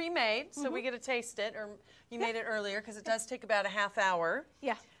some pre-made, so we get to taste it, or you made it earlier, because it does take about a half hour.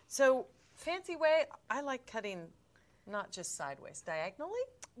 Yeah. So, fancy way, I like cutting not just sideways, diagonally.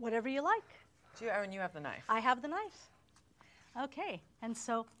 Whatever you like. Do you, Erin, you have the knife. I have the knife. Okay, and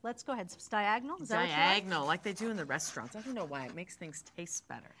so let's go ahead. So it's diagonal. Is that diagonal, like they do in the restaurants. I don't know why. It makes things taste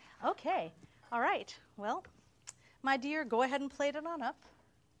better. Okay. All right. Well, my dear, go ahead and plate it on up.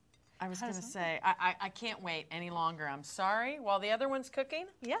 I was going to say, I can't wait any longer. I'm sorry. While the other one's cooking?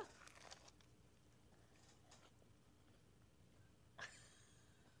 Yeah.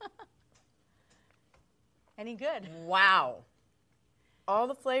 Any good? Wow. All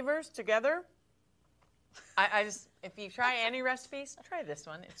the flavors together. I just, if you try any recipes, try this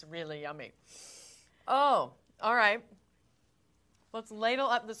one. It's really yummy. Oh, all right. Let's ladle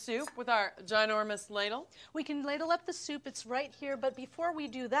up the soup with our ginormous ladle. We can ladle up the soup. It's right here. But before we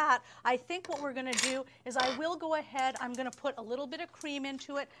do that, I think what we're going to do is I will go ahead. I'm going to put a little bit of cream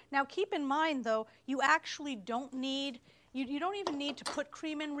into it. Now, keep in mind, though, you actually don't need, you don't even need to put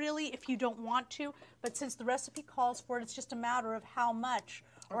cream in, really, if you don't want to. But since the recipe calls for it, it's just a matter of how much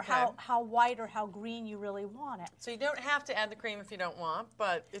or Okay. how white or how green you really want it. So you don't have to add the cream if you don't want,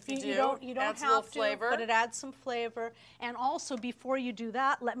 but if you do, you don't adds a have little to, flavor. but it adds some flavor. And also, before you do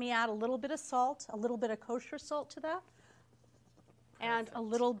that, let me add a little bit of salt, a little bit of kosher salt to that, and a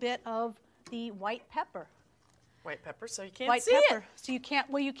little bit of the white pepper. White pepper, so you can't White see pepper. it. So you can't.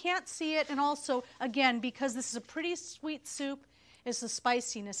 Well, you can't see it, and also, again, because this is a pretty sweet soup, is the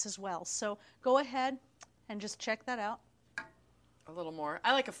spiciness as well. So go ahead and just check that out. A little more.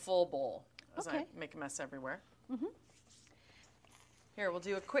 I like a full bowl, as Okay. I make a mess everywhere. Mm-hmm. Here, we'll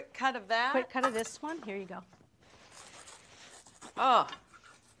do a quick cut of that. Quick cut of this one. Here you go. Oh,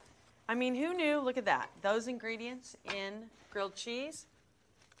 I mean, who knew? Look at that. Those ingredients in grilled cheese.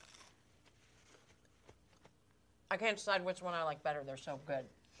 I can't decide which one I like better. They're so good.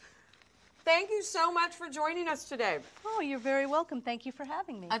 Thank you so much for joining us today. Oh, you're very welcome. Thank you for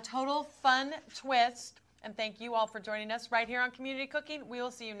having me. A total fun twist. And thank you all for joining us right here on Community Cooking. We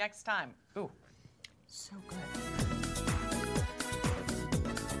will see you next time. Ooh, so good.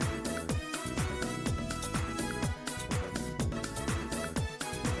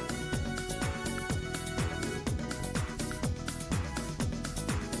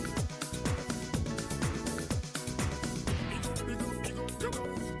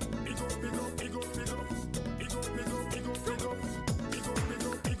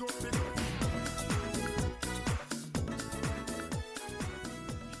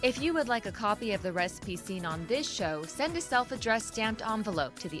 If you would like a copy of the recipe seen on this show, send a self-addressed stamped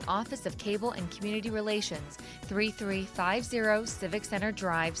envelope to the Office of Cable and Community Relations, 3350 Civic Center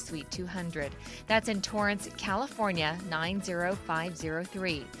Drive, Suite 200. That's in Torrance, California,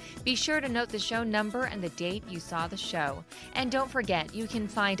 90503. Be sure to note the show number and the date you saw the show. And don't forget, you can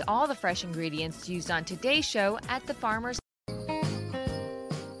find all the fresh ingredients used on today's show at the Farmer's.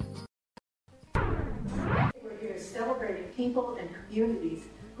 We're here celebrating people and communities who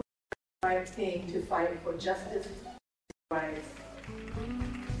are fighting to fight for justice and rights.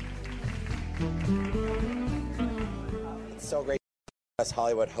 It's so great West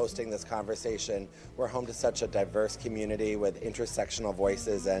Hollywood hosting this conversation. We're home to such a diverse community with intersectional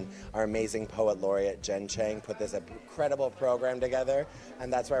voices, and our amazing poet laureate Jen Chang put this incredible program together,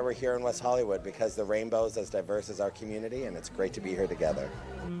 and that's why we're here in West Hollywood, because the rainbow is as diverse as our community, and it's great to be here together.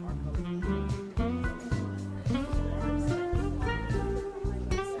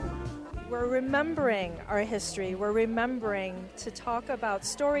 We're remembering our history. We're remembering to talk about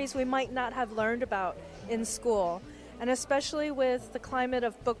stories we might not have learned about in school. And especially with the climate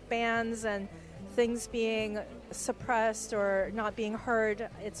of book bans and things being suppressed or not being heard,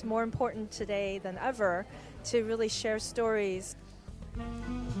 it's more important today than ever to really share stories.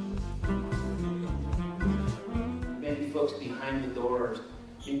 Many folks behind the doors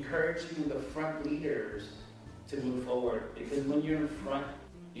encouraging the front leaders to move forward, because when you're in front,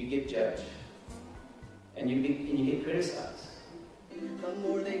 you get judged and you get criticized. The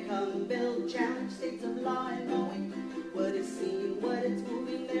more they come, build, challenge states of law, and knowing what is seen, what it's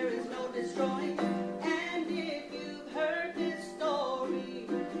moving, there is no destroying. And if you've heard this story,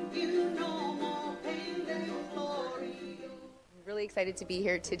 you know more pain than glory. Really excited to be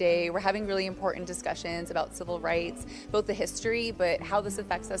here today. We're having really important discussions about civil rights, both the history, but how this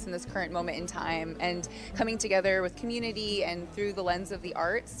affects us in this current moment in time, and coming together with community and through the lens of the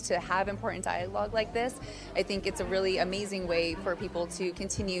arts to have important dialogue like this. I think it's a really amazing way for people to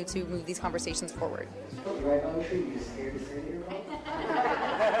continue to move these conversations forward. You write poetry, you're just scared to say it you're wrong?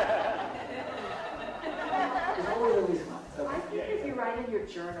 I think if you write in your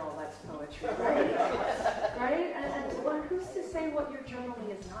journal, that's poetry, right? Right? And well, who's to say what you're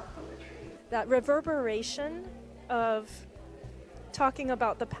journaling is not poetry? That reverberation of talking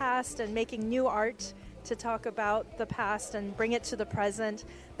about the past and making new art to talk about the past and bring it to the present,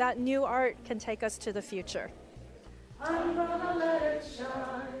 that new art can take us to the future. I'm gonna let it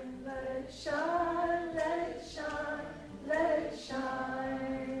shine, let it shine, let it shine, let it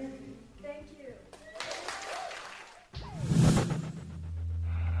shine. Thank you.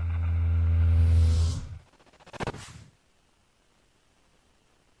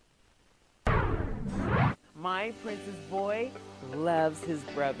 My princess boy loves his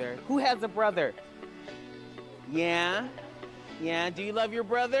brother. Who has a brother? Yeah? Yeah, do you love your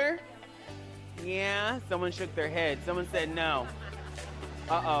brother? Yeah? Someone shook their head. Someone said no.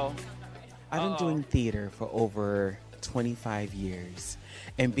 Uh-oh. I've been doing theater for over 25 years,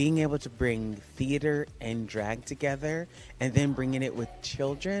 and being able to bring theater and drag together and then bringing it with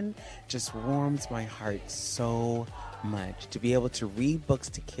children just warms my heart so much. To be able to read books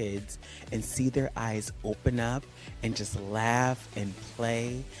to kids and see their eyes open up and just laugh and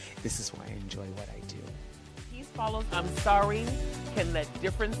play, this is why I enjoy what I do. Peace follows I'm sorry can let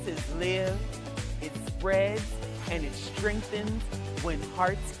differences live. It spreads and it strengthens when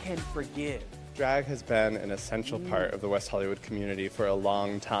hearts can forgive. Drag has been an essential part of the West Hollywood community for a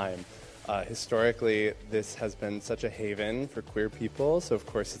long time. Historically, this has been such a haven for queer people, so of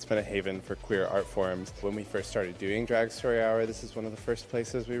course it's been a haven for queer art forms. When we first started doing Drag Story Hour, this is one of the first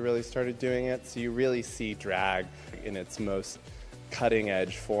places we really started doing it, so you really see drag in its most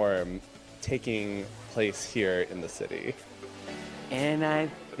cutting-edge form taking place here in the city. And I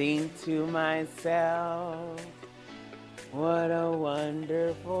think to myself, what a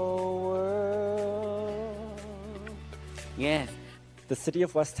wonderful world. Yes. The City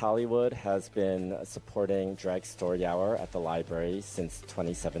of West Hollywood has been supporting Drag Story Hour at the library since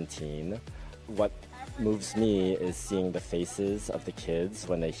 2017. What moves me is seeing the faces of the kids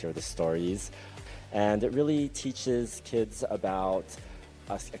when they hear the stories. And it really teaches kids about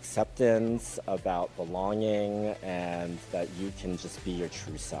acceptance, about belonging, and that you can just be your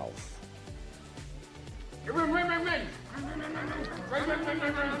true self.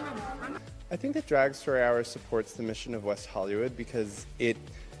 I think that Drag Story Hour supports the mission of West Hollywood because it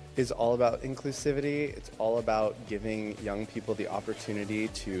is all about inclusivity. It's all about giving young people the opportunity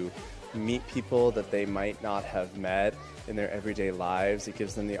to meet people that they might not have met in their everyday lives. It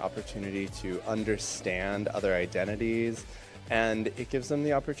gives them the opportunity to understand other identities, and it gives them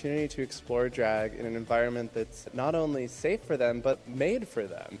the opportunity to explore drag in an environment that's not only safe for them, but made for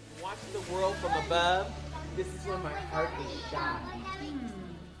them. Watching the world from above, this is where my heart is shy.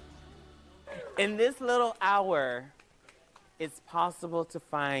 In this little hour, it's possible to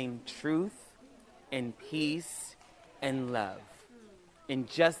find truth and peace and love in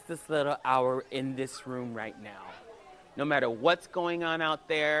just this little hour in this room right now. No matter what's going on out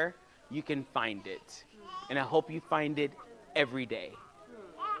there, you can find it. And I hope you find it every day.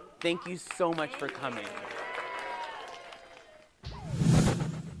 Thank you so much for coming.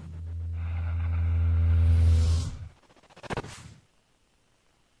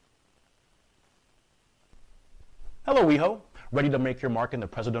 Hello, WeHo. Ready to make your mark in the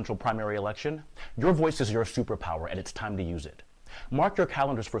presidential primary election? Your voice is your superpower, and it's time to use it. Mark your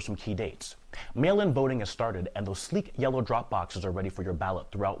calendars for some key dates. Mail-in voting has started, and those sleek yellow drop boxes are ready for your ballot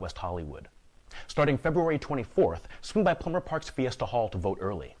throughout West Hollywood. Starting February 24th, swing by Plummer Park's Fiesta Hall to vote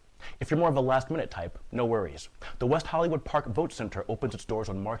early. If you're more of a last-minute type, no worries. The West Hollywood Park Vote Center opens its doors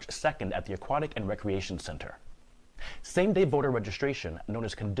on March 2nd at the Aquatic and Recreation Center. Same-day voter registration, known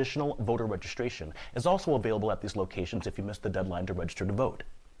as conditional voter registration, is also available at these locations if you missed the deadline to register to vote.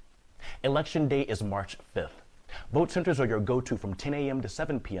 Election Day is March 5th. Vote centers are your go-to from 10 a.m. to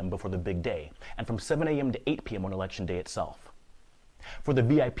 7 p.m. before the big day, and from 7 a.m. to 8 p.m. on Election Day itself. For the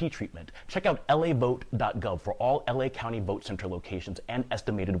VIP treatment, check out lavote.gov for all LA County vote center locations and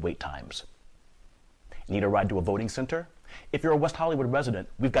estimated wait times. Need a ride to a voting center? If you're a West Hollywood resident,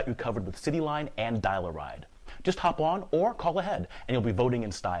 we've got you covered with CityLine and Dial-A-Ride. Just hop on or call ahead and you'll be voting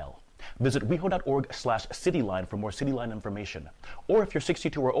in style. Visit weho.org/CityLine for more CityLine information. Or if you're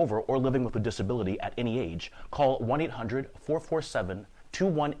 62 or over or living with a disability at any age, call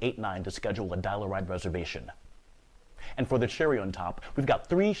 1-800-447-2189 to schedule a Dial-A-Ride reservation. And for the cherry on top, we've got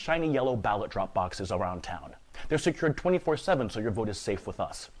 3 shiny yellow ballot drop boxes around town. They're secured 24/7 so your vote is safe with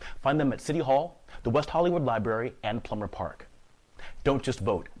us. Find them at City Hall, the West Hollywood Library, and Plummer Park. Don't just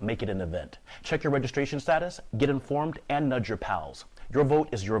vote, make it an event. Check your registration status, get informed, and nudge your pals. Your vote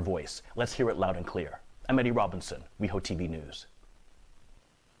is your voice. Let's hear it loud and clear. I'm Eddie Robinson, WeHo TV News.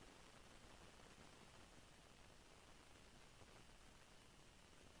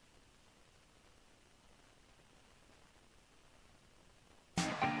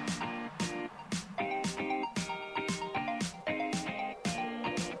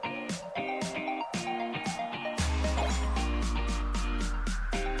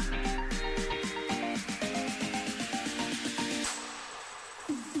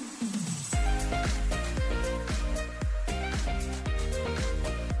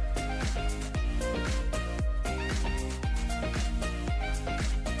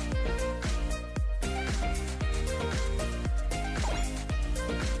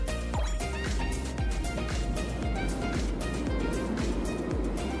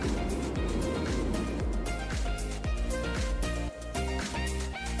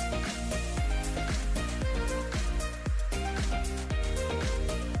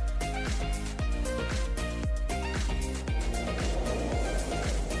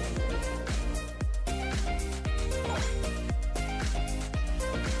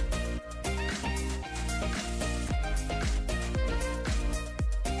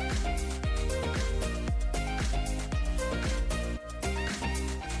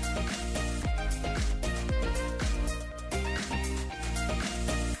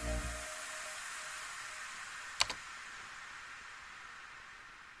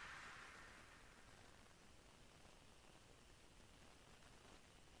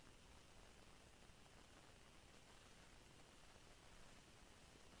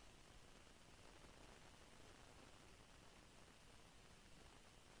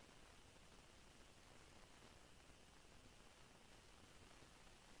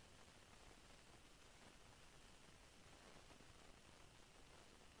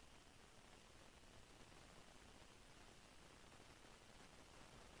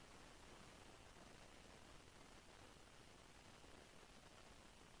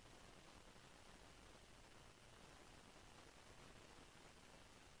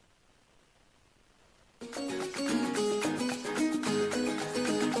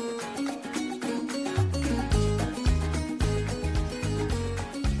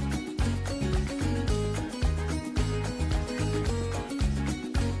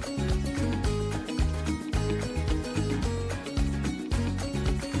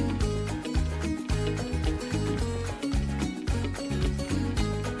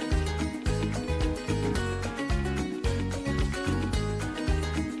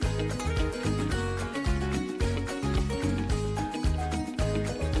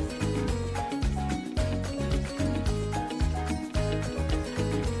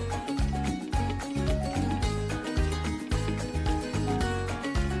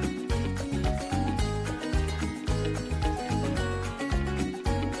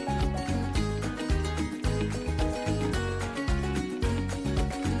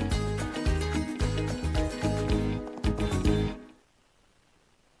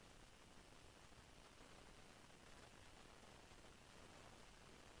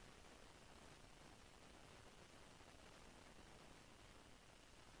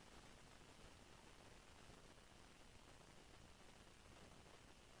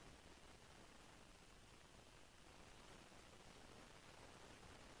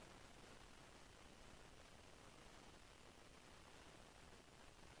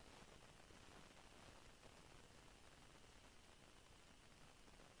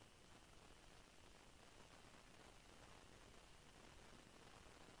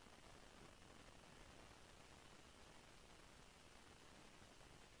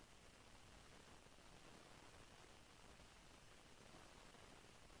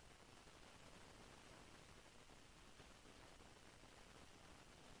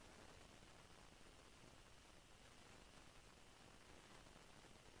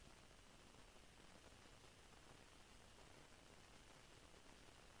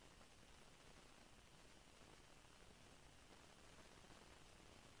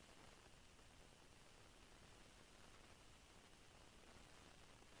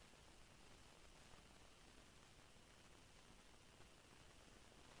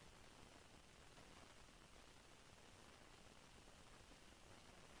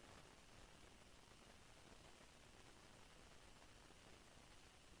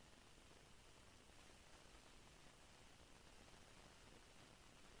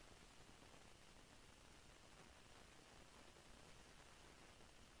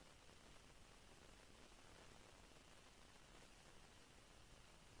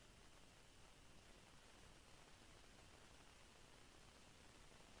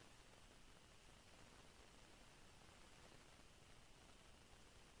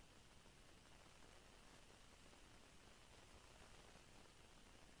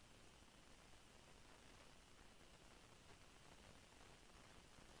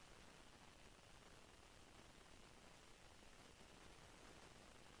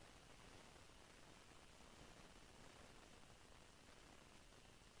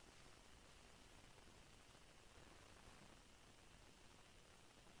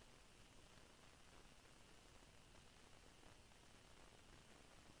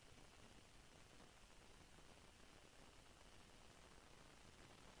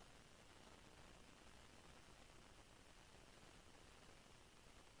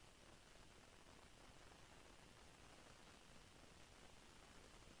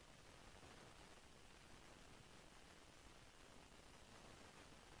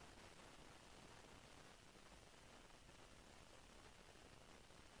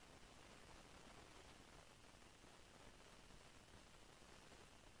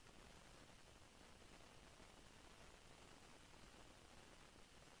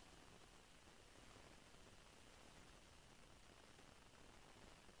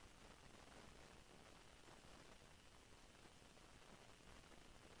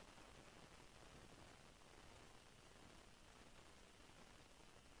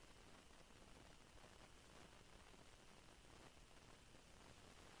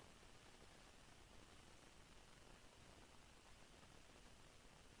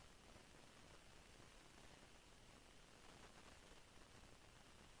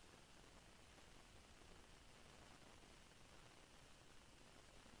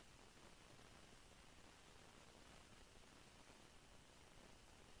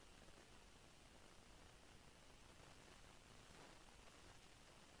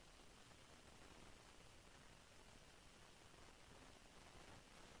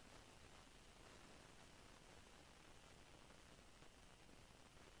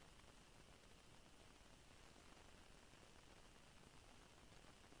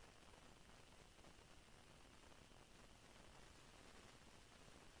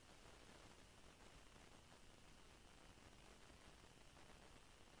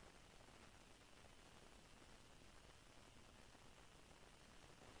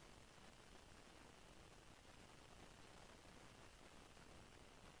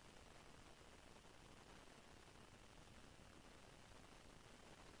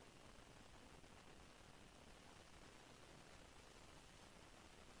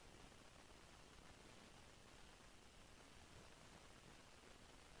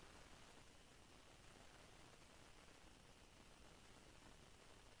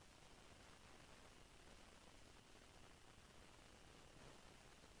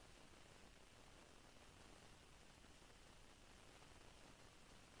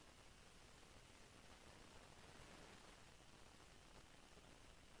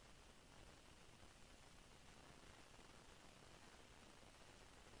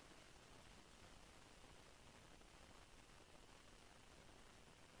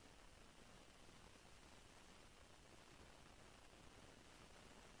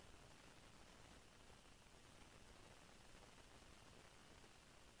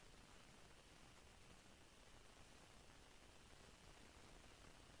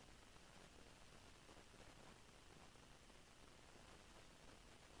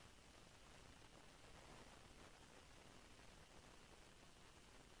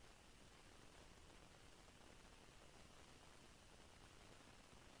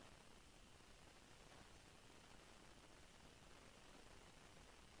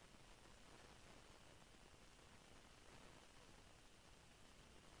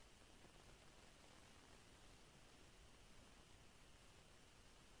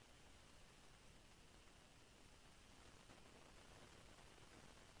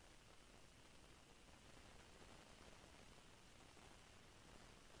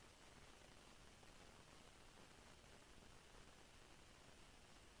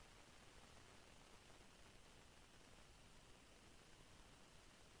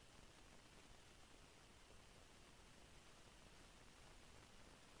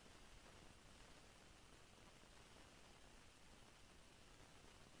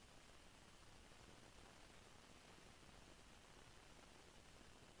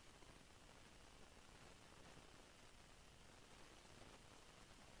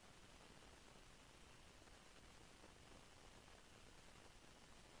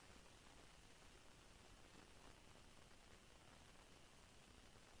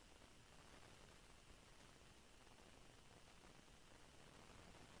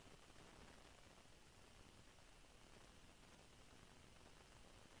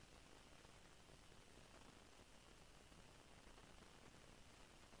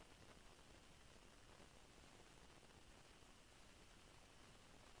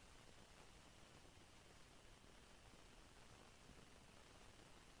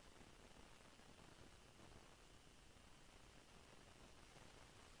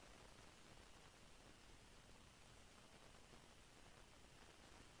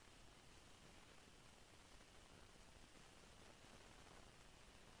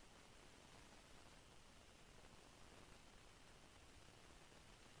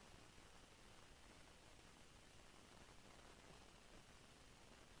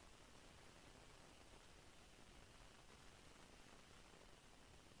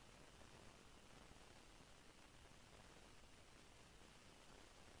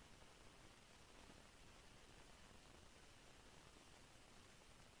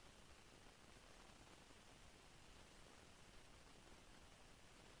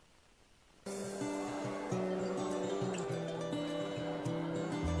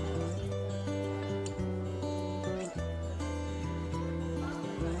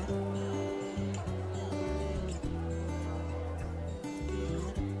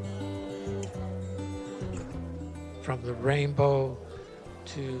 from the Rainbow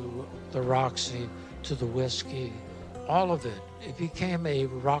to the Roxy to the Whiskey, all of it. It became a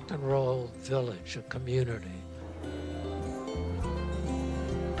rock and roll village, a community.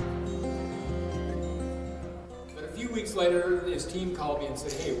 But a few weeks later, his team called me and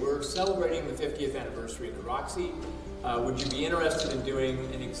said, hey, we're celebrating the 50th anniversary of the Roxy. Would you be interested in doing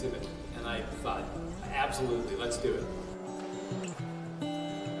an exhibit? And I thought, absolutely, let's do it.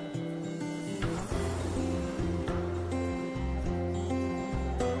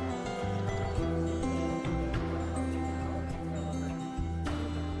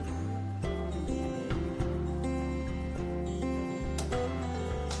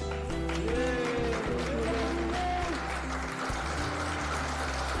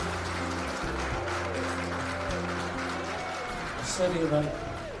 A city like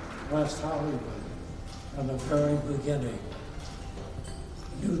West Hollywood, from the very beginning,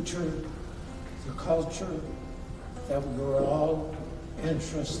 nurtured the culture that we were all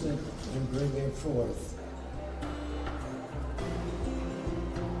interested in bringing forth.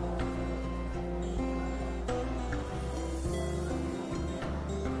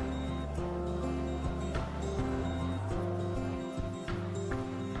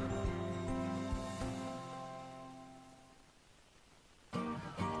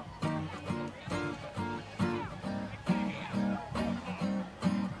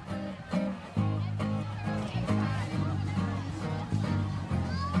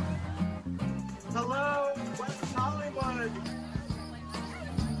 Hello, West Hollywood.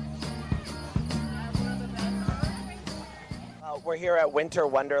 We're here at Winter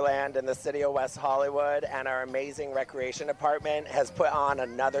Wonderland in the city of West Hollywood, and our amazing recreation department has put on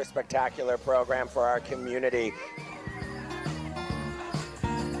another spectacular program for our community.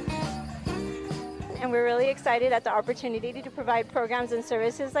 And we're really excited at the opportunity to provide programs and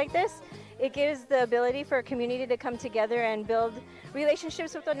services like this. It gives the ability for a community to come together and build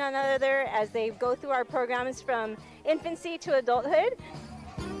relationships with one another as they go through our programs from infancy to adulthood.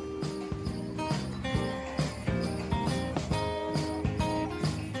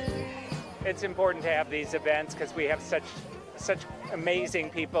 It's important to have these events because we have such amazing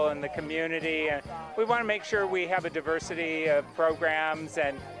people in the community, and we want to make sure we have a diversity of programs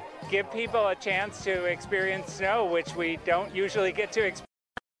and give people a chance to experience snow, which we don't usually get to experience.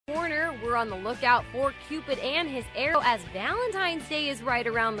 Corner, we're on the lookout for Cupid and his arrow as Valentine's Day is right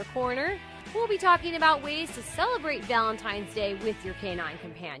around the corner. We'll be talking about ways to celebrate Valentine's Day with your canine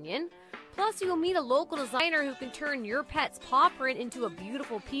companion. Plus, you'll meet a local designer who can turn your pet's paw print into a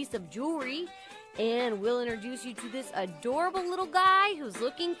beautiful piece of jewelry. And we'll introduce you to this adorable little guy who's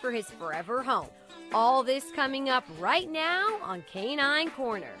looking for his forever home. All this coming up right now on Canine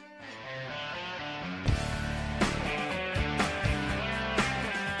Corner.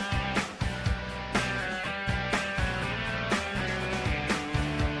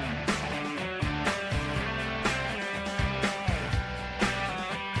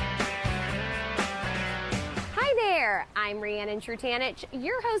 I'm Rhiannon Trutanich,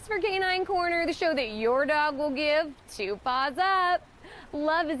 your host for Canine Corner, the show that your dog will give 2 paws up.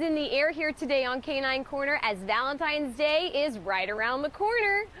 Love is in the air here today on Canine Corner as Valentine's Day is right around the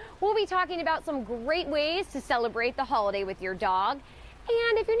corner. We'll be talking about some great ways to celebrate the holiday with your dog.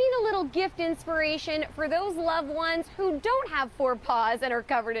 And if you need a little gift inspiration for those loved ones who don't have 4 paws and are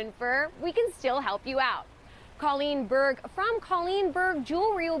covered in fur, we can still help you out. Colleen Berg from Colleen Berg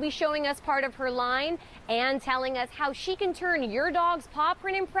Jewelry will be showing us part of her line and telling us how she can turn your dog's paw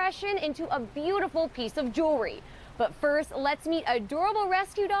print impression into a beautiful piece of jewelry. But first, let's meet adorable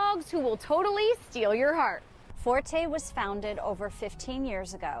rescue dogs who will totally steal your heart. Forte was founded over 15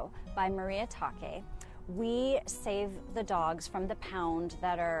 years ago by Maria Take. We save the dogs from the pound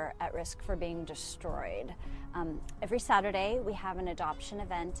that are at risk for being destroyed. Every Saturday, we have an adoption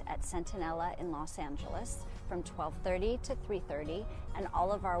event at Centinela in Los Angeles from 12:30 to 3:30, and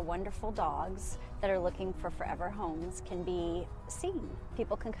all of our wonderful dogs that are looking for forever homes can be seen.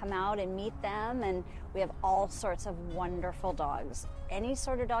 People can come out and meet them, and we have all sorts of wonderful dogs. Any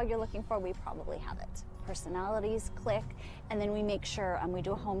sort of dog you're looking for, we probably have it. Personalities click, and then we make sure we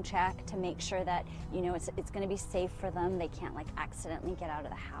do a home check to make sure that it's going to be safe for them. They can't accidentally get out of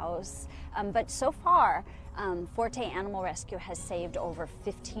the house. But so far, Forte Animal Rescue has saved over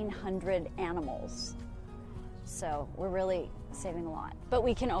 1,500 animals. So we're really saving a lot. But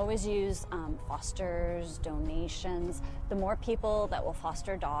we can always use fosters, donations. The more people that will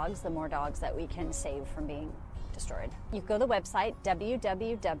foster dogs, the more dogs that we can save from being destroyed. You go to the website,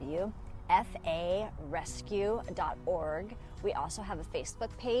 www.farescue.org, We also have a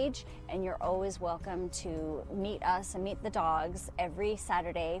Facebook page, and you're always welcome to meet us and meet the dogs every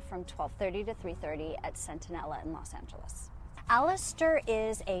Saturday from 12:30 to 3:30 at Centinela in Los Angeles. Alistair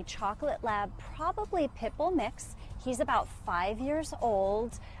is a chocolate lab, probably pit bull mix. He's about 5 years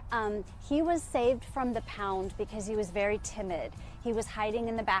old. He was saved from the pound because he was very timid. He was hiding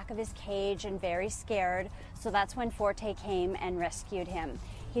in the back of his cage and very scared, so that's when Forte came and rescued him.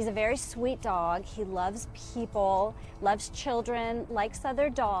 He's a very sweet dog. He loves people, loves children, likes other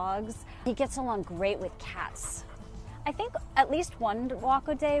dogs. He gets along great with cats. I think at least one walk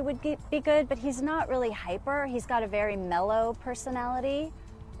a day would be good, but he's not really hyper. He's got a very mellow personality.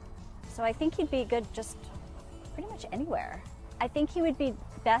 So I think he'd be good just pretty much anywhere. I think he would be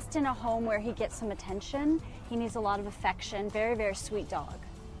best in a home where he gets some attention. He needs a lot of affection. Very, very sweet dog.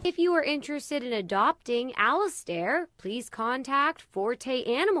 If you are interested in adopting Alistair, please contact Forte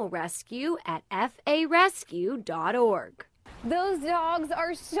Animal Rescue at farescue.org. Those dogs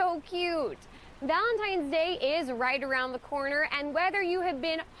are so cute. Valentine's Day is right around the corner, and whether you have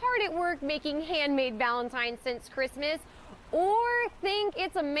been hard at work making handmade Valentines since Christmas or think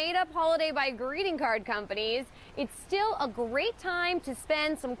it's a made-up holiday by greeting card companies, it's still a great time to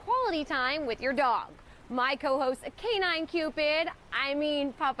spend some quality time with your dog. My co-host, Canine Cupid,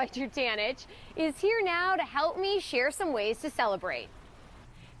 Popeye Trutanich, is here now to help me share some ways to celebrate.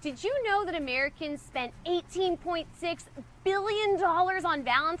 Did you know that Americans spent $18.6 billion on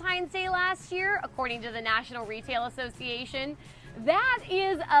Valentine's Day last year, according to the National Retail Association? That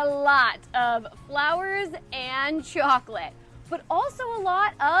is a lot of flowers and chocolate, but also a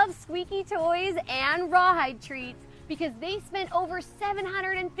lot of squeaky toys and rawhide treats, because they spent over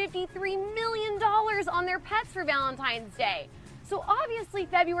 $753 million on their pets for Valentine's Day. So obviously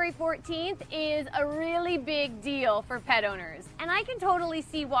February 14th is a really big deal for pet owners, and I can totally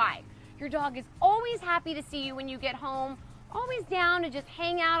see why. Your dog is always happy to see you when you get home, always down to just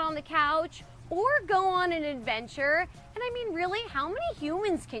hang out on the couch or go on an adventure. And really, how many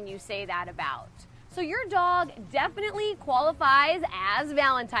humans can you say that about? So your dog definitely qualifies as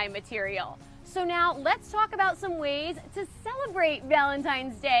Valentine material. So now let's talk about some ways to celebrate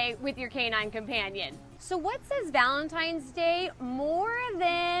Valentine's Day with your canine companion. So what says Valentine's Day more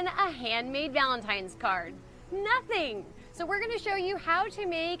than a handmade Valentine's card? Nothing. So we're going to show you how to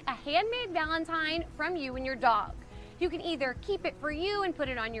make a handmade Valentine from you and your dog. You can either keep it for you and put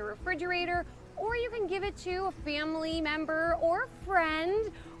it on your refrigerator, or you can give it to a family member or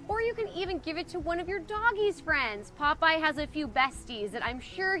friend, or you can even give it to one of your doggy's friends. Popeye has a few besties that I'm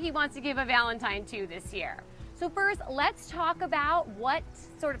sure he wants to give a Valentine to this year. So first, let's talk about what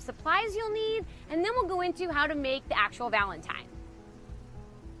sort of supplies you'll need, and then we'll go into how to make the actual Valentine.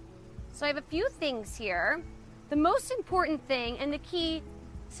 So I have a few things here. The most important thing and the key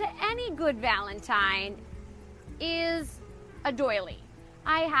to any good Valentine is a doily.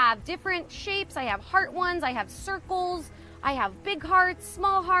 I have different shapes. I have heart ones, I have circles, I have big hearts,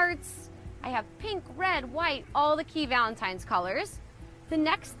 small hearts, I have pink, red, white, all the key Valentine's colors. The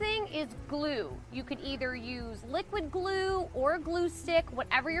next thing is glue. You could either use liquid glue or a glue stick,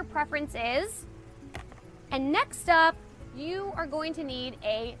 whatever your preference is. And next up, you are going to need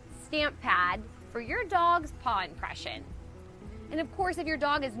a stamp pad for your dog's paw impression. And of course, if your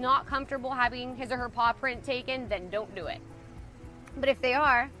dog is not comfortable having his or her paw print taken, then don't do it. But if they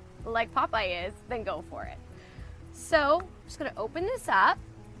are, like Popeye is, then go for it. So I'm just gonna open this up,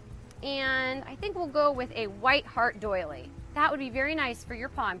 and I think we'll go with a white heart doily. That would be very nice for your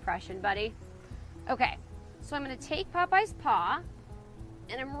paw impression, buddy. Okay, so I'm gonna take Popeye's paw,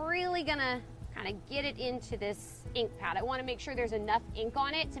 and I'm really gonna kind of get it into this ink pad. I wanna make sure there's enough ink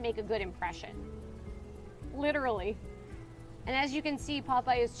on it to make a good impression. Literally. And as you can see,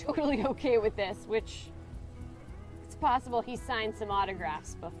 Popeye is totally okay with this, which it's possible he signed some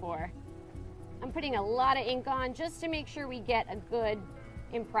autographs before. I'm putting a lot of ink on just to make sure we get a good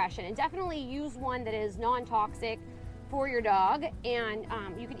impression. And definitely use one that is non-toxic for your dog, and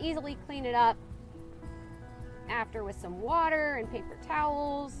you can easily clean it up after with some water and paper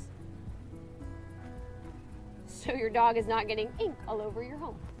towels, so your dog is not getting ink all over your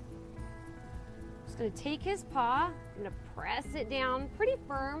home. Just gonna take his paw, I'm gonna press it down pretty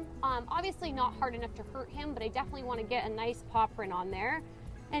firm. Obviously not hard enough to hurt him, but I definitely want to get a nice paw print on there.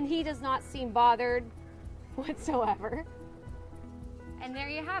 And he does not seem bothered whatsoever. And there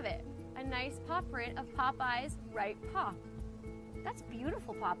you have it, a nice paw print of Popeye's right paw. That's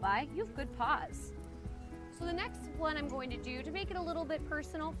beautiful, Popeye. You have good paws. So the next one I'm going to do, to make it a little bit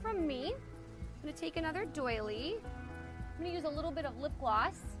personal from me, I'm gonna take another doily. I'm gonna use a little bit of lip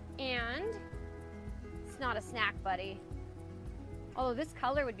gloss, and it's not a snack, buddy. Although this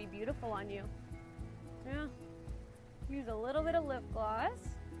color would be beautiful on you. Yeah. Use a little bit of lip gloss.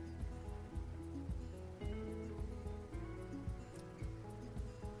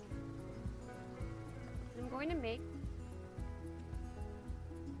 I'm going to make,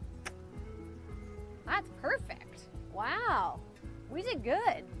 that's perfect. Wow, we did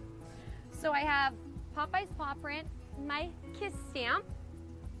good. So I have Popeye's paw print, my kiss stamp,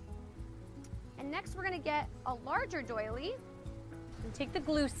 and next we're gonna get a larger doily and take the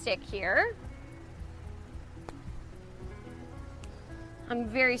glue stick here. I'm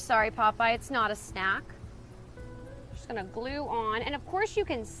very sorry, Popeye, it's not a snack. Just gonna glue on, and of course you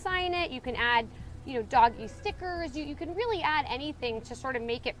can sign it, you can add, you know, doggy stickers, you can really add anything to sort of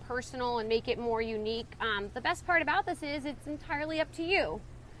make it personal and make it more unique. The best part about this is it's entirely up to you.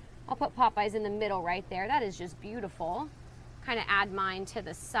 I'll put Popeye's in the middle right there. That is just beautiful. Kind of add mine to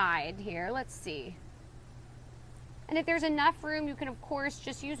the side here. Let's see. And if there's enough room, you can of course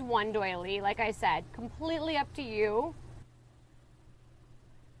just use one doily. Like I said, completely up to you.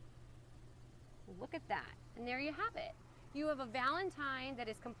 Look at that. And there you have it. You have a Valentine that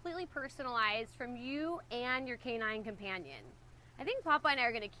is completely personalized from you and your canine companion. I think Popeye and I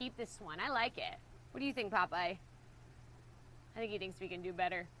are going to keep this one. I like it. What do you think, Popeye? I think he thinks we can do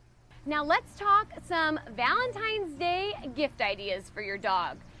better. Now let's talk some Valentine's Day gift ideas for your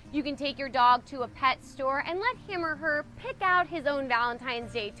dog. You can take your dog to a pet store and let him or her pick out his own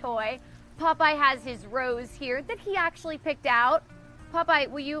Valentine's Day toy. Popeye has his rose here that he actually picked out. Popeye,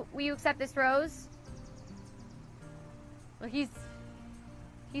 will you accept this rose? Well,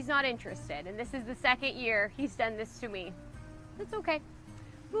 he's not interested, and this is the second year he's done this to me. That's okay.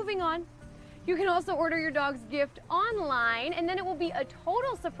 Moving on. You can also order your dog's gift online, and then it will be a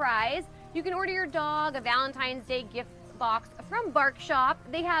total surprise. You can order your dog a Valentine's Day gift box from Bark Shop.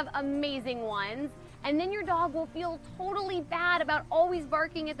 They have amazing ones, and then your dog will feel totally bad about always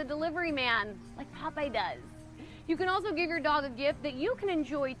barking at the delivery man, like Popeye does. You can also give your dog a gift that you can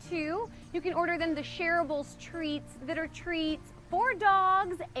enjoy too. You can order them the Shareables treats that are treats for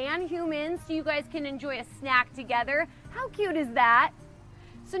dogs and humans, so you guys can enjoy a snack together. How cute is that?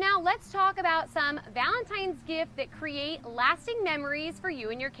 So now let's talk about some Valentine's gifts that create lasting memories for you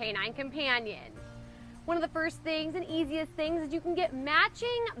and your canine companion. One of the first things and easiest things is you can get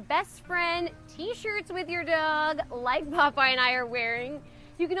matching best friend t-shirts with your dog, like Popeye and I are wearing.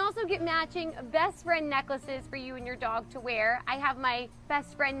 You can also get matching best friend necklaces for you and your dog to wear. I have my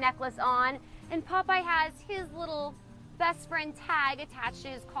best friend necklace on, and Popeye has his little best friend tag attached to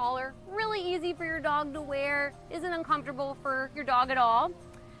his collar. Really easy for your dog to wear, isn't uncomfortable for your dog at all.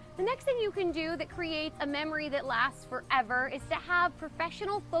 The next thing you can do that creates a memory that lasts forever is to have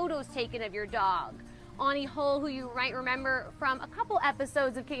professional photos taken of your dog. Ani Hull, who you might remember from a couple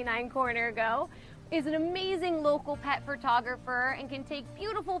episodes of Canine Corner ago, is an amazing local pet photographer and can take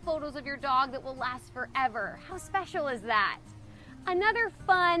beautiful photos of your dog that will last forever. How special is that? Another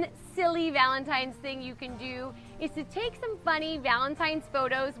fun, silly Valentine's thing you can do is to take some funny Valentine's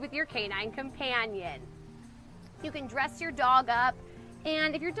photos with your canine companion. You can dress your dog up,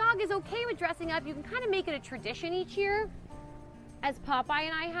 and if your dog is okay with dressing up, you can kind of make it a tradition each year, as Popeye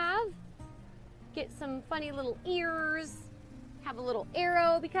and I have. Get some funny little ears, have a little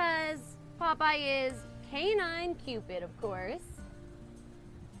arrow, because Popeye is Canine Cupid, of course.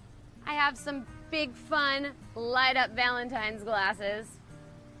 I have some big fun light up Valentine's glasses.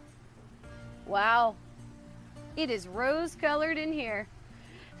 Wow, it is rose colored in here.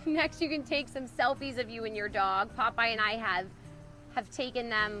 Next, you can take some selfies of you and your dog. Popeye and I have taken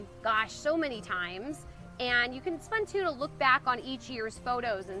them, gosh, so many times. And you can, it's fun too to look back on each year's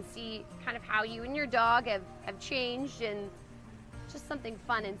photos and see kind of how you and your dog have changed, and just something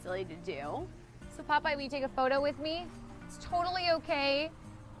fun and silly to do. So Popeye, will you take a photo with me? It's totally okay.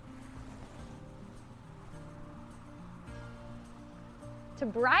 To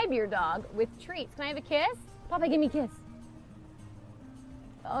bribe your dog with treats. Can I have a kiss? Popeye, give me a kiss.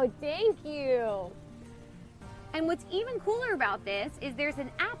 Oh, thank you. And what's even cooler about this is there's an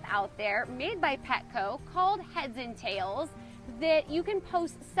app out there made by Petco called Heads and Tails that you can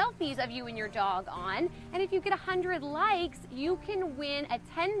post selfies of you and your dog on. And if you get 100 likes, you can win a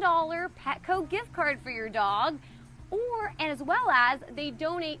 $10 Petco gift card for your dog. Or, and as well as, they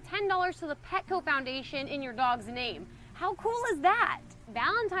donate $10 to the Petco Foundation in your dog's name. How cool is that?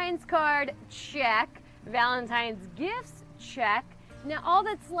 Valentine's card, check. Valentine's gifts, check. Now all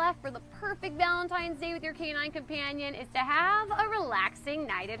that's left for the perfect Valentine's Day with your canine companion is to have a relaxing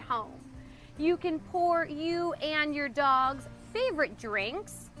night at home. You can pour you and your dog's favorite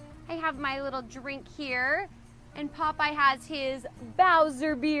drinks. I have my little drink here, and Popeye has his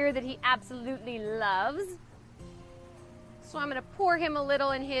Bowser beer that he absolutely loves. So I'm gonna pour him a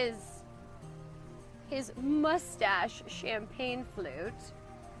little in his his mustache champagne flute.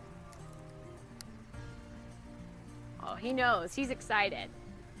 Oh, he knows. He's excited.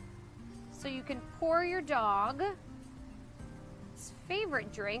 So you can pour your dog his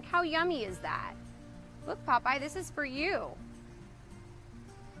favorite drink. How yummy is that? Look, Popeye, this is for you.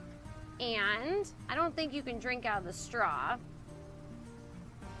 And I don't think you can drink out of the straw.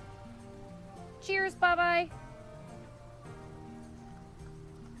 Cheers, Popeye.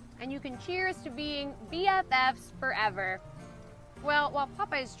 And you can cheers to being BFFs forever. Well, while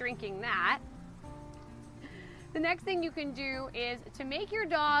Popeye's drinking that, the next thing you can do is to make your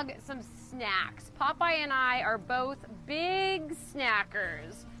dog some snacks. Popeye and I are both big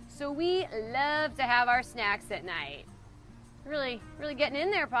snackers, so we love to have our snacks at night. Really getting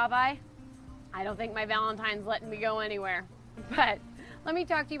in there, Popeye. I don't think my Valentine's letting me go anywhere, but let me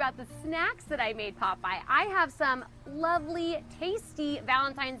talk to you about the snacks that I made, Popeye. I have some lovely, tasty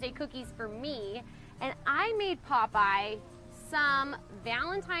Valentine's Day cookies for me, and I made Popeye some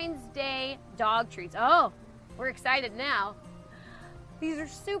Valentine's Day dog treats. Oh, we're excited now. These are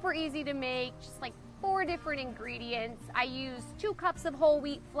super easy to make, just like 4 different ingredients. I used 2 cups of whole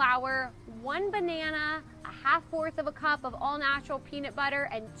wheat flour, 1 banana, a 1/2 cup of all natural peanut butter,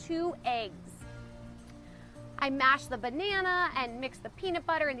 and 2 eggs. I mashed the banana and mixed the peanut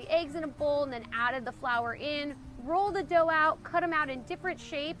butter and the eggs in a bowl and then added the flour in, rolled the dough out, cut them out in different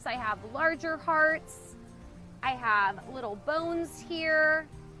shapes. I have larger hearts, I have little bones here,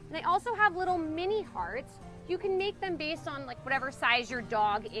 and I also have little mini hearts. You can make them based on like whatever size your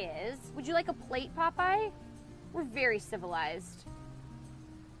dog is. Would you like a plate, Popeye? We're very civilized.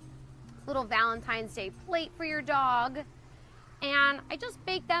 Little Valentine's Day plate for your dog. And I just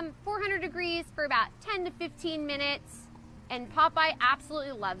baked them 400 degrees for about 10 to 15 minutes, and Popeye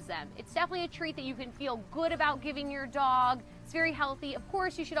absolutely loves them. It's definitely a treat that you can feel good about giving your dog. It's very healthy. Of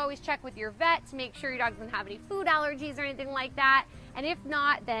course, you should always check with your vet to make sure your dog doesn't have any food allergies or anything like that. And if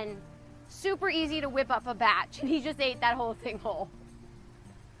not, then super easy to whip up a batch, and he just ate that whole thing whole.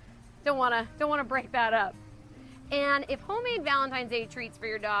 Don't wanna break that up. And if homemade Valentine's Day treats for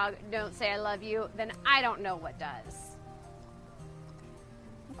your dog don't say I love you, then I don't know what does.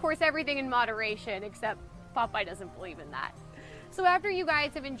 Of course, everything in moderation, except Popeye doesn't believe in that. So after you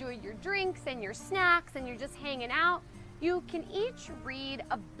guys have enjoyed your drinks and your snacks and you're just hanging out, you can each read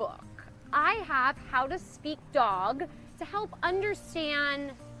a book. I have How to Speak Dog to help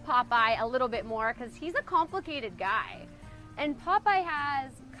understand Popeye a little bit more because he's a complicated guy. And Popeye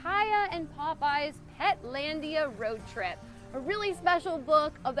has Kaya and Popeye's Petlandia Road Trip, a really special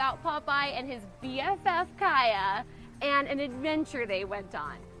book about Popeye and his BFF Kaya and an adventure they went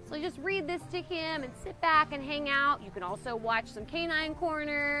on. So just read this to him and sit back and hang out. You can also watch some Canine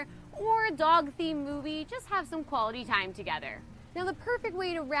Corner or a dog-themed movie. Just have some quality time together. Now, the perfect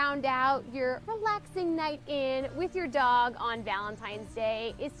way to round out your relaxing night in with your dog on Valentine's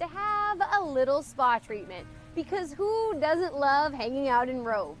Day is to have a little spa treatment, because who doesn't love hanging out in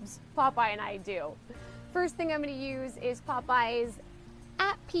robes? Popeye and I do. First thing I'm going to use is Popeye's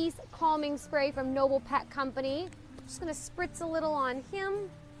At Peace Calming Spray from Noble Pet Company. I'm just going to spritz a little on him,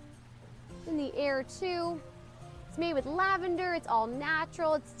 in the air too. It's made with lavender, it's all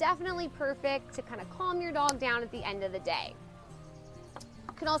natural. It's definitely perfect to kind of calm your dog down at the end of the day.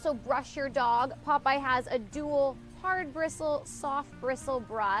 You can also brush your dog. Popeye has a dual hard bristle, soft bristle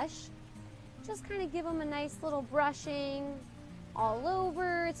brush. Just kind of give him a nice little brushing all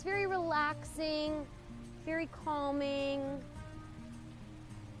over. It's very relaxing, very calming.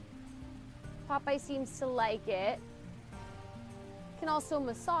 Popeye seems to like it. You can also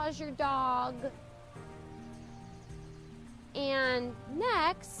massage your dog. And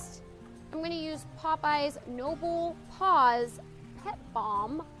next, I'm going to use Popeye's Noble Paws Pet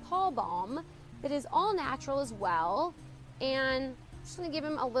Balm, Paw Balm, that is all natural as well. And I'm just going to give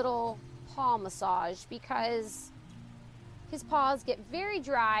him a little paw massage because his paws get very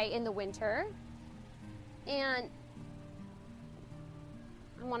dry in the winter. And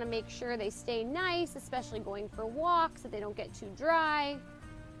I want to make sure they stay nice, especially going for walks, so they don't get too dry.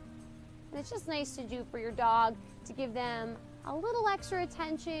 And it's just nice to do for your dog, to give them a little extra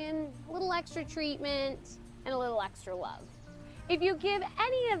attention, a little extra treatment, and a little extra love. If you give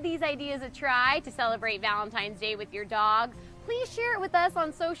any of these ideas a try to celebrate Valentine's Day with your dog, please share it with us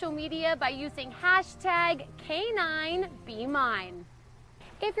on social media by using hashtag K9BeMine.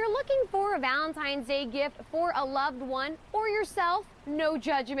 If you're looking for a Valentine's Day gift for a loved one or yourself, no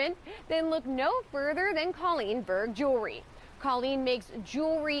judgment, then look no further than Colleen Berg Jewelry. Colleen makes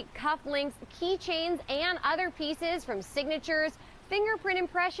jewelry, cufflinks, keychains, and other pieces from signatures, fingerprint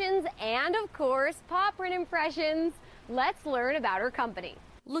impressions, and of course, paw print impressions. Let's learn about her company.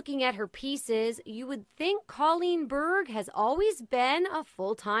 Looking at her pieces, you would think Colleen Berg has always been a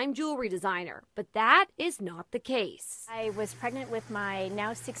full-time jewelry designer, but that is not the case. I was pregnant with my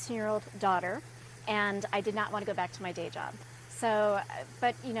now 16-year-old daughter, and I did not want to go back to my day job. So,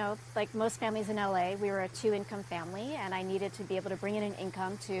 but you know, like most families in LA, we were a 2-income family, and I needed to be able to bring in an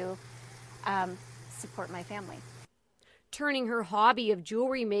income to support my family. Turning her hobby of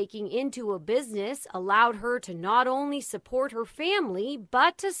jewelry making into a business allowed her to not only support her family,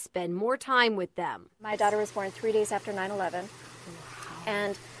 but to spend more time with them. My daughter was born 3 days after 9/11,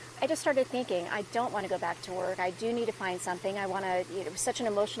 and I just started thinking, I don't want to go back to work. I do need to find something. I want to, it was such an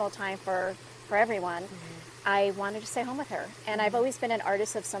emotional time for everyone. I wanted to stay home with her. And I've always been an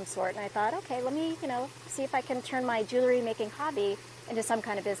artist of some sort, and I thought, okay, let me, see if I can turn my jewelry making hobby into some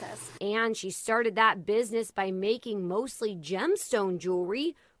kind of business. And she started that business by making mostly gemstone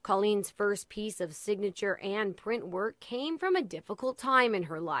jewelry. Colleen's first piece of signature and print work came from a difficult time in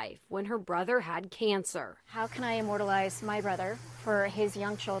her life when her brother had cancer. How can I immortalize my brother for his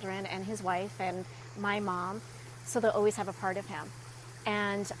young children and his wife and my mom so they'll always have a part of him?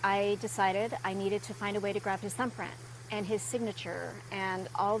 And I decided I needed to find a way to grab his thumbprint and his signature and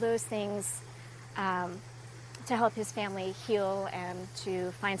all those things to help his family heal and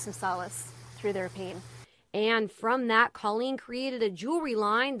to find some solace through their pain. And from that, Colleen created a jewelry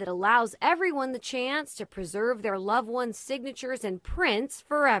line that allows everyone the chance to preserve their loved ones' signatures and prints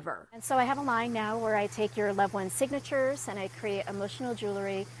forever. And so I have a line now where I take your loved ones' signatures and I create emotional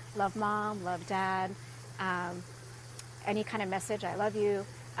jewelry, love mom, love dad, any kind of message, I love you,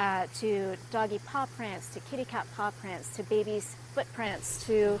 to doggy paw prints, to kitty cat paw prints, to baby's footprints,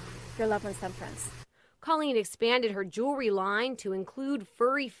 to your loved one's thumbprints. Colleen expanded her jewelry line to include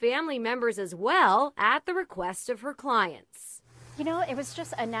furry family members as well at the request of her clients. It was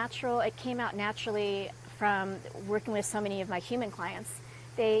just it came out naturally from working with so many of my human clients.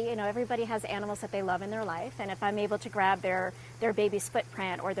 They, everybody has animals that they love in their life, and if I'm able to grab their baby's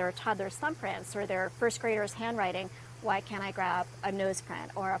footprint or their toddler's thumbprints or their first grader's handwriting, why can't I grab a nose print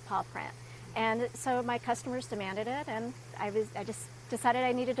or a paw print? And so my customers demanded it, and I just decided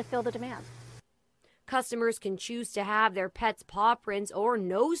I needed to fill the demand. Customers can choose to have their pet's paw prints or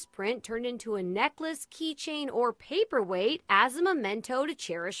nose print turned into a necklace, keychain, or paperweight as a memento to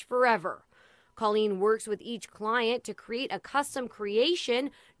cherish forever. Colleen works with each client to create a custom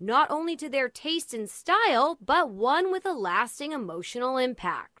creation, not only to their taste and style, but one with a lasting emotional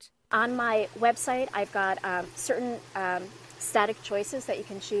impact. On my website, I've got certain static choices that you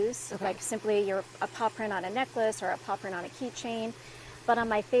can choose, like simply a paw print on a necklace or a paw print on a keychain. But on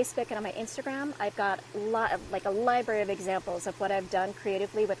my Facebook and on my Instagram, I've got a library of examples of what I've done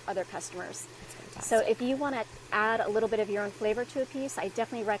creatively with other customers. So if you want to add a little bit of your own flavor to a piece, I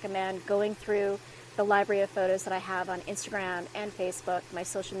definitely recommend going through the library of photos that I have on Instagram and Facebook, my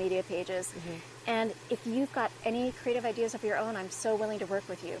social media pages. And if you've got any creative ideas of your own, I'm so willing to work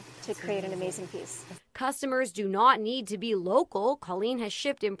with you to create an amazing piece. Customers do not need to be local. Colleen has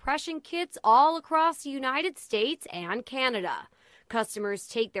shipped impression kits all across the United States and Canada. Customers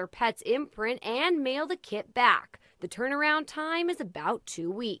take their pet's imprint and mail the kit back. The turnaround time is about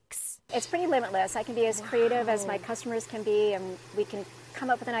 2 weeks. It's pretty limitless. I can be as creative as my customers can be, and we can come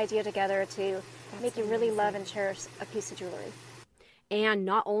up with an idea together to make you really love and cherish a piece of jewelry. And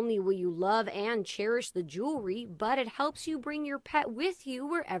not only will you love and cherish the jewelry, but it helps you bring your pet with you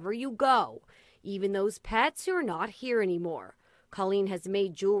wherever you go, even those pets who are not here anymore. Colleen has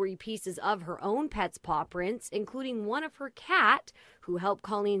made jewelry pieces of her own pet's paw prints, including one of her cat, who helped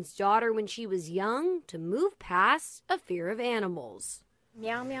Colleen's daughter when she was young to move past a fear of animals.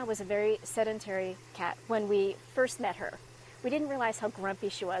 Meow Meow was a very sedentary cat when we first met her. We didn't realize how grumpy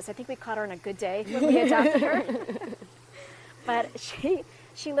she was. I think we caught her on a good day when we adopted her. But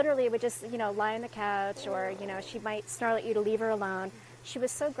she literally would just, lie on the couch, or, she might snarl at you to leave her alone. She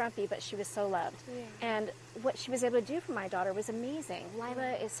was so grumpy, but she was so loved. And what she was able to do for my daughter was amazing.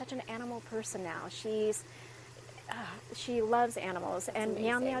 Lila is such an animal person now. She loves animals, and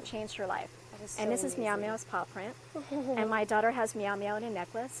Meow Meow changed her life. And this is Meow Meow's paw print. And my daughter has Meow Meow in a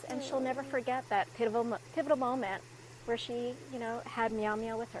necklace, and she'll never forget that pivotal moment where she, had Meow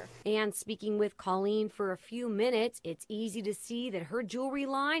Meow with her. And speaking with Colleen for a few minutes, it's easy to see that her jewelry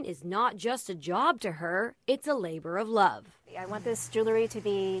line is not just a job to her, it's a labor of love. I want this jewelry to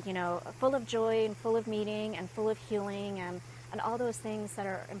be, full of joy and full of meaning and full of healing and all those things that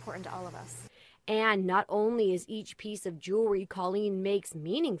are important to all of us. And not only is each piece of jewelry Colleen makes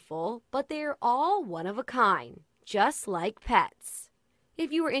meaningful, but they're all one of a kind, just like pets.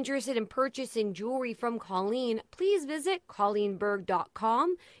 If you are interested in purchasing jewelry from Colleen, please visit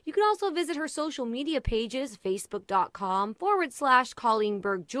ColleenBerg.com. You can also visit her social media pages,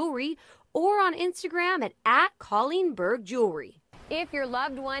 Facebook.com/ColleenBergJewelry, or on Instagram at ColleenBergJewelry. If your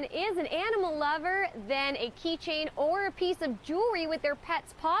loved one is an animal lover, then a keychain or a piece of jewelry with their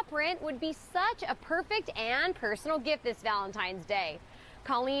pet's paw print would be such a perfect and personal gift this Valentine's Day.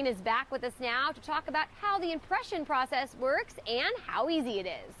 Colleen is back with us now to talk about how the impression process works and how easy it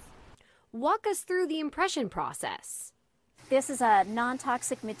is. Walk us through the impression process. This is a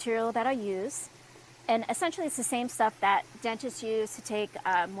non-toxic material that I use, and essentially it's the same stuff that dentists use to take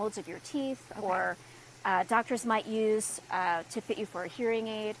molds of your teeth, or doctors might use to fit you for a hearing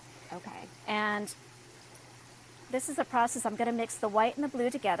aid. Okay. And this is a process. I'm going to mix the white and the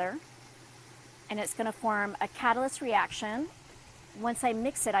blue together, and it's going to form a catalyst reaction. Once I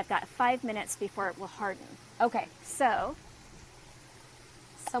mix it, I've got 5 minutes before it will harden. Okay. So,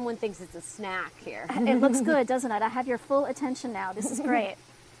 someone thinks it's a snack here. It looks good, doesn't it? I have your full attention now. This is great.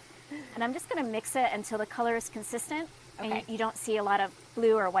 And I'm just going to mix it until the color is consistent and you don't see a lot of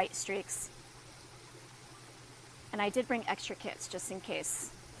blue or white streaks. And I did bring extra kits just in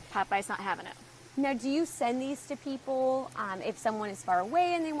case Popeye's not having it. Now, do you send these to people if someone is far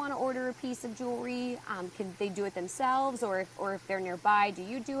away and they want to order a piece of jewelry? Can they do it themselves, or if they're nearby, do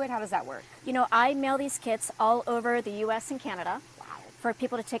you do it? How does that work? You know, I mail these kits all over the U.S. and Canada for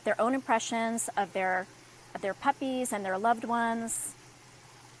people to take their own impressions of their puppies and their loved ones.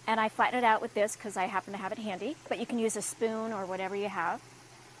 And I flatten it out with this because I happen to have it handy. But you can use a spoon or whatever you have.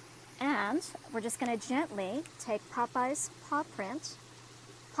 And we're just going to gently take Popeye's paw print,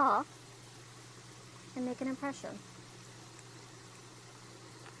 and make an impression.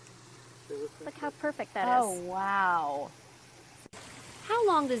 Look how perfect that is. Oh, wow. How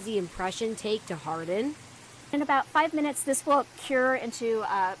long does the impression take to harden? In about 5 minutes, this will cure into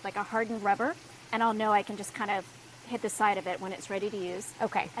like a hardened rubber, and I'll know I can just kind of hit the side of it when it's ready to use.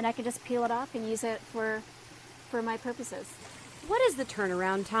 Okay. And I can just peel it off and use it for my purposes. What is the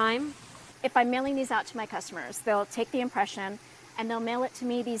turnaround time? If I'm mailing these out to my customers, they'll take the impression and they'll mail it to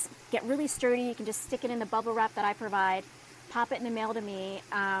me. These get really sturdy. You can just stick it in the bubble wrap that I provide, pop it in the mail to me,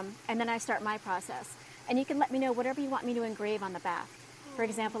 and then I start my process. And you can let me know whatever you want me to engrave on the back. For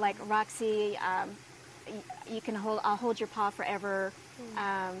example, like Roxy, I'll hold your paw forever.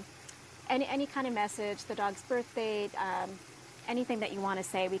 Any kind of message, the dog's birthday, anything that you want to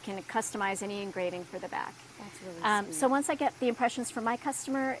say, we can customize any engraving for the back. That's really sweet. So once I get the impressions from my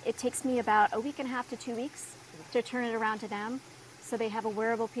customer, it takes me about a week and a half to 2 weeks to turn it around to them, so they have a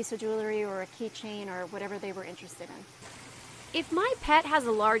wearable piece of jewelry or a keychain or whatever they were interested in. If my pet has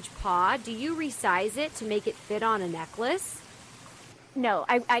a large paw, do you resize it to make it fit on a necklace? No,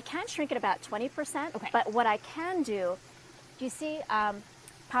 I can shrink it about 20%, but what I can do you see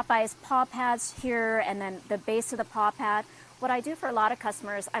Popeye's paw pads here and then the base of the paw pad? What I do for a lot of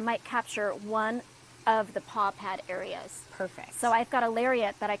customers, I might capture one of the paw pad areas. Perfect. So I've got a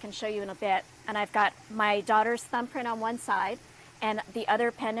lariat that I can show you in a bit, and I've got my daughter's thumbprint on one side, and the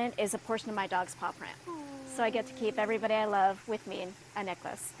other pendant is a portion of my dog's paw print. So I get to keep everybody I love with me in a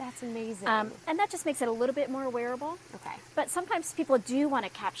necklace. That's amazing. And that just makes it a little bit more wearable. Okay. But sometimes people do want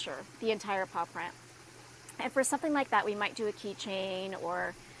to capture the entire paw print. And for something like that, we might do a keychain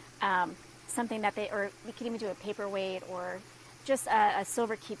or something that or we can even do a paperweight or just a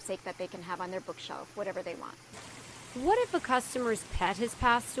silver keepsake that they can have on their bookshelf, whatever they want. What if a customer's pet has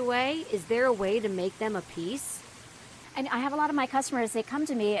passed away? Is there a way to make them a piece? And I have a lot of my customers, they come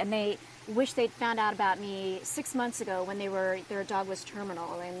to me and they wish they'd found out about me 6 months ago when their dog was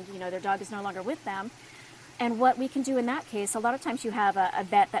terminal and their dog is no longer with them. And what we can do in that case, a lot of times you have a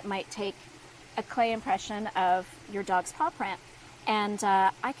vet that might take a clay impression of your dog's paw print, and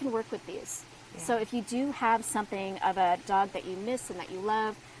I can work with these. Yeah. So if you do have something of a dog that you miss and that you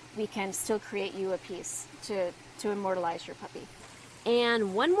love, we can still create you a piece to immortalize your puppy.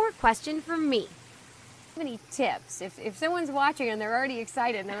 And one more question from me. Any tips if someone's watching and they're already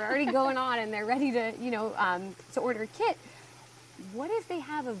excited and they're already going on and they're ready to to order a kit? What if they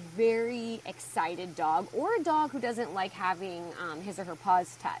have a very excited dog or a dog who doesn't like having his or her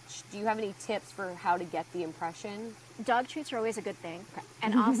paws touched? Do you have any tips for how to get the impression? Dog treats are always a good thing,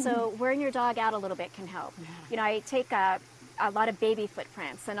 and also wearing your dog out a little bit can help. I take a lot of baby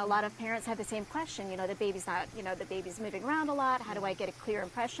footprints, and a lot of parents have the same question. The baby's not, the baby's moving around a lot. How do I get a clear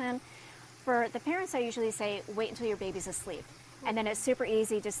impression? For the parents, I usually say, wait until your baby's asleep. And then it's super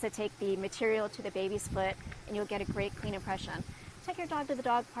easy just to take the material to the baby's foot, and you'll get a great, clean impression. Take your dog to the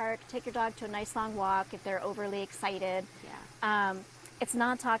dog park. Take your dog to a nice long walk if they're overly excited. Yeah. It's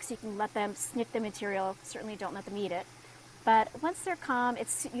non-toxic. You can let them sniff the material. Certainly don't let them eat it. But once they're calm,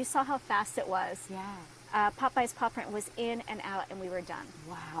 you saw how fast it was. Yeah. Popeye's paw print was in and out, and we were done.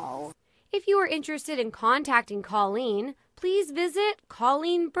 Wow. If you are interested in contacting Colleen, please visit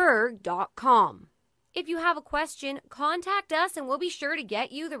ColleenBerg.com. If you have a question, contact us and we'll be sure to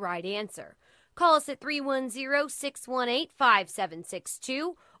get you the right answer. Call us at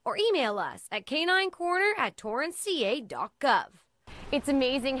 310-618-5762 or email us at caninecorner@torranceca.gov. It's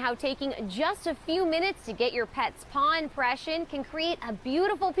amazing how taking just a few minutes to get your pet's paw impression can create a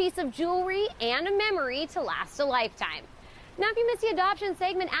beautiful piece of jewelry and a memory to last a lifetime. Now, if you missed the adoption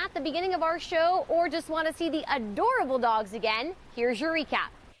segment at the beginning of our show or just want to see the adorable dogs again, here's your recap.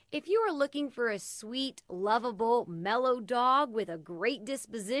 If you are looking for a sweet, lovable, mellow dog with a great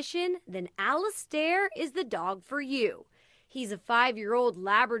disposition, then Alistair is the dog for you. He's a 5-year-old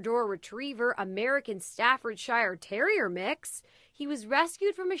Labrador Retriever American Staffordshire Terrier mix. He was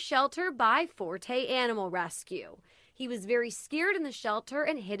rescued from a shelter by Forte Animal Rescue. He was very scared in the shelter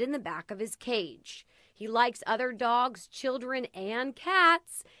and hid in the back of his cage. He likes other dogs, children, and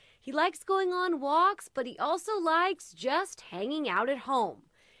cats. He likes going on walks, but he also likes just hanging out at home.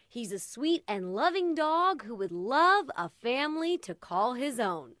 He's a sweet and loving dog who would love a family to call his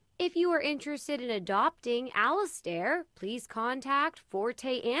own. If you are interested in adopting Alistair, please contact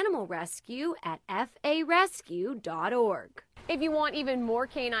Forte Animal Rescue at farescue.org. If you want even more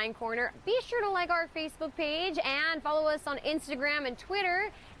Canine Corner, be sure to like our Facebook page and follow us on Instagram and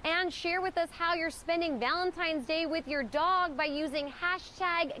Twitter, and share with us how you're spending Valentine's Day with your dog by using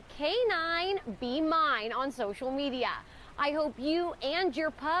 #Canine_BeMine on social media. I hope you and your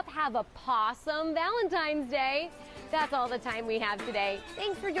pup have a pawsome Valentine's Day. That's all the time we have today.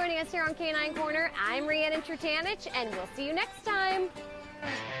 Thanks for joining us here on Canine Corner. I'm Rhiannon Trutanich, and we'll see you next time.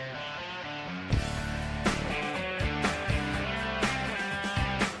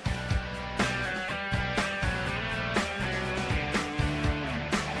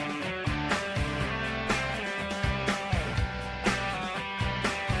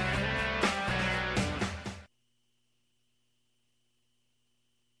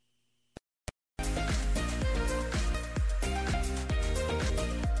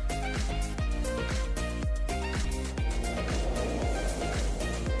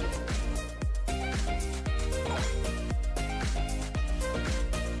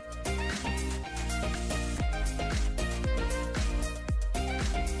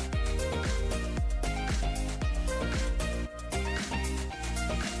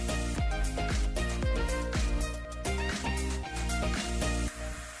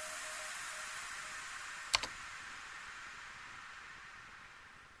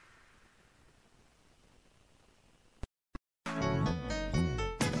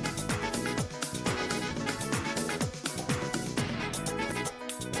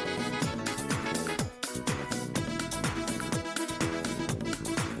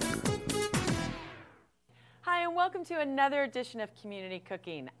 Hi, and welcome to another edition of Community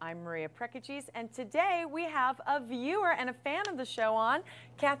Cooking. I'm Maria Prekicis, and today we have a viewer and a fan of the show on,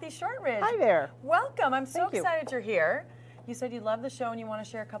 Kathy Shortridge. Hi there. Welcome. I'm so Thank you. excited you're here. You said you love the show and you want to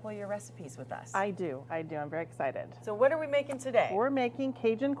share a couple of your recipes with us. I do. I'm very excited. So what are we making today? We're making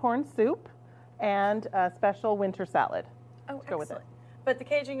Cajun corn soup and a special winter salad. Oh, Let's go with it. But the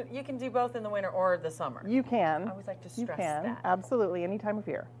Cajun, you can do both in the winter or the summer. You can. I always like to You stress can. that. Absolutely. Any time of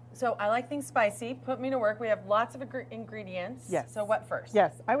year. So I like things spicy. Put me to work. We have lots of ingredients. Yes. So what first?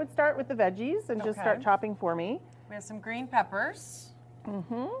 Yes. I would start with the veggies and just start Okay. chopping for me. We have some green peppers.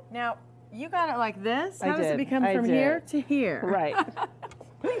 Mm-hmm. Now, you got it like this? How I does it did. become I from did. here to here? Right.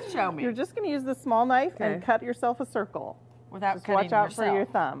 Please show me. You're just going to use the small knife and Okay. cut yourself a circle. Without just cutting watch out for your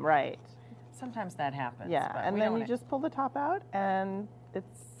yourself. thumb. Right. Sometimes that happens. Yeah. but And we then don't you just pull the top out and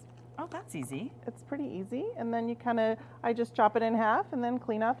it's... Oh, that's easy. It's pretty easy. And then you I just chop it in half and then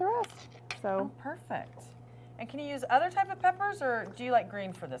clean out the rest. So Oh, perfect. And can you use other type of peppers, or do you like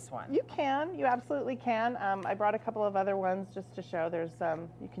green for this one? you can, you absolutely can. I brought a couple of other ones just to show there's,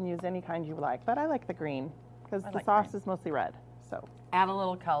 you can use any kind you like, but I like the green because I the like sauce is mostly red, so. Add a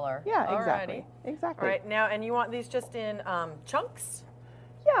little color. Yeah, exactly, Alrighty. exactly. All right, now, and you want these just in chunks?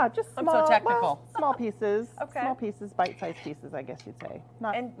 Yeah, just I'm small, so technical. well, small pieces, Okay. small pieces, bite-sized pieces, I guess you'd say.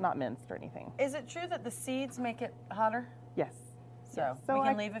 Not minced or anything. Is it true that the seeds make it hotter? Yes. So, Yes. So we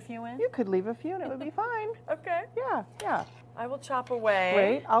can I- leave a few in? You could leave a few and it would be fine. Okay. Yeah, yeah. I will chop away.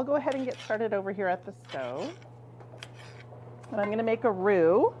 Great. I'll go ahead and get started over here at the stove. And I'm going to make a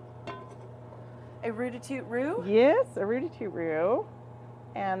roux. A roux-de-toot roux? Yes, a roux-de-toot roux.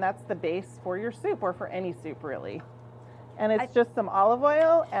 And that's the base for your soup, or for any soup, really. And it's just some olive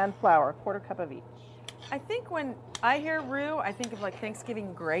oil and flour, 1/4 cup of each. I think when I hear roux, I think of like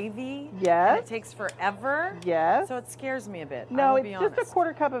Thanksgiving gravy. Yes. And it takes forever. Yes. So it scares me a bit. I No, will it's be just honest. a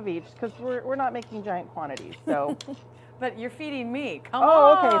 1/4 cup of each because we're not making giant quantities. So. But you're feeding me. Come on.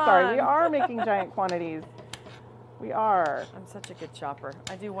 Oh, okay. Sorry. We are making giant quantities. We are. I'm such a good chopper.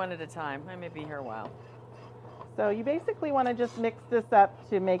 I do one at a time. I may be here a while. So you basically want to just mix this up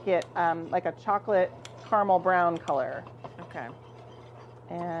to make it like a chocolate caramel brown color. Okay.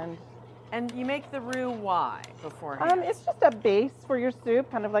 And you make the roux why beforehand? It's just a base for your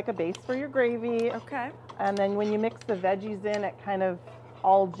soup, kind of like a base for your gravy. Okay. And then when you mix the veggies in, it kind of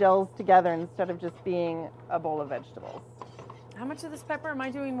all gels together instead of just being a bowl of vegetables. How much of this pepper? Am I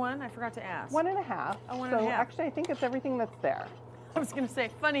doing 1? I forgot to ask. 1 1/2. Oh, 1 so 1/2. Actually, I think it's everything that's there. I was going to say,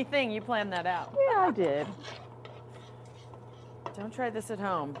 funny thing, you planned that out. Yeah, I did. Don't try this at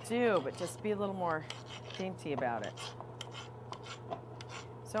home. Do, but just be a little more dainty about it.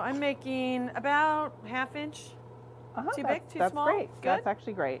 So I'm making about 1/2 inch. Too big? Too that's small? Great. Good? That's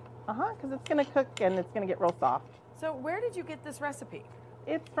actually great. Because it's going to cook and it's going to get real soft. So where did you get this recipe?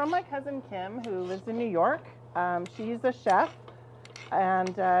 It's from my cousin Kim, who lives in New York. She's a chef,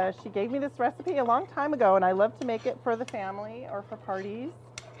 and she gave me this recipe a long time ago, and I love to make it for the family or for parties.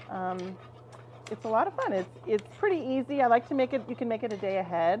 It's a lot of fun. It's pretty easy. I like to make it. You can make it a day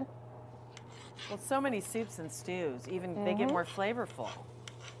ahead. Well, so many soups and stews, even they get more flavorful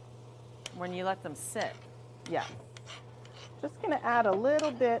when you let them sit. Yeah. Just going to add a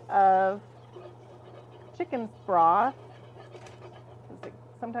little bit of chicken broth.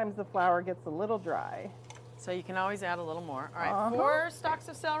 Sometimes the flour gets a little dry. So you can always add a little more. All right, 4 stalks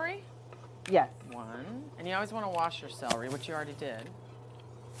of celery? Yes. 1. And you always want to wash your celery, which you already did.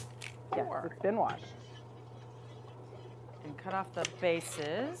 Yes, 4. it's been washed. And cut off the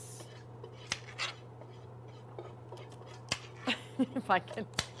bases. If I can.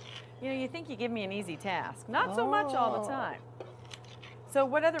 You know, you think you give me an easy task. Not so much all the time. So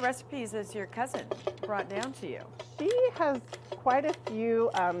what other recipes has your cousin brought down to you? She has quite a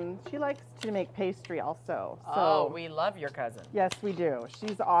few. She likes to make pastry also. So we love your cousin. Yes, we do.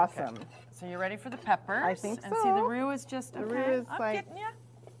 She's awesome. Okay. So you're ready for the peppers? I think so. And see, the roux is just, the roux is I'm like getting ya.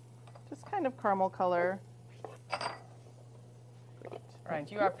 just kind of caramel color. All right,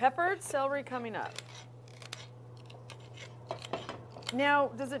 you are peppered celery coming up. Now,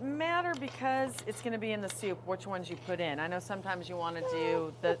 does it matter because it's going to be in the soup which ones you put in? I know sometimes you want to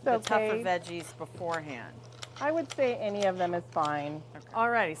do the tougher veggies beforehand. I would say any of them is fine. Okay.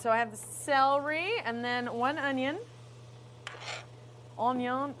 Alrighty, so I have the celery and then 1 onion.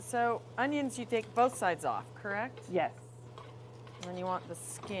 Onion. So onions you take both sides off, correct? Yes. And then you want the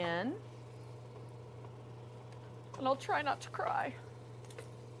skin. And I'll try not to cry.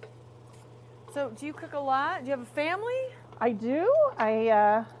 So do you cook a lot? Do you have a family? I do.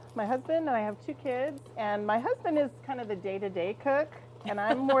 My husband and I have 2 kids, and my husband is kind of the day-to-day cook, and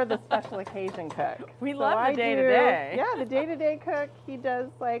I'm more the special occasion cook. We love the day-to-day. Yeah, the day-to-day cook. He does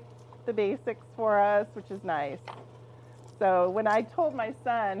like the basics for us, which is nice. So when I told my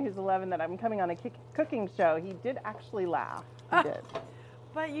son, who's 11, that I'm coming on a cooking show, he did actually laugh. He did.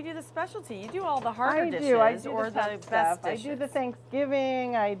 But you do the specialty. You do all the harder dishes I do or the the tough best stuff. dishes. I do the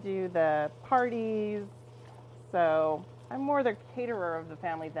Thanksgiving. I do the parties. So I'm more the caterer of the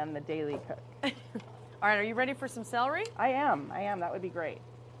family than the daily cook. All right, are you ready for some celery? I am. That would be great.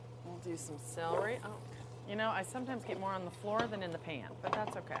 We'll do some celery. Oh, you know, I sometimes get more on the floor than in the pan, but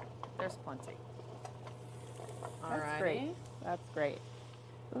that's okay. There's plenty. That's great. That's great.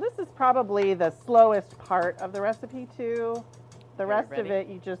 So this is probably the slowest part of the recipe too. The rest of it,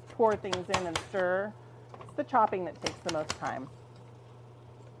 you just pour things in and stir. It's the chopping that takes the most time.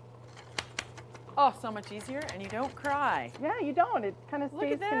 Oh, so much easier, and you don't cry. Yeah, you don't. It kind of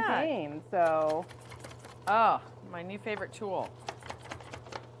stays contained. So. Oh, my new favorite tool.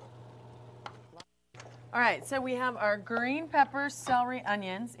 All right, so we have our green peppers, celery,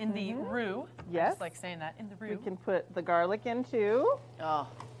 onions in the roux. Yes. I just like saying that, in the roux. We can put the garlic in too. Oh.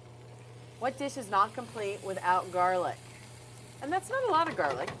 What dish is not complete without garlic? And that's not a lot of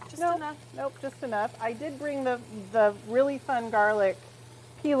garlic, just enough. Nope, just enough. I did bring the really fun garlic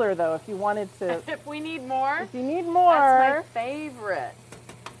peeler though, if you wanted to. If we need more? If you need more. That's my favorite.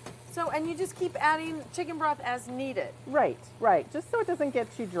 So, and you just keep adding chicken broth as needed. Right, just so it doesn't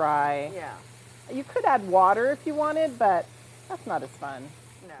get too dry. Yeah. You could add water if you wanted, but that's not as fun.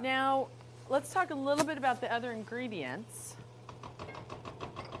 No. Now, let's talk a little bit about the other ingredients.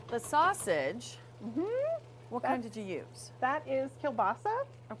 The sausage. What kind did you use? That is kielbasa.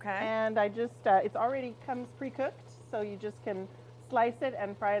 Okay. And I just, it already comes pre-cooked, so you just can slice it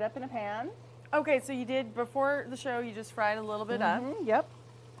and fry it up in a pan. Okay, so you did, before the show, you just fried a little bit up. Yep.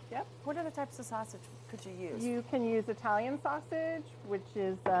 Yep. What other types of sausage could you use? You can use Italian sausage, which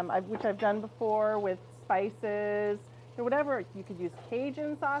is which I've done before with spices, or whatever. You could use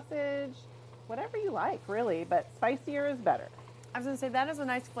Cajun sausage, whatever you like, really. But spicier is better. I was going to say that is a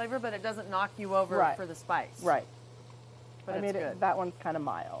nice flavor, but it doesn't knock you over Right. for the spice. Right. But I it's made good. it. That one's kind of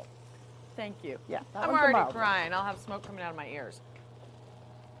mild. Thank you. Yeah. That I'm one's a already mild one. crying. I'll have smoke coming out of my ears.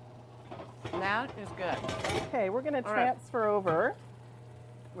 That is good. Okay, we're going to All right. transfer over.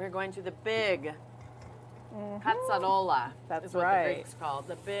 We're going to the big cazzarola. That's is what right. the Greeks call it.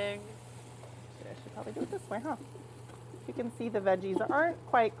 The big. I should probably do it this way, huh? You can see the veggies aren't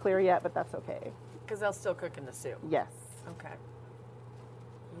quite clear yet, but that's okay. Because they'll still cook in the soup. Yes. Okay.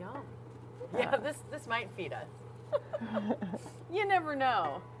 Yum. Yeah, this might feed us. You never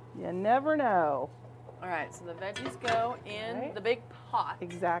know. You never know. All right, so the veggies go in Right. the big pot.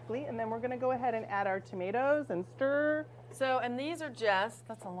 Exactly, and then we're going to go ahead and add our tomatoes and stir. So, and these are just,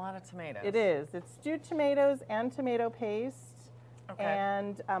 that's a lot of tomatoes. It is. It's stewed tomatoes and tomato paste Okay.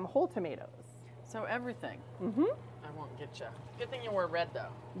 and whole tomatoes. So everything. Mm-hmm. I won't get you. Good thing you wore red though.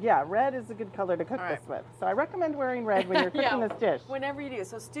 Yeah, red is a good color to cook All right. this with. So I recommend wearing red when you're cooking Yeah, this dish. Whenever you do.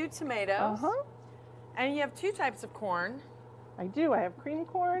 So stewed tomatoes. Uh-huh. And you have two types of corn. I do. I have cream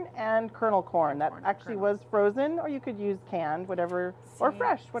corn and kernel corn. That actually was frozen, or you could use canned, whatever, or See,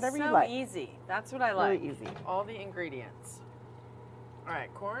 fresh, whatever you so like. easy. That's what I Really like. easy. All the ingredients. All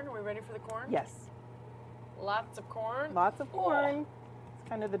right, corn. Are we ready for the corn? Yes. Lots of corn. Lots of corn. It's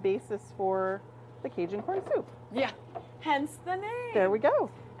kind of the basis for the Cajun corn soup. Yeah. Hence the name. There we go.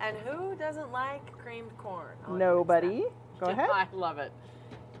 And who doesn't like creamed corn? I'll Nobody. Go Yeah, ahead. I love it.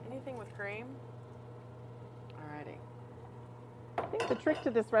 Anything with cream? Alrighty. I think the trick to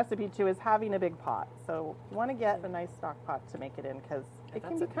this recipe too is having a big pot. So you want to get a nice stock pot to make it in because it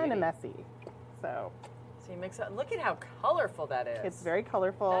can that's be a kind of beauty. messy. So So you mix it. Look at how colorful that is. it's very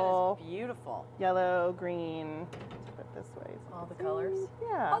colorful. That is beautiful. Yellow, green. Put it this way. so All the you can colors. see.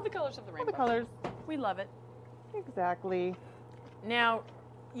 Yeah. All the colors of the All rainbow. the colors. We love it. Exactly. Now,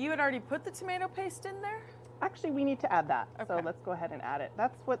 you had already put the tomato paste in there? Actually, we need to add that. So Okay. let's go ahead and add it.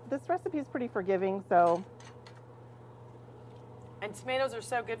 That's what this recipe is pretty forgiving. So And tomatoes are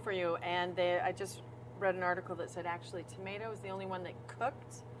so good for you. And I just read an article that said actually tomato is the only one that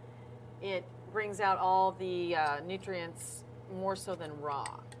cooked. It brings out all the nutrients more so than raw.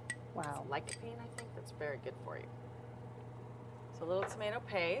 wow. It's lycopene, I think, that's very good for you. So a little tomato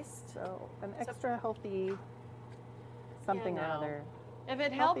paste. So an extra healthy something or know. other. If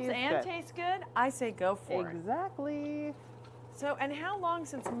it Healthy helps is and good. tastes good, I say go for it. Exactly. So, and how long,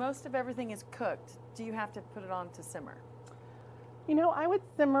 since most of everything is cooked, do you have to put it on to simmer? You know, I would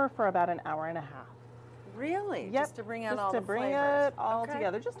simmer for about an hour and a half. Really? Yep, Just to bring out all the just to bring flavors. it all Okay.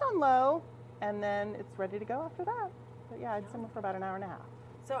 together, just on low, and then it's ready to go after that. But yeah, I'd simmer for about an hour and a half.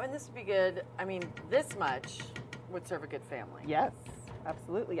 So, and this would be good. I mean, this much would serve a good family. Yes,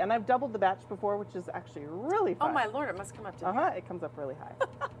 absolutely. And I've doubled the batch before, which is actually really fun. Oh my Lord, it must come up to Uh-huh, it comes up really high.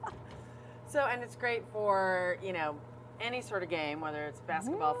 So, and it's great for, you know, any sort of game, whether it's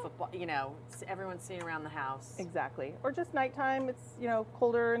basketball, football, you know, everyone's seen around the house. Exactly. Or just nighttime, it's, you know,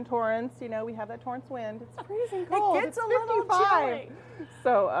 colder in Torrance, you know, we have that Torrance wind. It's freezing cold. It gets it's a little 55. chilly.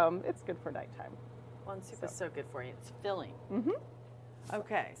 So it's good for nighttime. One soup is so good for you. It's filling. Mm-hmm.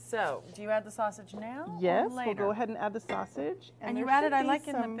 Okay, so do you add the sausage now? or Yes, we'll later? go ahead and add the sausage. And you there add it, should I be like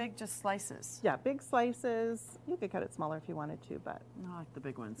in the some- big just slices. Yeah, big slices. You could cut it smaller if you wanted to, but. I like the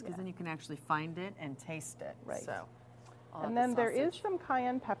big ones because Yeah. then you can actually find it and taste it. Right. So, I'll And add then the there is sausage. some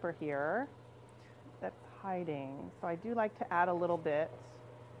cayenne pepper here that's hiding. So I do like to add a little bit.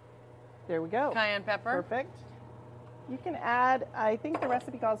 There we go. Cayenne pepper. Perfect. You can add, I think the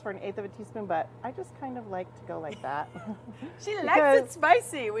recipe calls for an eighth of a teaspoon, but I just kind of like to go like that. She likes it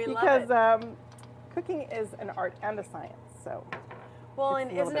spicy. We love it. Because cooking is an art and a science. So. Well, it's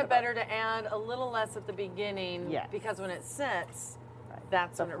and a little isn't bit it of better to add a little less at the beginning? Yes. Because when it sits, Right.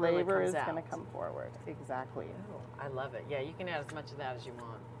 that's The when it really flavor comes is out. going to come forward. Exactly. Oh, I love it. Yeah, you can add as much of that as you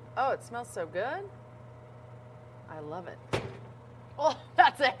want. Oh, it smells so good. I love it. Oh,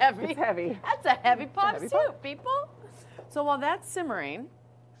 that's a heavy. It's heavy. That's a heavy pot heavy of soup, pot. people. So while that's simmering,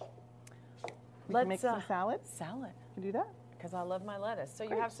 We can make some salad. Salad. You can do that. Because I love my lettuce. So you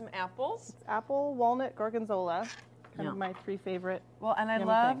Great. have some apples. It's apple, walnut, gorgonzola. Kind of Yeah. my three favorite. Well, and I yummy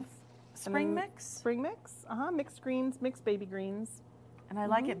love things. spring And then mix. Spring mix. Mixed greens, mixed baby greens. And I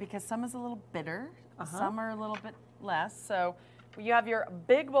like it because some is a little bitter, Uh-huh. some are a little bit less. So you have your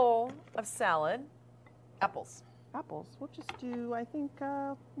big bowl of salad, apples. Apples. We'll just do, I think,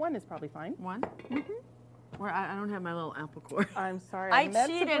 one is probably fine. One? Where I don't have my little apple core. I'm sorry. I meant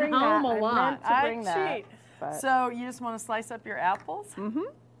cheat to at bring home that. a I lot. meant to bring I that, cheat. but- So you just want to slice up your apples? Mm-hmm.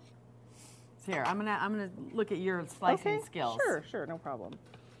 So here, I'm gonna look at your slicing skills. Sure, no problem.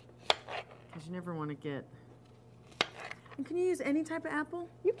 Because you never want to get. And can you use any type of apple?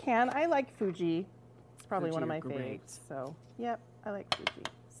 You can. I like Fuji. It's probably Fuji one of are my great. faves. So, yep, I like Fuji.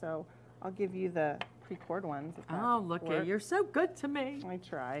 So, I'll give you the pre-cored ones. If that Oh, look works. at you're so good to me. I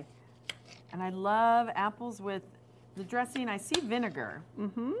try. And I love apples with the dressing. I see vinegar.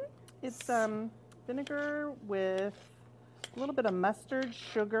 Mm-hmm. It's vinegar with a little bit of mustard,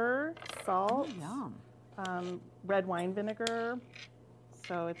 sugar, salt, red wine vinegar.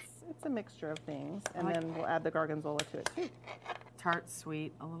 So it's a mixture of things, and then we'll add the gorgonzola to it too. Tart,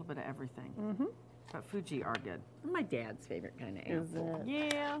 sweet, a little bit of everything. Mm-hmm. But Fuji are good. They're my dad's favorite kind of Is apple.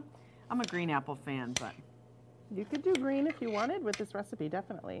 it? Yeah, I'm a green apple fan, but you could do green if you wanted with this recipe,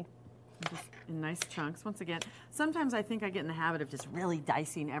 definitely. Just in nice chunks. Once again, sometimes I think I get in the habit of just really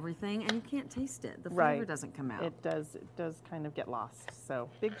dicing everything, and you can't taste it. The flavor doesn't come out. It does kind of get lost. So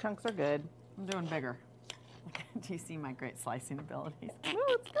big chunks are good. I'm doing bigger. Do you see my great slicing abilities? No,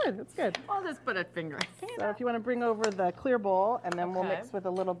 it's good. It's good. I'll just put a finger. So if you want to bring over the clear bowl, and then we'll mix with a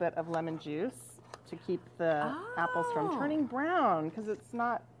little bit of lemon juice to keep the apples from turning brown, because it's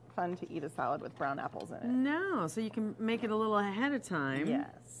not fun to eat a salad with brown apples in it. No, so you can make it a little ahead of time.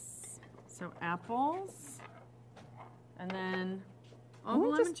 Yes. So apples, and then the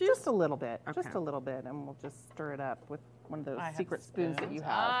lemon juice? Just a little bit. Okay. Just a little bit, and we'll just stir it up with one of those I have secret spoons that you have.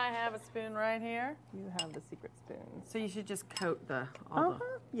 I have a spoon right here. You have the secret spoons. So you should just coat all the.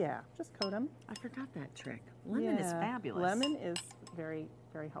 Yeah, just coat them. I forgot that trick. Lemon is fabulous. Lemon is very,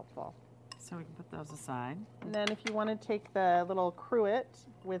 very helpful. So we can put those aside. And then if you want to take the little cruet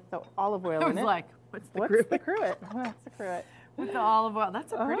with the olive oil I in was it. like, what's the What's cruet? the cruet? What's the cruet? With the olive oil.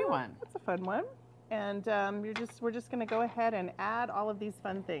 That's a pretty one. That's a fun one. And we're just going to go ahead and add all of these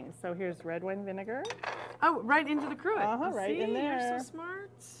fun things. So here's red wine vinegar. Oh, right into the cruet. Right in there. You're so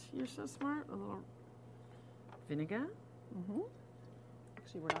smart. You're so smart. A little vinegar. Mm-hmm.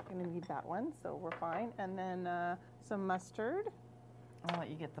 Actually, we're not going to need that one, so we're fine. And then some mustard. I'll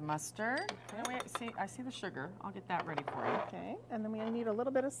let you get the mustard. I see the sugar. I'll get that ready for you. Okay. And then we need a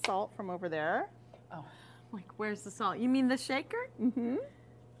little bit of salt from over there. Oh, like where's the salt? You mean the shaker? Mm-hmm.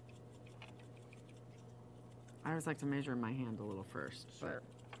 I always like to measure in my hand a little first. Sure.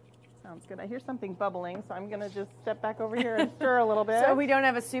 Sounds good. I hear something bubbling, so I'm going to just step back over here and stir a little bit. So we don't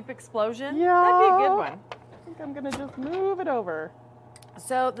have a soup explosion? Yeah. That'd be a good one. I think I'm going to just move it over.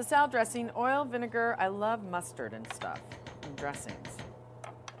 So the salad dressing, oil, vinegar. I love mustard and stuff and dressings.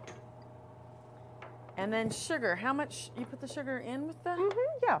 And then sugar. How much? You put the sugar in with the?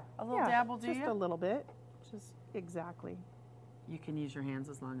 Yeah. A little dab will do just you? a little bit. Just exactly. You can use your hands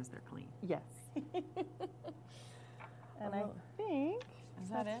as long as they're clean. Yes. And I think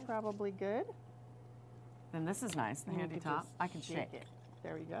that that's it? probably good. Then this is nice, the And you handy could top. just I can shake it.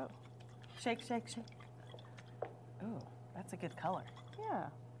 There we go. Shake, shake, shake. Ooh, that's a good color. Yeah,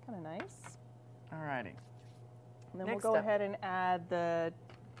 kind of nice. All righty. And then Next we'll go up. ahead and add the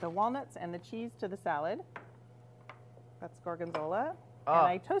walnuts and the cheese to the salad. That's gorgonzola. Oh. And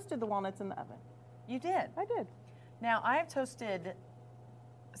I toasted the walnuts in the oven. You did? I did. Now, I've toasted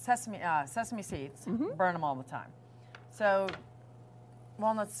sesame seeds, Mm-hmm. burn them all the time. So,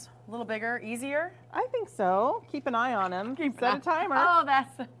 walnuts a little bigger, easier? I think so. Keep an eye on them. Set a timer. Oh,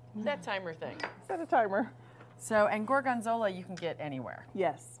 that's that timer thing. Set a timer. So, and gorgonzola you can get anywhere.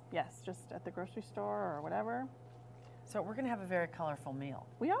 Yes, just at the grocery store or whatever. So we're going to have a very colorful meal.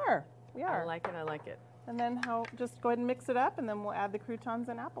 We are. I like it, I like it. And then just go ahead and mix it up, and then we'll add the croutons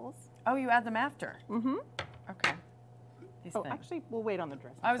and apples. Oh, you add them after? Mm-hmm. Okay. These things. Actually, we'll wait on the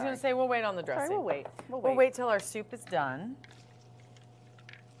dressing. I was going to say we'll wait on the dressing. Sorry, we'll wait. We'll wait till our soup is done.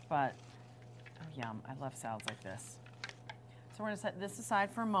 But, oh yum, I love salads like this. So we're going to set this aside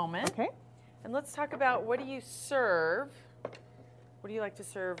for a moment. Okay. And let's talk about what do you serve? What do you like to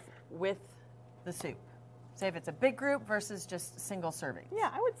serve with the soup? Say if it's a big group versus just single serving. Yeah,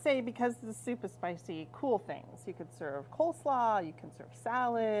 I would say because the soup is spicy, cool things. You could serve coleslaw, you can serve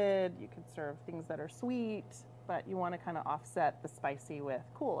salad, you can serve things that are sweet, but you want to kind of offset the spicy with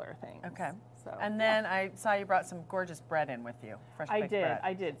cooler things. Okay. So, and then I saw you brought some gorgeous bread in with you. Fresh baked bread.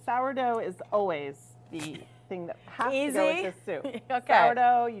 I did. Sourdough is always the thing that has Easy. to go with this soup. Okay.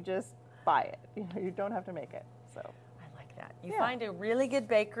 Sourdough, you just buy it. You don't have to make it. So. You find a really good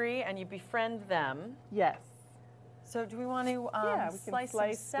bakery and you befriend them. Yes. So do we want to we can slice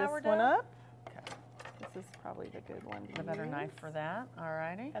slice some sourdough? this one up. Okay. This is probably the good one. The better knife for that. All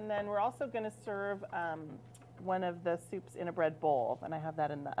righty. And then we're also going to serve one of the soups in a bread bowl, and I have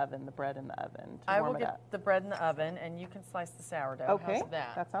that in the oven, the bread in the oven to I warm will it get up. the bread in the oven, and you can slice the sourdough. Okay. How's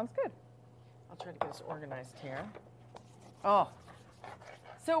that? That sounds good. I'll try to get us organized here. Oh,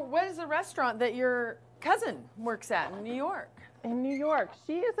 So what is the restaurant that your cousin works at in New York? In New York.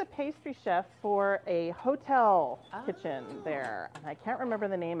 She is a pastry chef for a hotel kitchen there. And I can't remember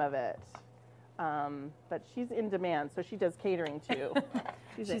the name of it. But she's in demand, so she does catering too.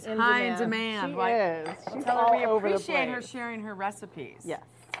 She's high in demand. She Like, is. Well, She's tell her all we over the appreciate her place. sharing her recipes. Yes.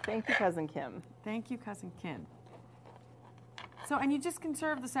 Thank you, Cousin Kim. Thank you, Cousin Kim. So, and you just can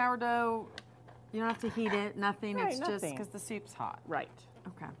serve the sourdough. You don't have to heat it. Nothing. Right, It's just nothing. because the soup's hot. Right.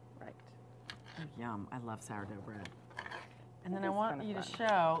 Okay. Right. Oh, yum. I love sourdough bread. And then It I is want kinda you to fun.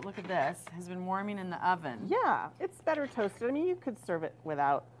 show, look at this, has been warming in the oven. Yeah, it's better toasted. I mean, you could serve it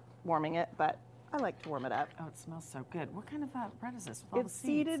without warming it, but I like to warm it up. Oh, it smells so good. What kind of bread is this with all It's the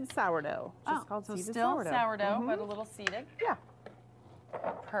seeds? seeded sourdough. Just called so seeded still sourdough. but a little seeded. Yeah.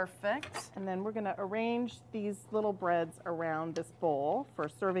 Perfect. And then we're going to arrange these little breads around this bowl for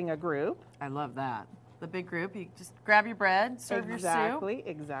serving a group. I love that. The big group, you just grab your bread, serve your soup.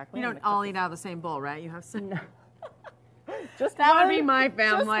 Exactly. You don't all eat out of the same bowl, right? You have some. Just that one, would be my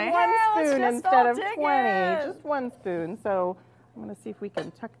family. Just one Hey, let's spoon just instead all of dig 20. in. Just one spoon. So I'm going to see if we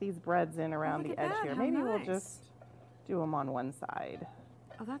can tuck these breads in around look the at edge that, here. how Maybe we'll nice. just do them on one side.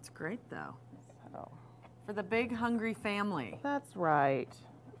 Oh, that's great though. So, for the big hungry family. That's right.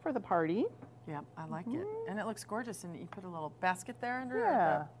 For the party. Yep, I like it. And it looks gorgeous. And you put a little basket there under it.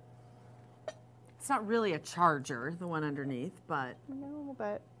 Yeah. It's not really a charger, the one underneath, but No,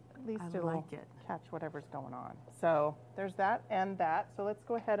 but at least I it'll like it. catch whatever's going on. So there's that and that. So let's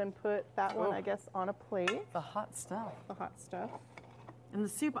go ahead and put that one, Oh. I guess, on a plate. The hot stuff. The hot stuff. And the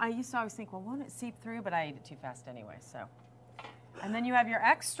soup, I used to always think, well, won't it seep through? But I ate it too fast anyway, so. And then you have your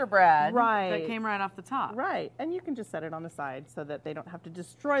extra bread Right. that came right off the top. Right. And you can just set it on the side so that they don't have to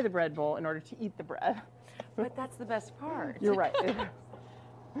destroy the bread bowl in order to eat the bread. But that's the best part. You're right.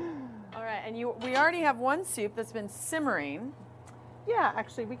 All right, and we already have one soup that's been simmering Yeah,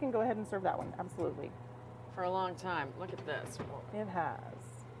 actually, we can go ahead and serve that one. Absolutely. for a long time. Look at this. It has.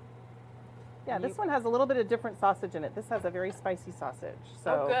 Yeah, And this one has a little bit of different sausage in it. This has a very spicy sausage.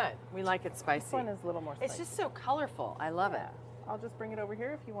 So Oh, good. We like it spicy. This one is a little more spicy. It's just so colorful. I love it. I'll just bring it over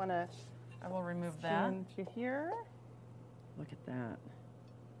here if you want to. I will remove that. To here. Look at that.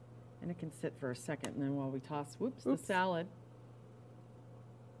 And it can sit for a second, and then while we toss, whoops, Oops. the salad.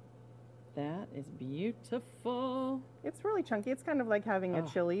 That is beautiful. It's really chunky. It's kind of like having a Oh.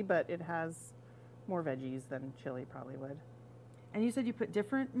 chili, but it has more veggies than chili probably would. And you said you put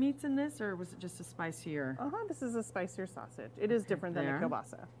different meats in this, or was it just a spicier? This is a spicier sausage. It is different than there. a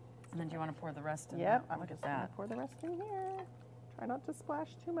kielbasa. And then do you want to pour the rest in? Yep, there? I'm Look just at gonna that. pour the rest in here. Try not to splash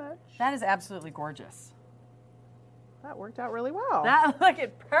too much. That is absolutely gorgeous. That worked out really well. That look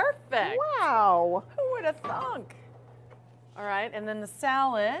at perfect. Wow. Who would have thunk? All right, and then the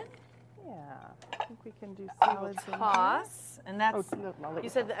salad. Yeah, I think we can do We will salads in here. toss, and that's. Oh, no, I'll let you you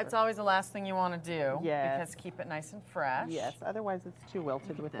said toss that it's first. always the last thing you want to do. Yes. Because keep it nice and fresh. Yes, otherwise it's too wilted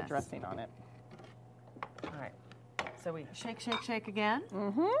Look at with the this. dressing on it. All right. So we shake, shake, shake again.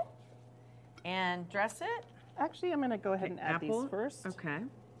 Mm-hmm. And dress it. Actually, I'm going to go ahead and add Apple. these first. Okay.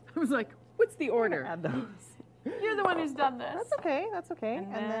 I was like, what's the order? Add those. You're the one who's done this. That's okay. That's okay. And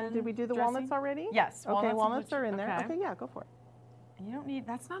And then, did then we do the dressing? walnuts already? Yes, Okay, walnuts and walnuts blue are in there. okay. Okay, yeah, go for it. And you don't need,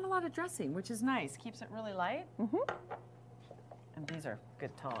 that's not a lot of dressing, which is nice. Keeps it really light. Mm-hmm. And these are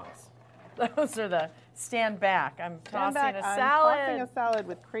good tongs. Those are the stand back. I'm Stand tossing back. a I'm salad. tossing a salad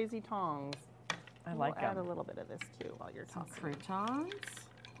with crazy tongs. I like We'll add a them. little bit of this too while you're Some tossing. croutons.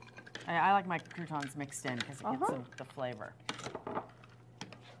 I like my croutons mixed in because it gets Uh-huh. the flavor.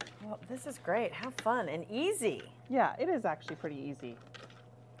 Well, this is great. How fun and easy. Yeah, it is actually pretty easy.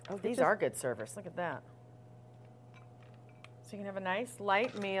 Oh, It these just- are good service. Look at that. So you can have a nice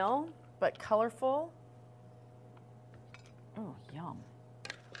light meal, but colorful. Oh, yum.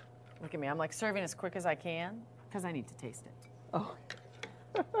 Look at me. I'm like serving as quick as I can because I need to taste it. Oh.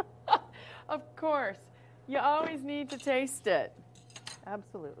 Of course. You always need to taste it.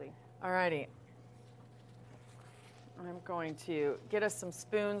 Absolutely. All righty. I'm going to get us some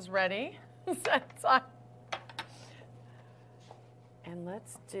spoons ready. And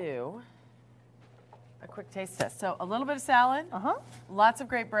let's do a quick taste test. So a little bit of salad, lots of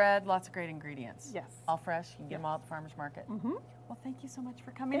great bread, lots of great ingredients. Yes. All fresh. You can get them all at the farmer's market. Mm-hmm. Well, thank you so much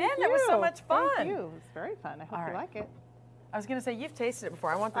for coming Thank in. It was so you. much fun. Thank you. It was very fun. I hope All you right. like it. I was going to say, you've tasted it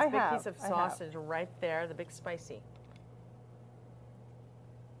before. I want this I big have. piece of I have. sausage right there, the big spicy.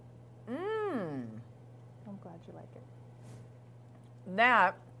 Mmm. I'm glad you like it.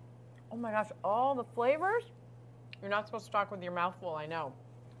 That, oh my gosh, all the flavors. You're not supposed to talk with your mouth full, I know.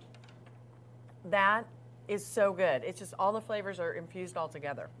 That is so good. It's just all the flavors are infused all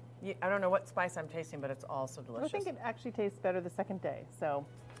together. I don't know what spice I'm tasting, but it's also delicious. I think it actually tastes better the second day. So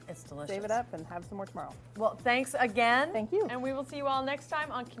it's delicious. Save it up and have some more tomorrow. Well, thanks again. Thank you. And we will see you all next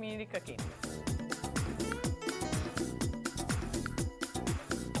time on Community Cooking.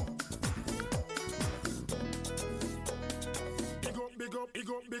 Big up, big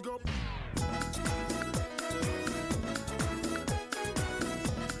up, big up.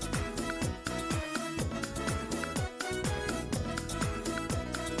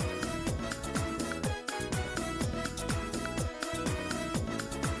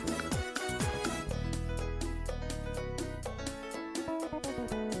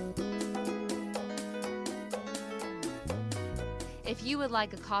 If you would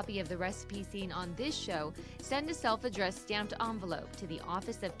like a copy of the recipe seen on this show, send a self-addressed stamped envelope to the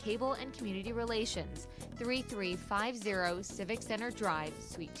Office of Cable and Community Relations, 3350 Civic Center Drive,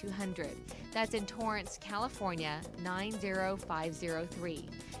 Suite 200. That's in Torrance, California, 90503.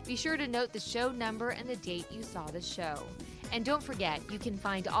 Be sure to note the show number and the date you saw the show. And don't forget, you can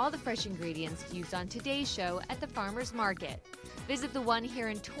find all the fresh ingredients used on today's show at the Farmers Market. Visit the one here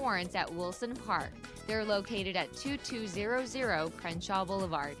in Torrance at Wilson Park. They're located at 2200 Crenshaw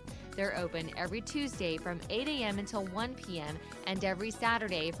Boulevard. They're open every Tuesday from 8 a.m. until 1 p.m. and every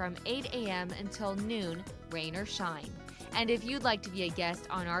Saturday from 8 a.m. until noon, rain or shine. And if you'd like to be a guest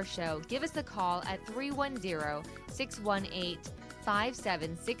on our show, give us a call at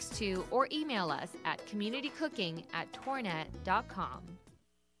 310-618-5762 or email us at communitycooking@tornet.com.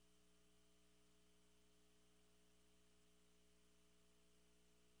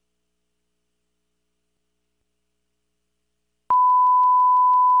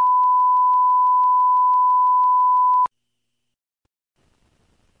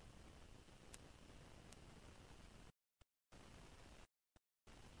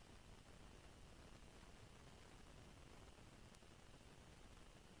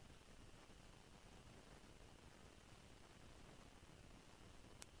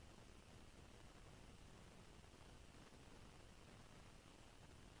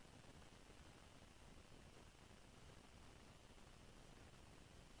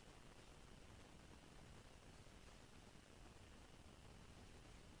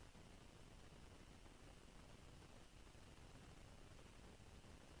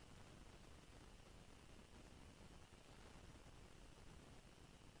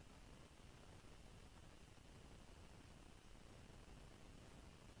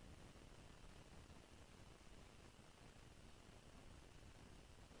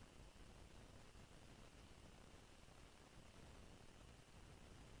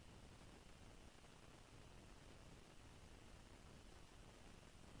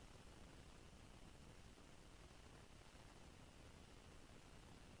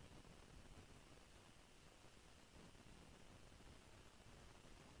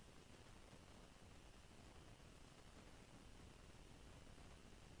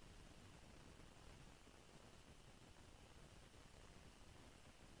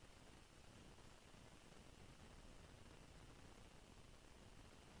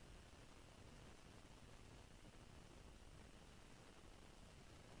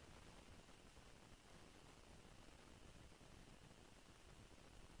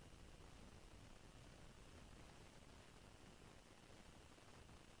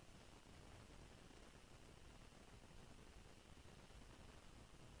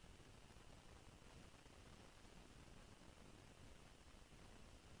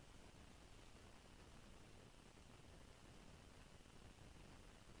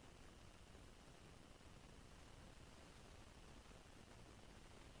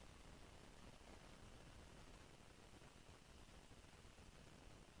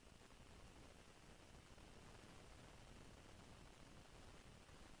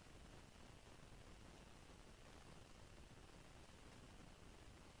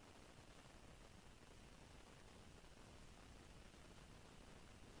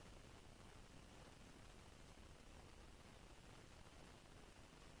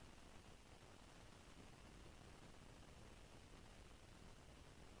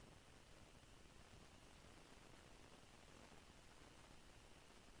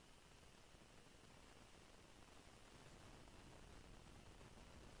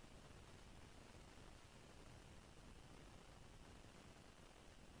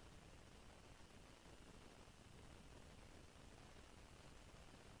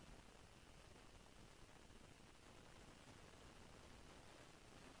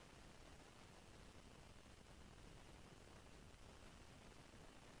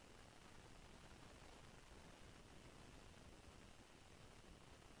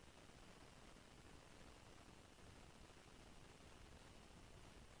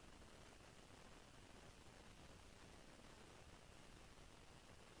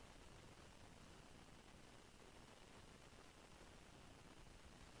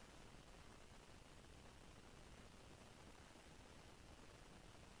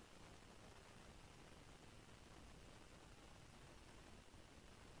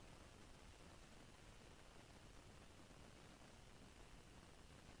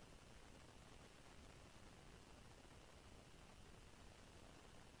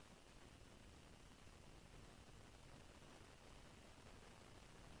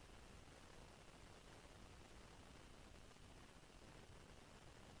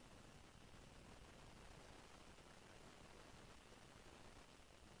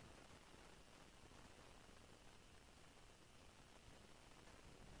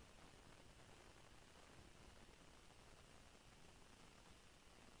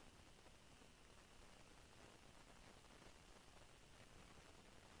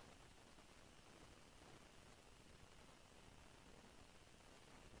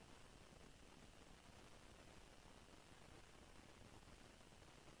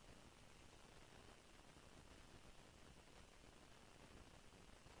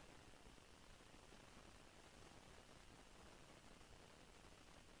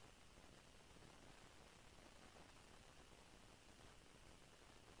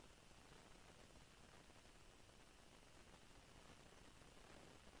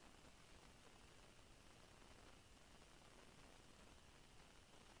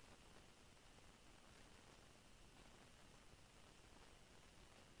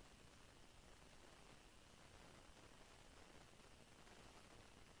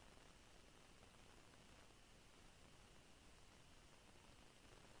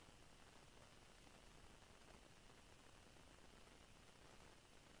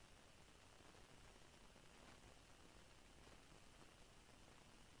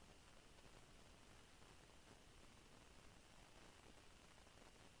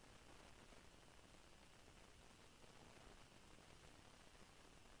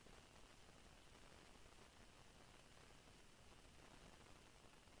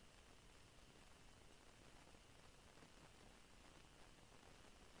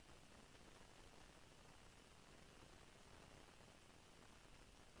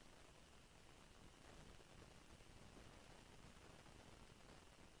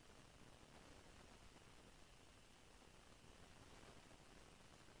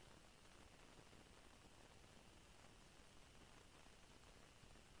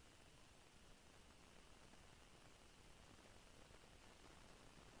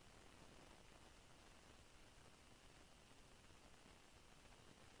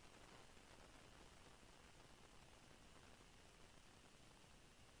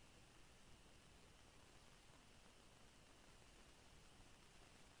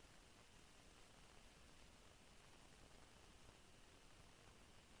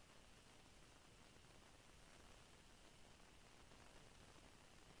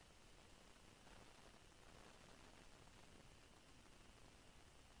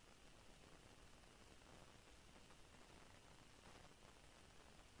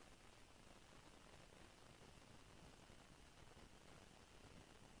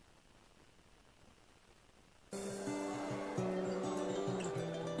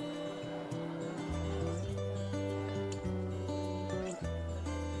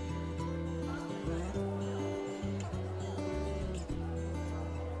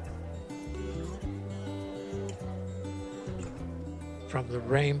 from the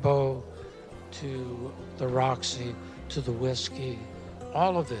Rainbow to the Roxy to the Whiskey,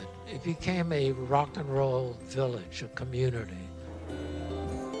 all of it. It became a rock and roll village, a community.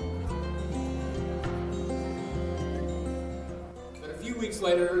 But a few weeks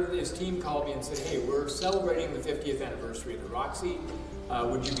later, his team called me and said, hey, we're celebrating the 50th anniversary of the Roxy.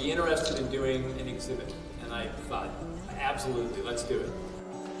 Would you be interested in doing an exhibit? And I thought, absolutely, let's do it.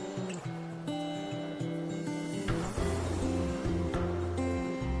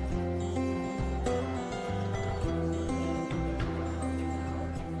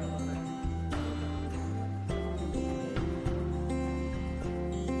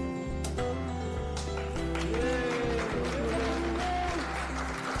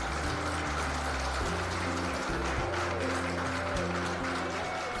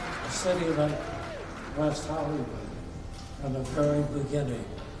 A city like West Hollywood, from the very beginning,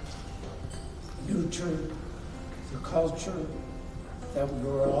 nurtured the culture that we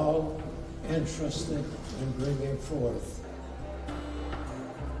were all interested in bringing forth.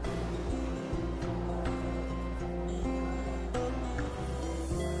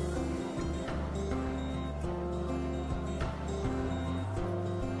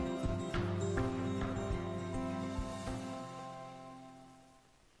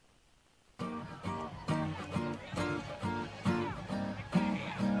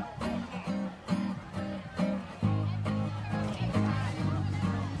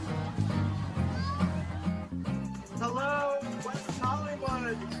 Hello, West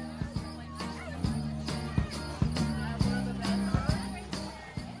Hollywood.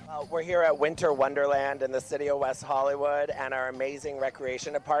 We're here at Winter Wonderland in the city of West Hollywood, and our amazing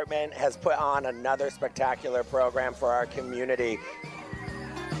recreation department has put on another spectacular program for our community.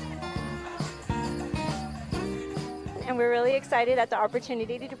 And we're really excited at the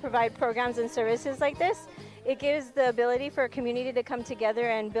opportunity to provide programs and services like this. It gives the ability for a community to come together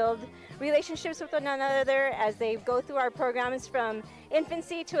and build relationships with one another as they go through our programs from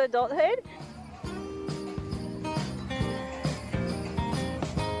infancy to adulthood.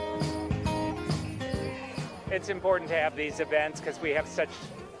 It's important to have these events because we have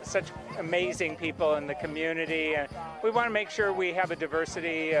such amazing people in the community, and we want to make sure we have a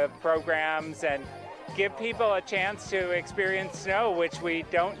diversity of programs and give people a chance to experience snow, which we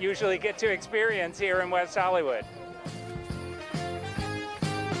don't usually get to experience here in West Hollywood.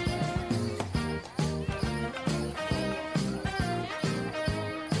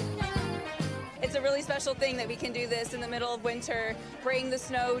 It's a really special thing that we can do this in the middle of winter, bring the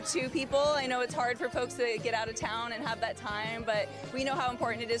snow to people. I know it's hard for folks to get out of town and have that time, but we know how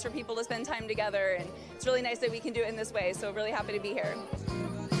important it is for people to spend time together, and it's really nice that we can do it in this way, so really happy to be here.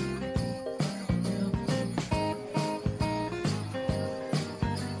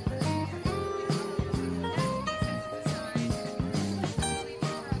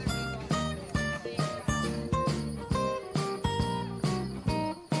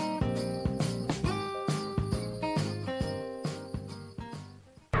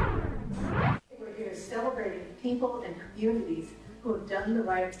 We're here celebrating people and communities who have done the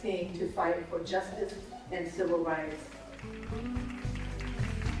right thing to fight for justice and civil rights.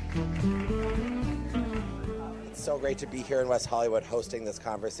 It's so great to be here in West Hollywood hosting this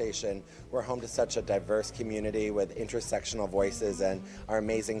conversation. We're home to such a diverse community with intersectional voices, and our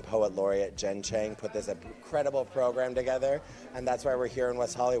amazing poet laureate Jen Chang put this incredible program together, and that's why we're here in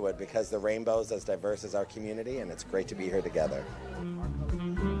West Hollywood, because the rainbow's as diverse as our community, and it's great to be here together.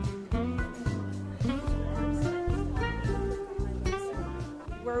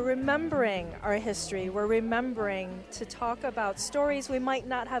 We're remembering our history. We're remembering to talk about stories we might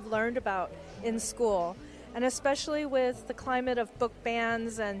not have learned about in school. And especially with the climate of book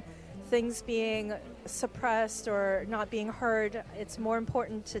bans and things being suppressed or not being heard, it's more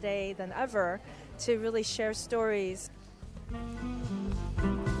important today than ever to really share stories.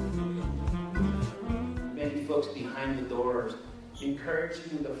 Many folks behind the doors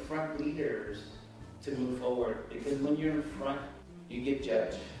encouraging the front leaders to move forward, because when you're in front, you get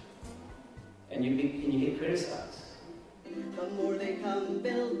judged and you get criticized. The more they come,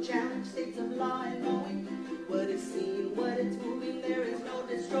 build, challenge states of law, and knowing what is seen, what it's moving, there is no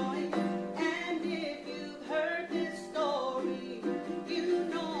destroying. And if you've heard this story, you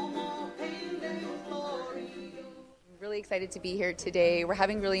know more pain than glory. Really excited to be here today. We're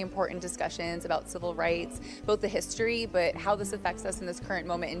having really important discussions about civil rights, both the history, but how this affects us in this current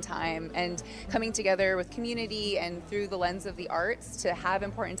moment in time, and coming together with community and through the lens of the arts to have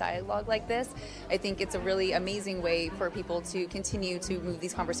important dialogue like this. I think it's a really amazing way for people to continue to move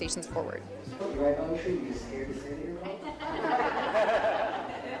these conversations forward. You write poetry, you're just scared to say that you're wrong?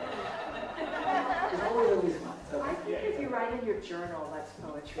 I think if you write in in your journal, that's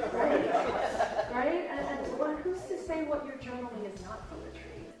poetry, right? Right? And well, who's to say what you're journaling is not poetry?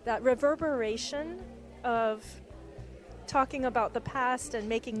 That reverberation of talking about the past and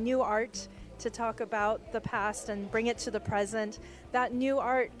making new art to talk about the past and bring it to the present, that new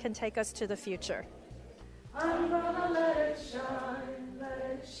art can take us to the future. I'm gonna let it shine, let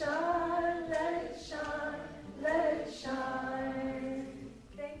it shine, let it shine, let it shine.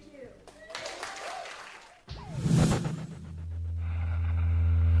 Thank you.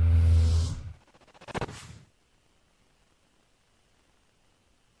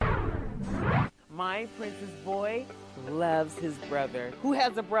 My princess boy loves his brother. Who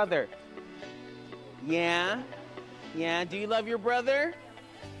has a brother? Yeah? Yeah, do you love your brother?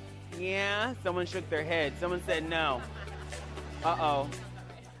 Yeah? Someone shook their head. Someone said no. Uh-oh.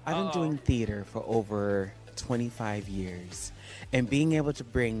 I've been doing theater for over 25 years, and being able to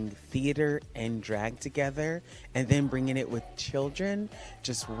bring theater and drag together and then bringing it with children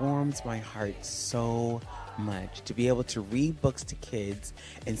just warms my heart so much. To be able to read books to kids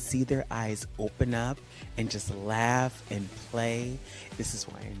and see their eyes open up and just laugh and play, this is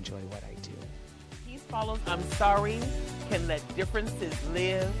why I enjoy what I do. Peace follows I'm sorry can let differences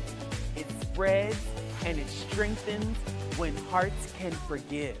live. It spreads and it strengthens when hearts can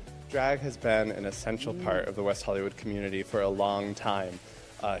forgive. Drag has been an essential part of the West Hollywood community for a long time.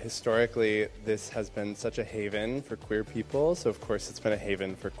 Historically, this has been such a haven for queer people, so of course it's been a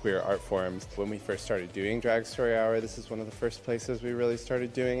haven for queer art forms. When we first started doing Drag Story Hour, this is one of the first places we really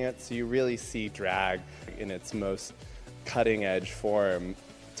started doing it, so you really see drag in its most cutting-edge form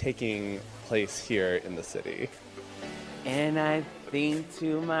taking place here in the city. And I think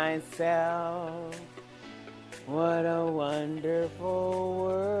to myself, what a wonderful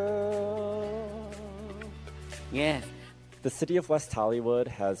world. Yes. The City of West Hollywood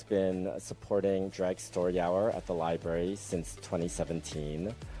has been supporting Drag Story Hour at the library since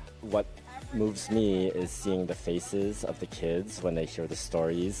 2017. What moves me is seeing the faces of the kids when they hear the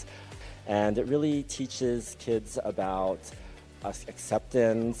stories. And it really teaches kids about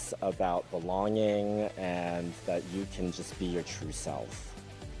acceptance, about belonging, and that you can just be your true self.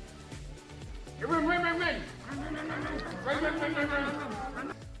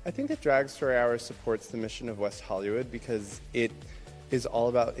 I think that Drag Story Hour supports the mission of West Hollywood because it is all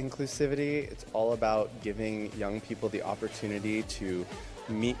about inclusivity. It's all about giving young people the opportunity to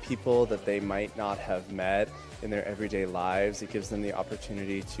meet people that they might not have met in their everyday lives. It gives them the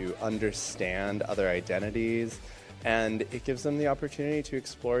opportunity to understand other identities, and it gives them the opportunity to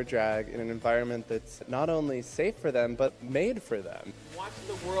explore drag in an environment that's not only safe for them, but made for them. Watch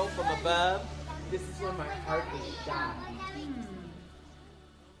the world from above. This is where my heart is shot.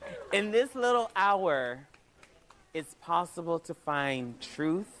 In this little hour, it's possible to find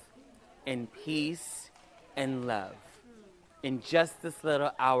truth and peace and love in just this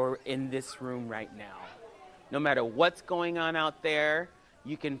little hour in this room right now. No matter what's going on out there,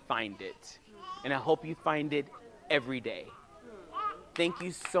 you can find it. And I hope you find it every day. Thank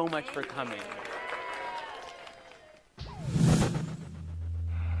you so much for coming.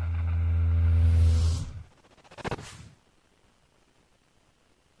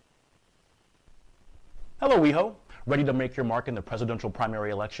 Hello, WeHo. Ready to make your mark in the presidential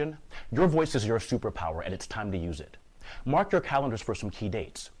primary election? Your voice is your superpower, and it's time to use it. Mark your calendars for some key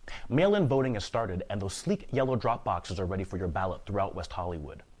dates. Mail-in voting has started, and those sleek yellow drop boxes are ready for your ballot throughout West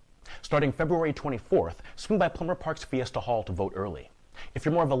Hollywood. Starting February 24th, swing by Plummer Park's Fiesta Hall to vote early. If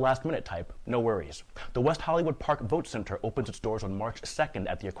you're more of a last-minute type, no worries. The West Hollywood Park Vote Center opens its doors on March 2nd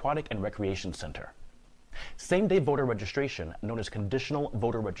at the Aquatic and Recreation Center. Same-day voter registration, known as conditional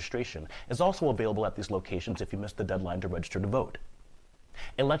voter registration, is also available at these locations if you missed the deadline to register to vote.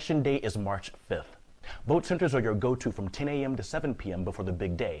 Election Day is March 5th. Vote centers are your go-to from 10 a.m. to 7 p.m. before the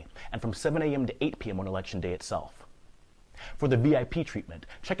big day, and from 7 a.m. to 8 p.m. on Election Day itself. For the VIP treatment,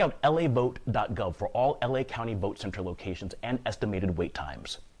 check out lavote.gov for all LA County vote center locations and estimated wait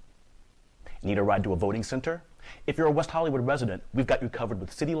times. Need a ride to a voting center? If you're a West Hollywood resident, we've got you covered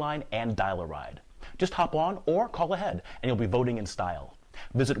with CityLine and Dial-A-Ride. Just hop on or call ahead, and you'll be voting in style.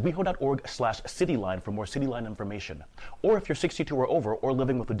 Visit weho.org/CityLine for more CityLine information. Or if you're 62 or over or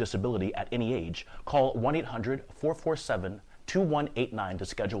living with a disability at any age, call 1-800-447-2189 to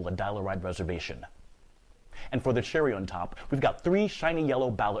schedule a Dial-A-Ride reservation. And for the cherry on top, we've got 3 shiny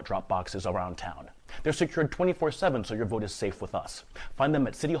yellow ballot drop boxes around town. They're secured 24/7, so your vote is safe with us. Find them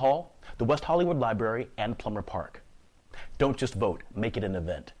at City Hall, the West Hollywood Library, and Plummer Park. Don't just vote, make it an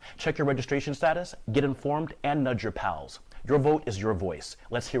event. Check your registration status, get informed, and nudge your pals. Your vote is your voice.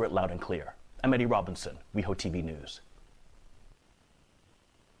 Let's hear it loud and clear. I'm Eddie Robinson, WeHo TV News.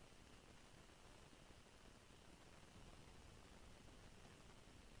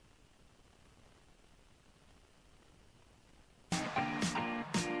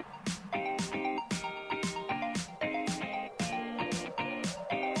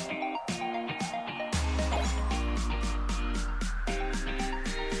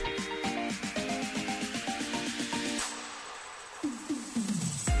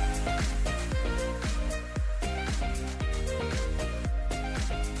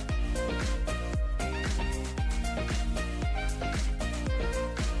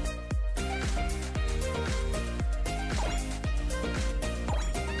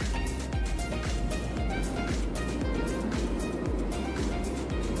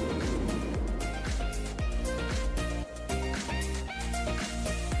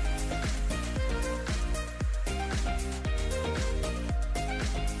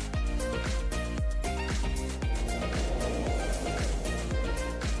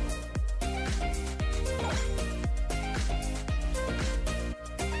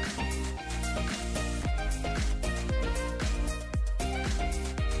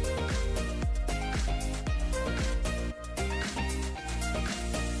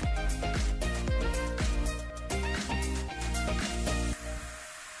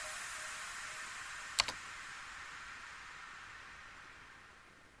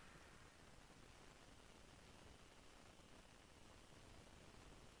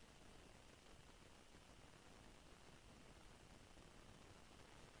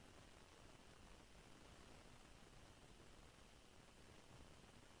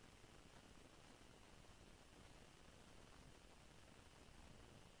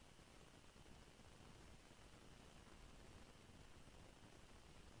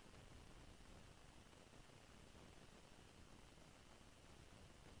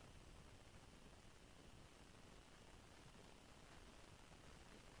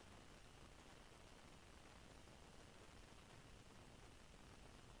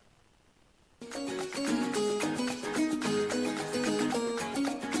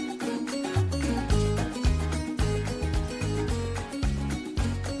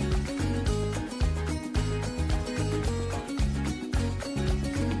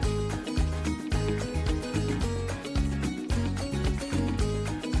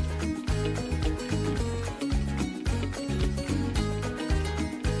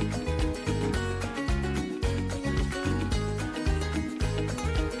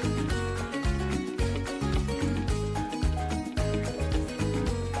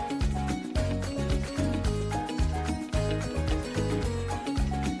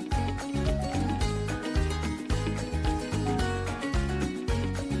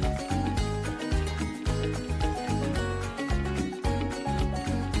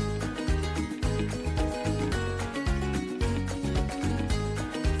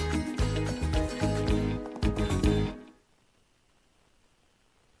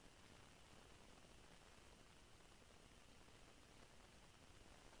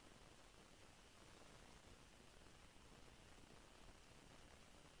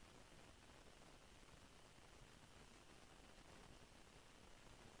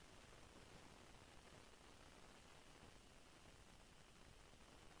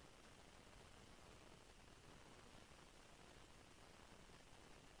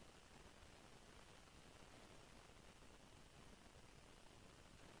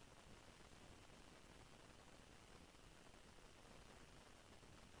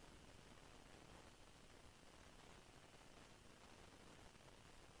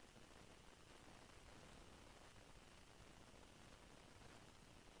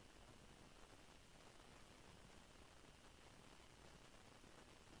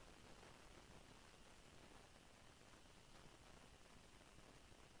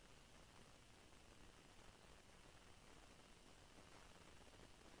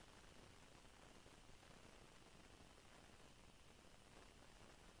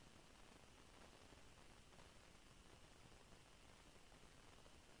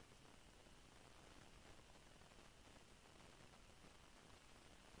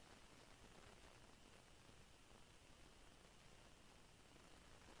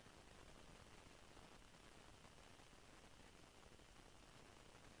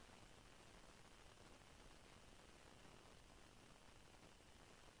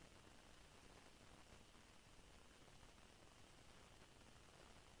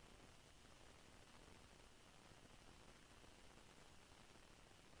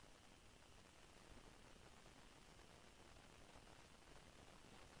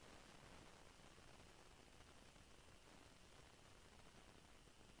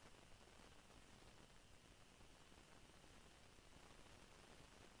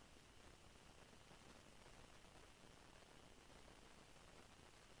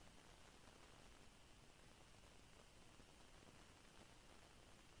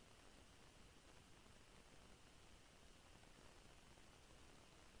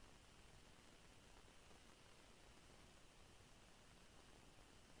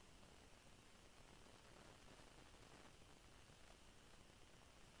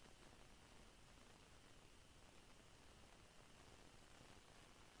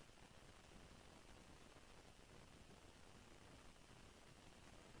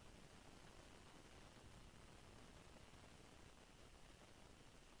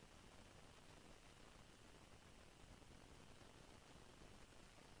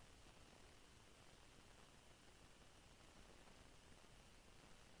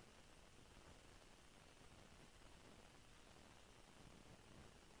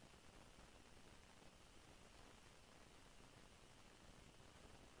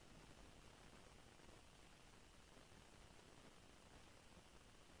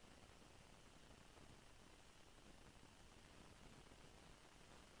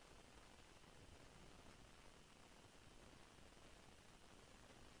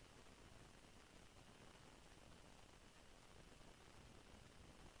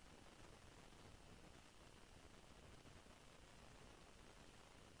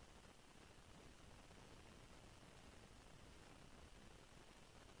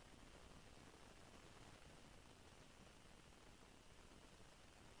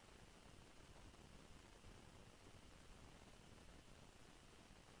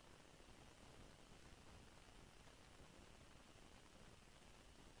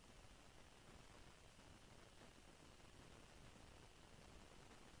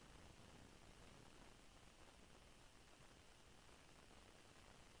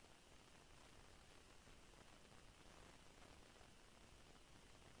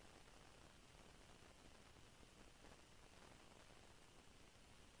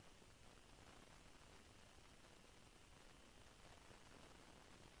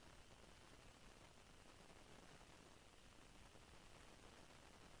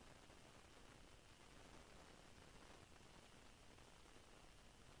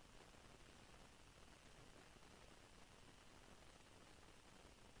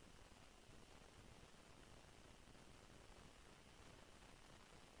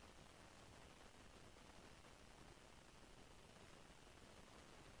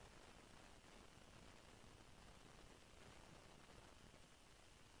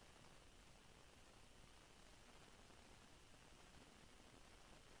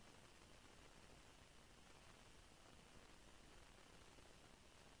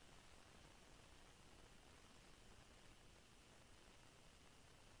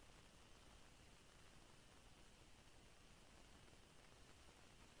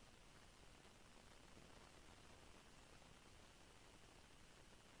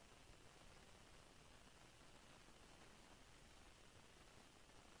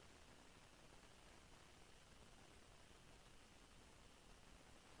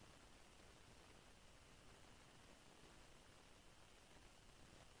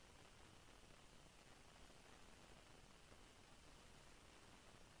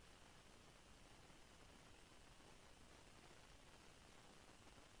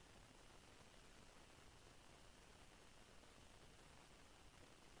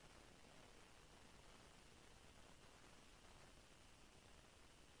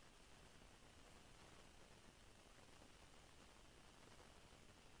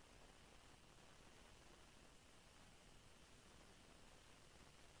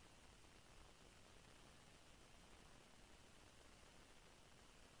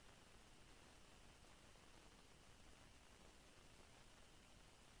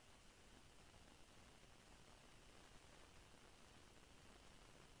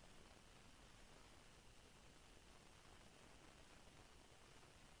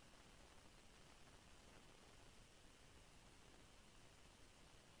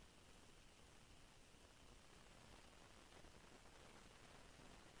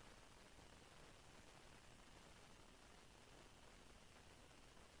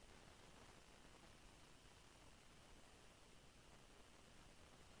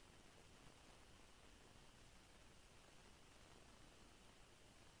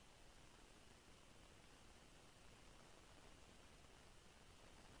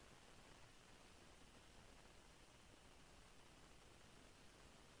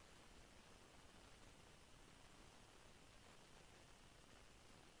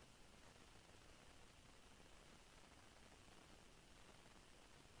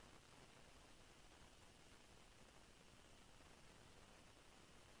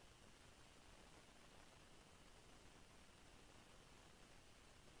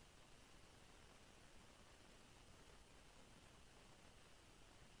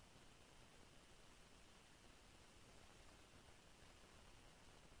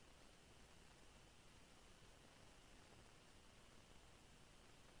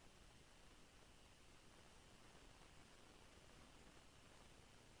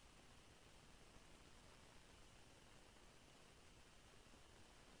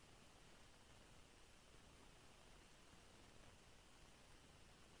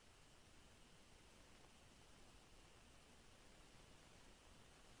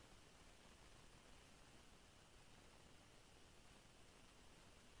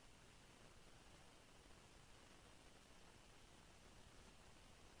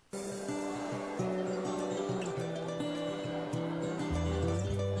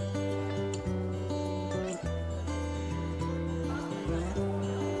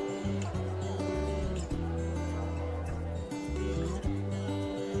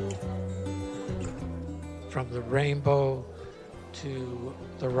 from the Rainbow to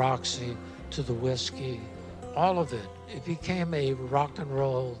the Roxy to the Whiskey, all of it. It became a rock and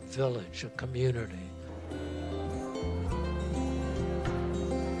roll village, a community.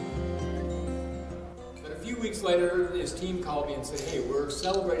 But a few weeks later, his team called me and said, hey, we're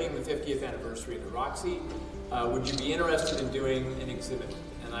celebrating the 50th anniversary of the Roxy. Would you be interested in doing an exhibit?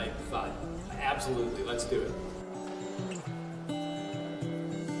 And I thought, absolutely, let's do it.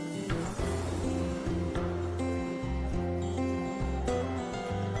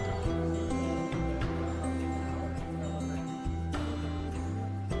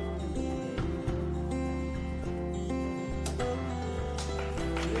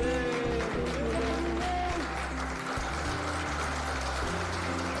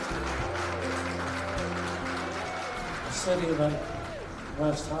 A city like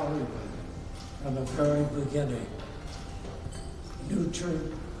West Hollywood, from the very beginning,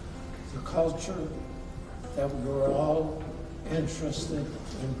 nurtured the culture that we were all interested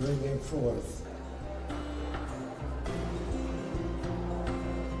in bringing forth.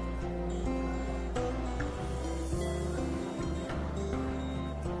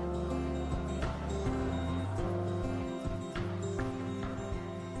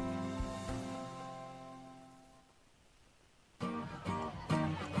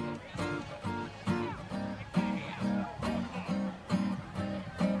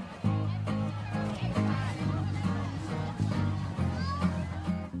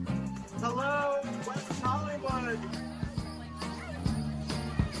 Hello, West Hollywood.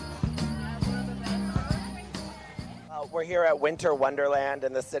 We're here at Winter Wonderland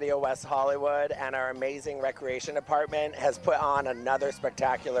in the city of West Hollywood, and our amazing recreation department has put on another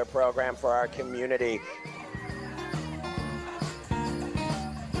spectacular program for our community.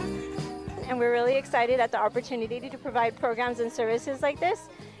 And we're really excited at the opportunity to provide programs and services like this.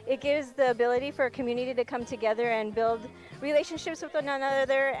 It gives the ability for a community to come together and build relationships with one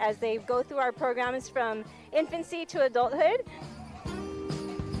another as they go through our programs from infancy to adulthood.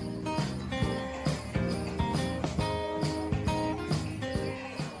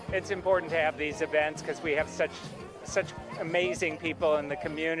 It's important to have these events because we have such amazing people in the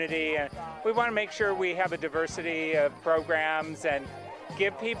community, and we want to make sure we have a diversity of programs and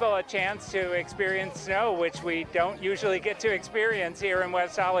give people a chance to experience snow, which we don't usually get to experience here in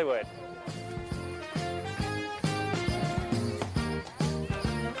West Hollywood.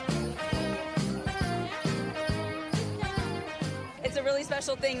 It's a really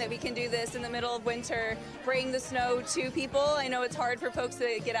special thing that we can do this in the middle of winter, bring the snow to people. I know it's hard for folks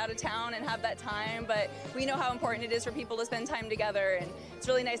to get out of town and have that time, but we know how important it is for people to spend time together, and it's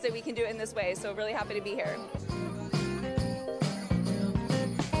really nice that we can do it in this way, so really happy to be here.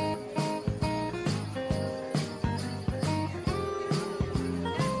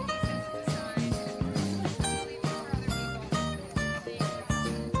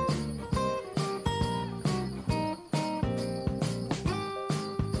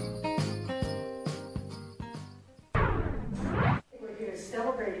 We're here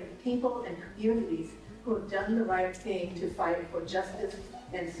celebrating people and communities who have done the right thing to fight for justice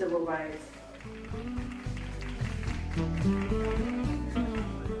and civil rights.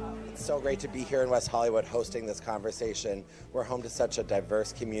 It's so great to be here in West Hollywood hosting this conversation. We're home to such a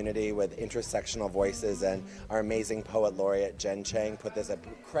diverse community with intersectional voices, and our amazing poet laureate Jen Chang put this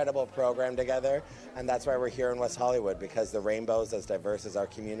incredible program together, and that's why we're here in West Hollywood, because the rainbow's as diverse as our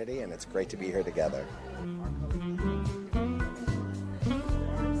community, and it's great to be here together.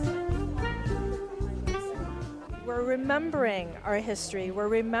 We're remembering our history. We're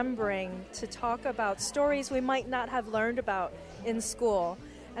remembering to talk about stories we might not have learned about in school.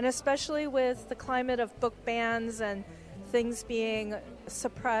 And especially with the climate of book bans and things being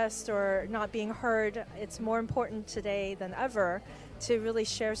suppressed or not being heard, it's more important today than ever to really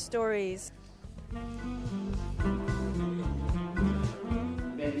share stories.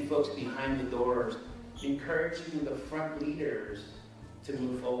 Many folks behind the doors, encouraging the front leaders to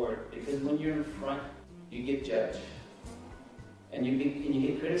move forward, because when you're in front, you get judged and you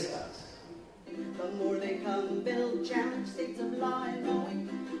get criticized. The more they come, build, challenge states of law, and knowing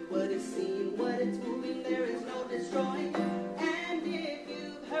what is seen, what it's moving, there is no destroying. And if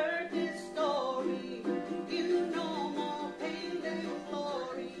you've heard this story, you know more pain than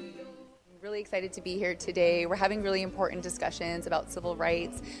glory. Really excited to be here today. We're having really important discussions about civil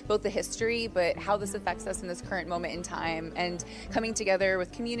rights, both the history, but how this affects us in this current moment in time, and coming together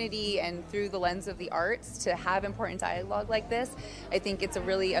with community and through the lens of the arts to have important dialogue like this. I think it's a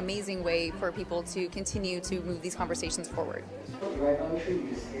really amazing way for people to continue to move these conversations forward. You write poetry, you're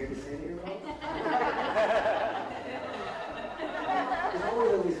just scared to say that you're wrong?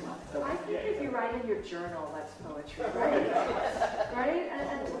 I think if you write in your your journal, that's poetry, right? Right?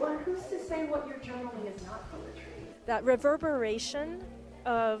 And well, who's to say what you're journaling is not poetry? That reverberation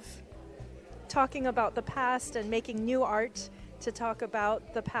of talking about the past and making new art to talk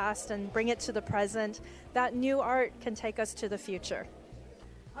about the past and bring it to the present, that new art can take us to the future.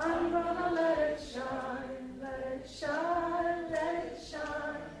 I'm gonna let it shine, let it shine, let it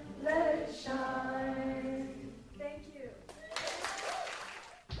shine, let it shine. Thank you.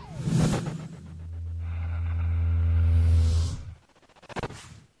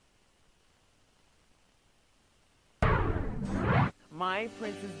 My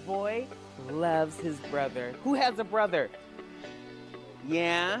princess boy loves his brother. Who has a brother?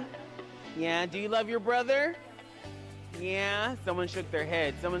 Yeah? Yeah, do you love your brother? Yeah? Someone shook their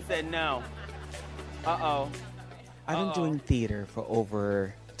head. Someone said no. Uh-oh. I've been doing theater for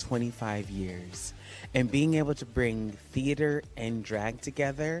over 25 years, and being able to bring theater and drag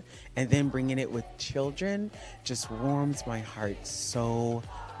together and then bringing it with children just warms my heart so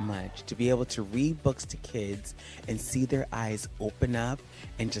much. To be able to read books to kids and see their eyes open up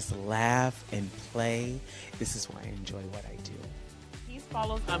and just laugh and play, this is why I enjoy what I do. Peace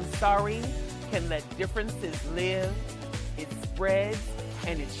follows I'm sorry can let differences live. It spreads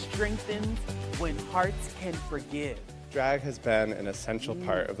and it strengthens when hearts can forgive. Drag has been an essential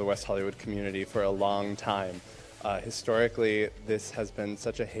part of the West Hollywood community for a long time. Historically, this has been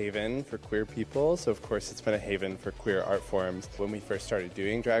such a haven for queer people, so of course it's been a haven for queer art forms. When we first started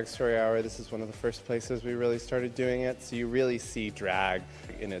doing Drag Story Hour, this is one of the first places we really started doing it, so you really see drag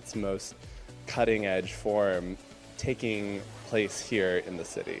in its most cutting-edge form taking place here in the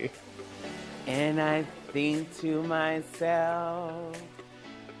city. And I think to myself,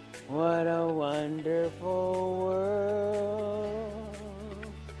 what a wonderful world.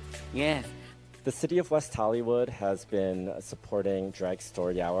 Yes. The City of West Hollywood has been supporting Drag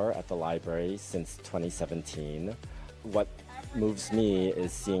Story Hour at the library since 2017. What moves me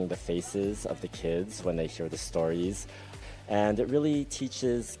is seeing the faces of the kids when they hear the stories. And it really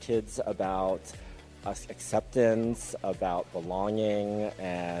teaches kids about acceptance, about belonging,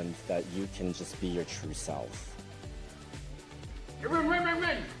 and that you can just be your true self.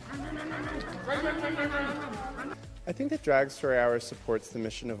 I think that Drag Story Hour supports the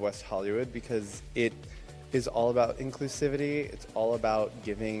mission of West Hollywood because it is all about inclusivity. It's all about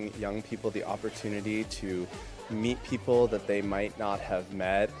giving young people the opportunity to meet people that they might not have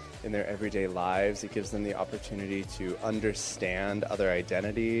met in their everyday lives. It gives them the opportunity to understand other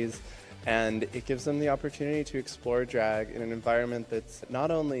identities, and it gives them the opportunity to explore drag in an environment that's not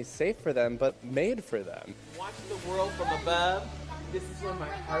only safe for them, but made for them. Watch the world from above. This is where my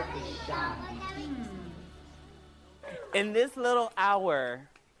heart is shot. In this little hour,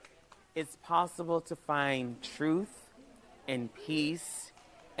 it's possible to find truth and peace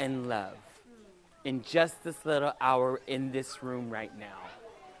and love in just this little hour in this room right now.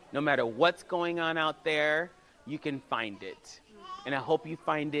 No matter what's going on out there, you can find it. And I hope you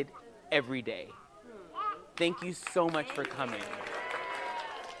find it every day. Thank you so much for coming.